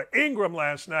on Laura Ingraham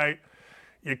last night.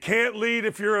 You can't lead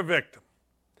if you're a victim.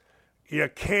 You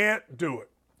can't do it.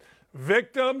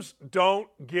 Victims don't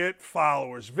get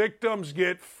followers. Victims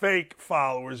get fake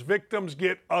followers. Victims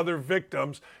get other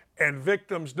victims, and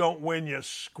victims don't win you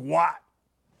squat.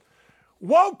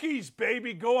 Wokies,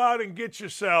 baby, go out and get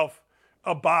yourself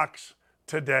a box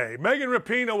today. Megan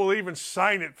Rapinoe will even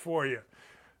sign it for you.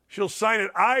 She'll sign it,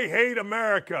 "I hate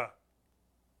America."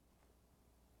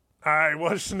 All right,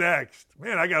 what's next?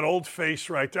 Man, I got old face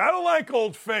right there. I don't like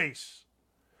old face.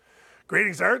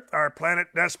 Greetings, Earth. Our planet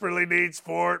desperately needs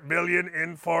 4 billion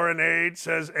in foreign aid,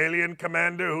 says alien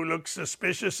commander who looks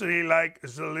suspiciously like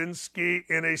Zelensky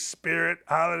in a Spirit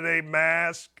holiday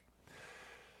mask.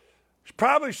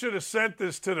 Probably should have sent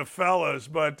this to the fellas,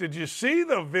 but did you see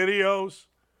the videos?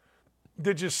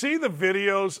 Did you see the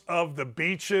videos of the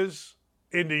beaches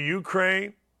in the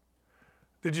Ukraine?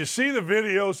 Did you see the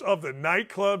videos of the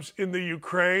nightclubs in the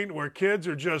Ukraine where kids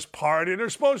are just partying? They're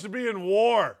supposed to be in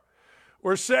war.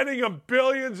 We're sending them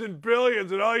billions and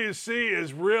billions, and all you see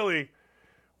is really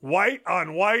white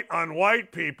on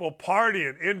white people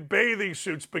partying in bathing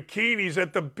suits, bikinis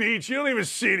at the beach. You don't even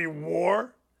see any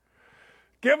war.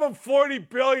 Give them $40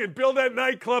 billion. Build that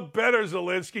nightclub better,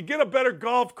 Zelensky. Get a better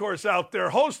golf course out there.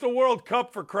 Host a World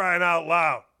Cup, for crying out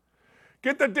loud.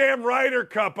 Get the damn Ryder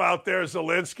Cup out there,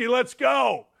 Zelensky. Let's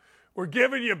go. We're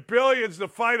giving you billions to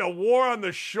fight a war on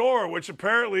the shore, which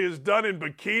apparently is done in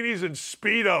bikinis and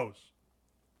Speedos.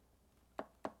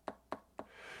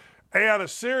 Hey, on a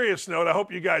serious note, I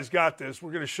hope you guys got this.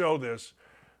 We're going to show this.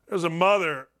 There's a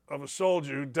mother of a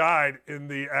soldier who died in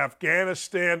the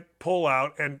Afghanistan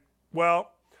pullout, and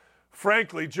well,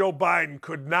 frankly, Joe Biden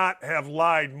could not have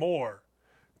lied more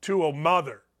to a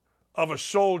mother of a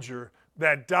soldier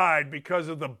that died because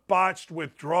of the botched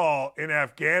withdrawal in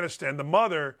Afghanistan. The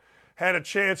mother had a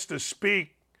chance to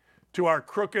speak to our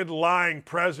crooked, lying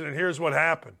president. Here's what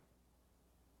happened.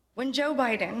 When Joe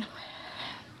Biden,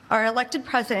 our elected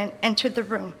president, entered the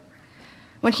room,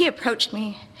 when he approached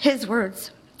me, his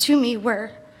words to me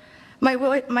were, my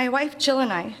wife Jill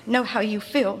and I know how you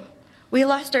feel. We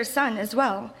lost our son as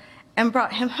well and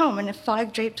brought him home in a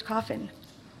flag-draped coffin.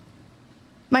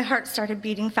 My heart started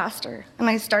beating faster, and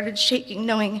I started shaking,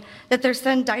 knowing that their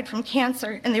son died from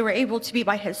cancer and they were able to be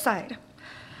by his side.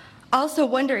 Also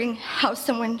wondering how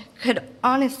someone could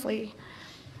honestly,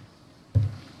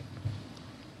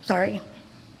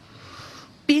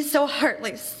 be so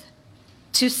heartless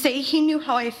to say he knew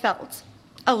how I felt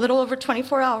a little over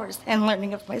 24 hours and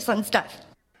learning of my son's death.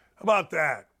 How about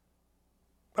that?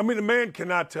 I mean, the man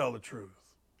cannot tell the truth.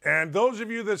 And those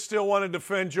of you that still want to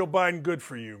defend Joe Biden, good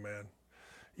for you, man.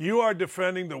 You are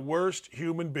defending the worst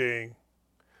human being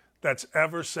that's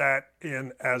ever sat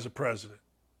in as a president.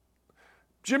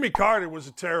 Jimmy Carter was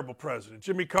a terrible president.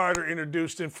 Jimmy Carter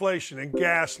introduced inflation and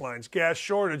gas lines, gas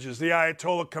shortages, the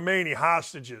Ayatollah Khomeini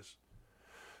hostages.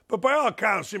 But by all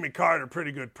accounts, Jimmy Carter, a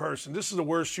pretty good person. This is the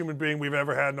worst human being we've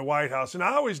ever had in the White House. And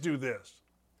I always do this.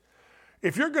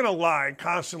 If you're going to lie and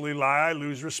constantly lie, I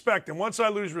lose respect. And once I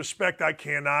lose respect, I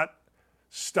cannot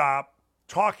stop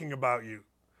talking about you.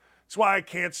 That's why I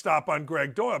can't stop on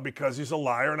Greg Doyle, because he's a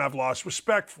liar and I've lost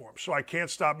respect for him. So I can't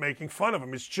stop making fun of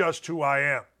him. It's just who I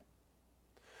am.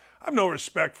 I have no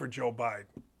respect for Joe Biden.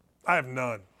 I have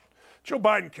none. Joe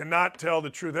Biden cannot tell the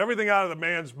truth. Everything out of the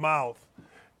man's mouth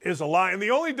is a lie. And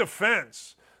the only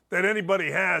defense that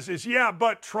anybody has is, yeah,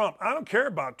 but Trump. I don't care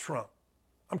about Trump.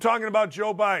 I'm talking about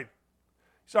Joe Biden.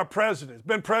 He's our president. He's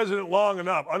been president long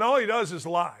enough. And all he does is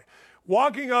lie.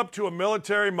 Walking up to a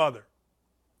military mother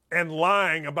and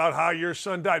lying about how your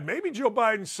son died. Maybe Joe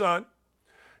Biden's son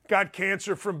got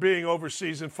cancer from being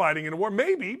overseas and fighting in a war.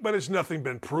 Maybe, but it's nothing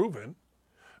been proven.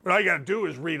 But all you got to do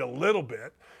is read a little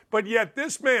bit. But yet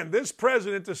this man, this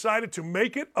president, decided to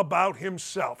make it about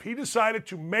himself. He decided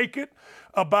to make it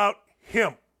about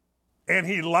him. And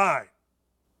he lied.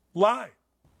 Lied.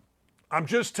 I'm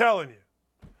just telling you.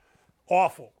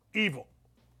 Awful. Evil.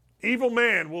 Evil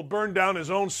man will burn down his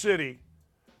own city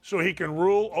so he can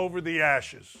rule over the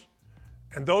ashes.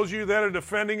 And those of you that are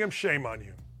defending him, shame on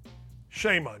you.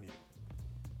 Shame on you.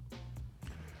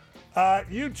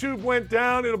 YouTube went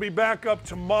down. It'll be back up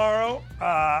tomorrow.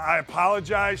 I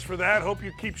apologize for that. Hope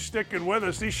you keep sticking with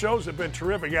us. These shows have been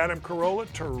terrific. Adam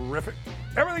Carolla, terrific.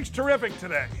 Everything's terrific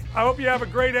today. I hope you have a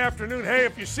great afternoon. Hey,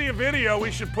 if you see a video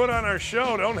we should put on our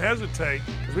show, don't hesitate,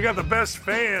 because we got the best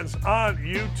fans on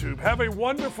YouTube. Have a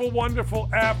wonderful, wonderful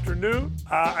afternoon.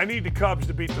 I need the Cubs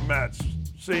to beat the Mets.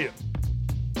 See you.